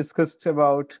discussion. We discussed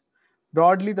about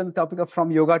broadly the topic of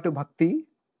from yoga to bhakti.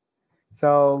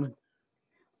 So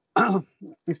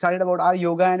we started about our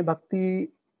yoga and bhakti,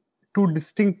 two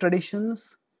distinct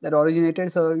traditions that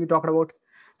originated. So you talked about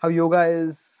how yoga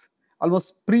is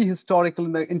almost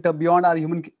prehistorical in the beyond our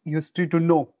human history to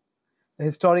know. The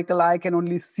historical eye can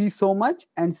only see so much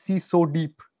and see so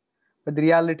deep, but the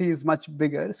reality is much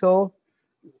bigger. So,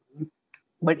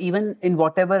 but even in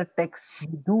whatever texts we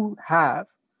do have,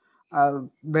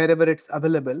 wherever it's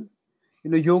available,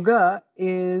 yoga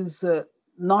is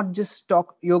not just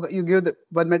talk yoga. You give the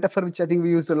one metaphor which I think we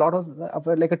used a lot of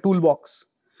like a toolbox.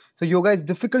 So yoga is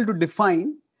difficult to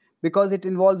define because it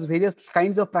involves various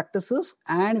kinds of practices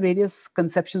and various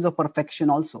conceptions of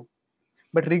perfection also.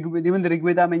 But even the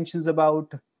Rigveda mentions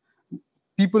about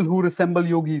people who resemble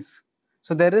yogis.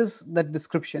 So there is that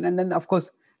description. And then, of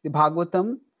course, the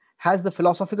Bhagavatam has the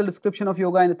philosophical description of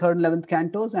yoga in the 3rd and 11th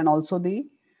cantos, and also the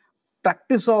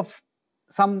practice of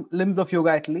some limbs of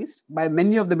yoga, at least, by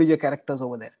many of the major characters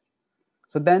over there.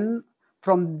 So then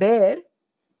from there,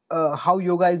 how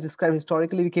yoga is described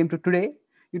historically, we came to today.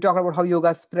 You talk about how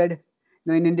yoga spread.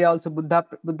 In India also, Buddha.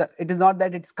 It is not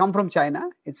that it's come from China.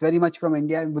 It's very much from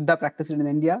India. Buddha practiced it in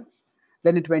India.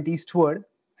 Then it went eastward,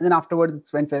 and then afterwards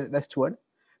it went westward.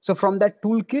 So from that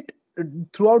toolkit,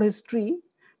 throughout history,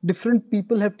 different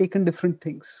people have taken different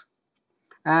things,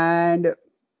 and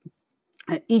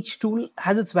each tool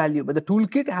has its value, but the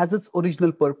toolkit has its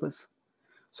original purpose.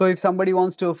 So if somebody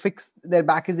wants to fix their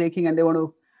back is aching and they want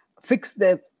to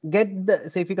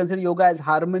say if you consider yoga as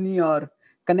harmony or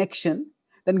connection,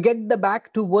 then get the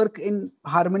back to work in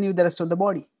harmony with the rest of the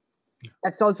body.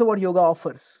 That's also what yoga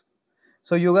offers.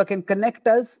 So yoga can connect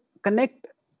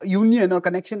union or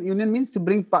connection. Union means to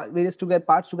bring various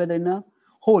parts together in a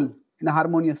whole, in a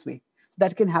harmonious way.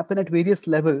 That can happen at various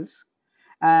levels,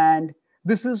 and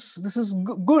this is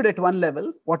good at one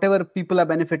level. Whatever people are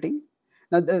benefiting.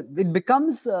 Now it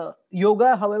becomes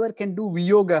yoga, however, can do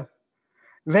viyoga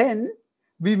when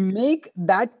we make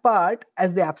that part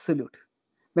as the absolute.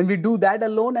 When we do that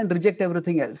alone and reject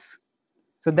everything else.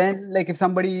 So then, like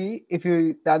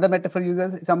the other metaphor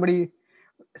uses, if somebody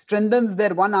strengthens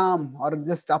their one arm or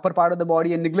just upper part of the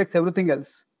body and neglects everything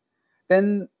else,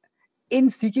 then in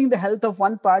seeking the health of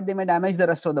one part, they may damage the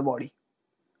rest of the body.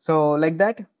 So like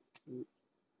that,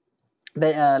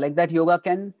 yoga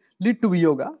can lead to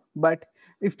yoga. But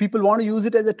if people want to use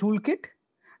it as a toolkit,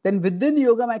 then within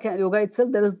yoga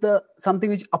itself, there is something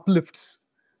which uplifts.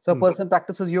 So a person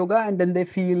practices yoga and then they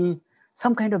feel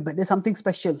there's something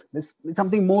special. There's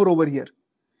something more over here.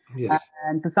 Yes.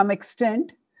 And to some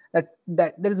extent, that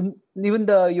there is even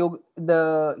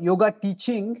the yoga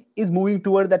teaching is moving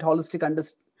toward that holistic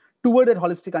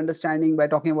understanding by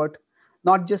talking about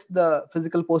not just the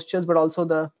physical postures but also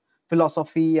the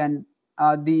philosophy and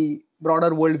the broader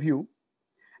worldview.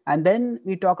 And then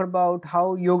we talked about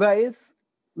how yoga is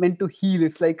meant to heal.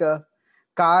 It's like a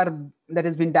car that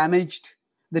has been damaged.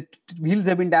 The wheels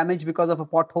have been damaged because of a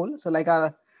pothole. So like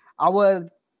our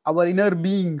inner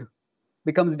being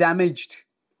becomes damaged.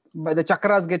 But the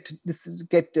chakras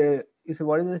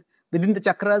within the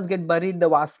chakras get buried the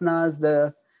vasanas,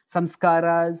 the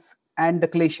samskaras, and the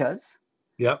kleshas.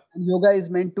 Yeah. And yoga is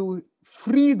meant to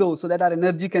free those so that our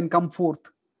energy can come forth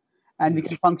and we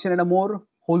can function at a more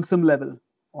wholesome level.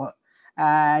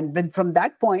 And then from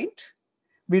that point,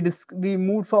 we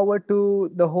move forward to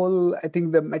the whole, I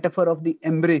think, the metaphor of the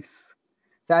embrace.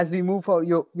 So as we move forward,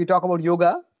 we talk about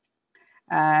yoga,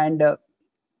 and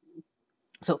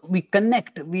so we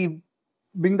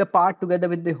bring the part together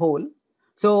with the whole.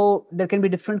 So there can be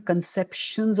different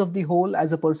conceptions of the whole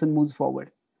as a person moves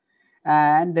forward.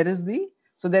 And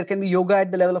there can be yoga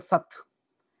at the level of sat,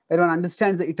 where one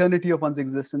understands the eternity of one's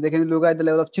existence. There can be yoga at the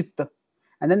level of chitta,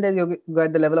 and then there's yoga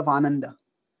at the level of ananda.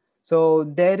 So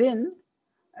therein,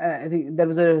 I think there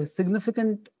was a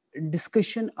significant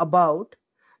discussion about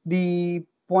the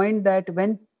point that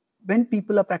when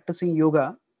people are practicing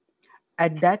yoga,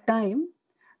 at that time,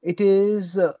 it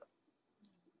is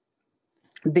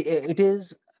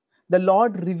the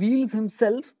Lord reveals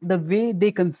himself the way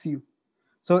they conceive.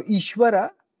 So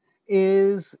Ishvara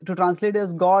is to translate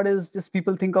as God is just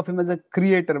people think of him as a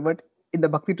creator, but in the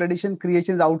bhakti tradition,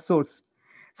 creation is outsourced,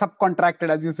 subcontracted,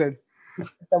 as you said.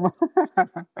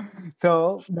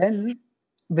 So then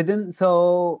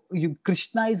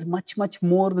Krishna is much, much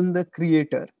more than the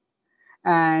creator.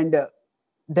 And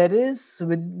there is,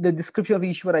 with the description of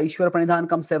Ishvara Pranidhan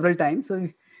comes several times. So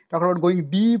you talk about going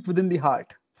deep within the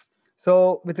heart.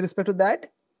 So with respect to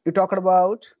that, you talk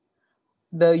about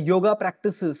the yoga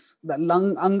practices. The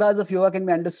angas of yoga can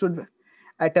be understood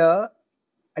at a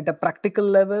practical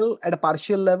level, at a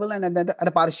partial level, and at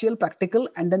a partial, practical,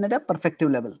 and then at a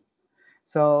perfective level.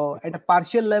 So at a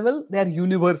partial level, they are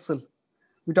universal.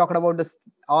 We talked about this,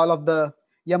 all of the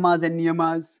yamas and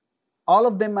niyamas. All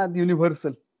of them are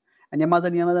universal. And yamas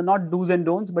and niyamas are not do's and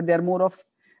don'ts, but they are more of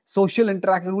social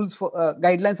interaction rules for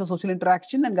guidelines for social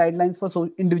interaction and guidelines for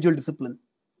individual discipline.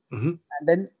 Mm-hmm. And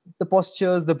then the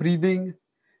postures, the breathing.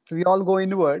 So we all go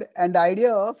inward. And the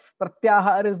idea of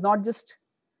pratyahar is not just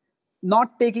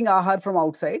not taking ahar from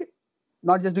outside,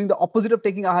 not just doing the opposite of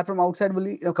taking ahar from outside, will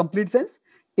in a complete sense,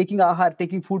 taking ahar,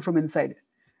 taking food from inside,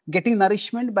 getting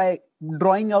nourishment by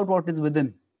drawing out what is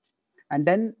within. And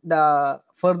then the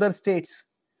further states.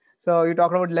 So you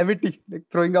talk about levity, like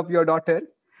throwing up your daughter.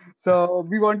 So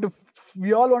we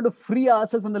all want to free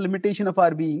ourselves from the limitation of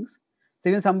our beings. So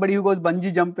even somebody who goes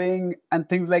bungee jumping and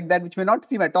things like that, which may not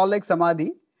seem at all like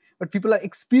samadhi, but people are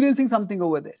experiencing something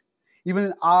over there, even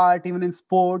in art, even in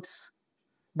sports.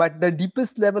 But the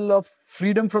deepest level of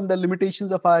freedom from the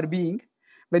limitations of our being,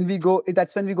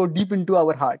 that's when we go deep into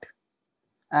our heart.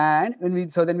 And then we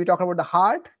talk about the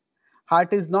heart.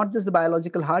 Heart is not just the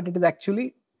biological heart. It is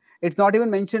actually, it's not even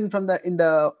mentioned in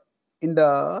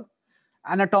the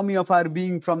anatomy of our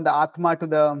being, from the atma from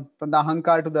the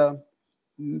ahankar to the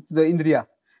indriya.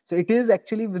 So it is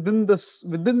actually within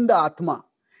the atma,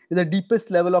 the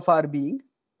deepest level of our being,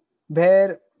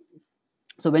 where,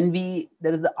 so when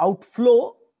there is the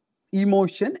outflow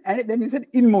emotion, and then you said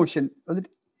in motion. Was it?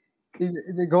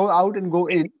 They go out and go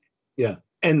in. Yeah,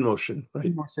 end motion, right?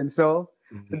 In motion. So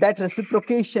that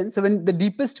reciprocation. So when the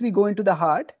deepest we go into the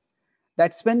heart,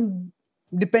 that's when,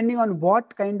 depending on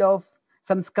what kind of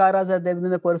samskaras are there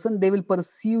within the person, they will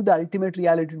perceive the ultimate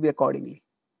reality to be accordingly.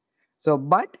 So,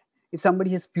 but if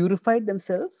somebody has purified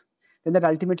themselves, then that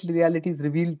ultimate reality is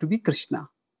revealed to be Krishna.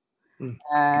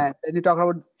 And then we talk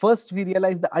about, first we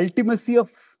realize the ultimacy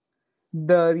of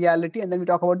the reality, and then we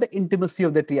talk about the intimacy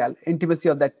of intimacy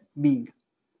of that being.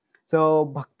 So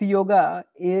bhakti yoga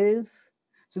is,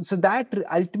 so that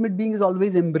ultimate being is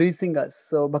always embracing us.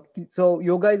 So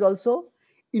yoga is also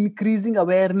increasing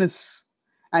awareness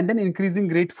and then increasing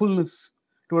gratefulness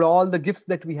toward all the gifts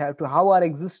that we have, to how our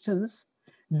existence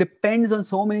depends on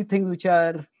so many things which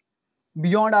are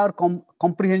beyond our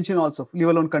comprehension also, leave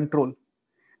alone control.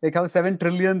 Like how 7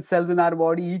 trillion cells in our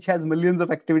body, each has millions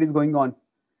of activities going on.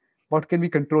 What can we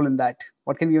control in that?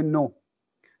 What can we even know?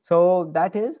 So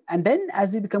that is, and then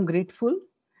as we become grateful,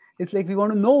 it's like we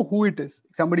want to know who it is.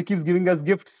 Somebody keeps giving us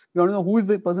gifts. We want to know who is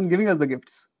the person giving us the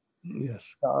gifts. Yes.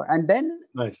 And then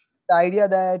nice. The idea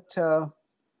that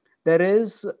there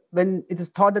is, when it is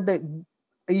thought that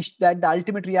the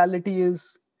ultimate reality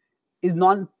is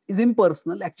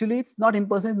impersonal. Actually, it's not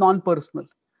impersonal, it's non-personal.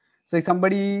 So if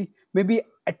somebody may be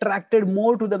attracted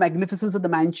more to the magnificence of the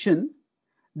mansion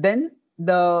than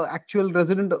the actual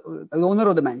resident, the owner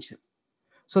of the mansion.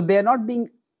 So they are not being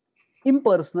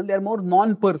impersonal; they are more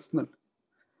non-personal.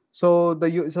 So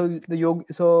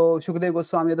Shukadeva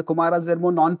Goswami, the Kumaras were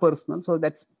more non-personal. So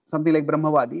that's something like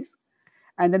Brahmavadis.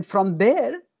 And then from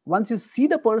there, once you see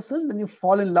the person, then you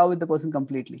fall in love with the person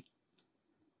completely.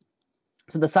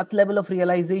 So the Sat level of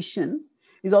realization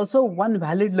is also one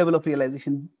valid level of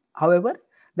realization. However,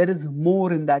 there is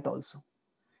more in that also.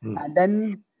 And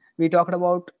then we talked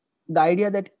about the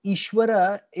idea that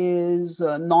Ishvara is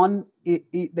the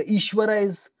Ishvara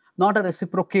is not a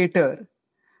reciprocator.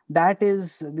 That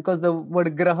is because the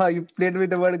word graha, you played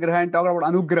with the word graha and talked about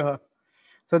anugraha.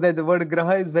 So that the word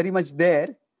graha is very much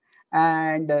there.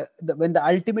 And when the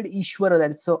ultimate Ishvara,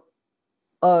 that is, so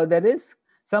there is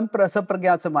some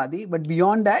sapragyat samadhi, but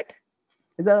beyond that,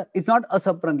 it's not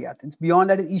asapragyat. It's beyond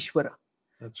that is Ishvara.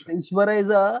 That's right. Ishvara is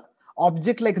a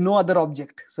object like no other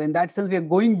object. So in that sense, we are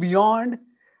going beyond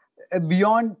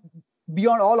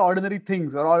all ordinary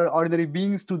things or all ordinary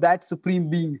beings to that supreme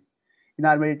being in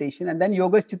our meditation. And then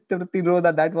yoga chitta vritti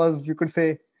nirodha, that was, you could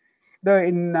say,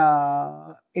 in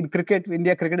cricket,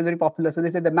 India cricket is very popular. So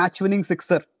they say the match winning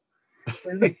sixer.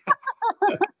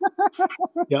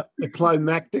 Yeah, the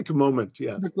climactic moment.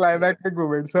 Yes, the climactic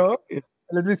moment. So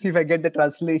let me see if I get the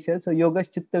translation. So yoga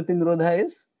chitta vritti nirodha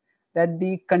is that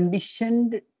the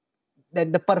conditioned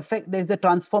that there's the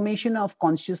transformation of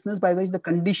consciousness by which the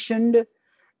conditioned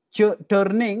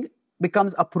turning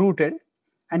becomes uprooted,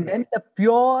 and then the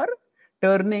pure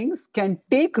turnings can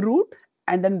take root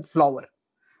and then flower.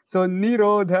 So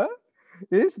Nirodha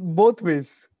is both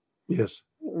ways. Yes.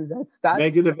 That's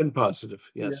negative and positive.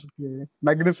 Yes. Yeah.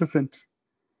 Magnificent.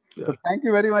 Yeah. So thank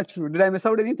you very much. Did I miss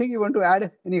out anything you want to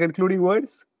add? Any concluding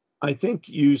words? I think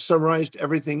you summarized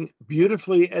everything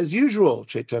beautifully as usual,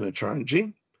 Chaitanya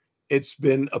Charanji. It's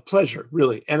been a pleasure,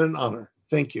 really, and an honor.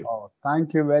 Thank you. Oh,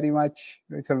 thank you very much.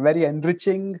 It's a very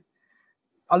enriching,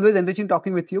 always enriching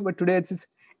talking with you, but today it's this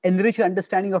enriched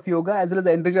understanding of yoga as well as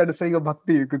the enriched understanding of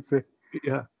bhakti, you could say.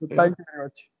 Yeah. So thank you very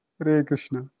much. Hare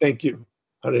Krishna. Thank you.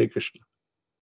 Hare Krishna.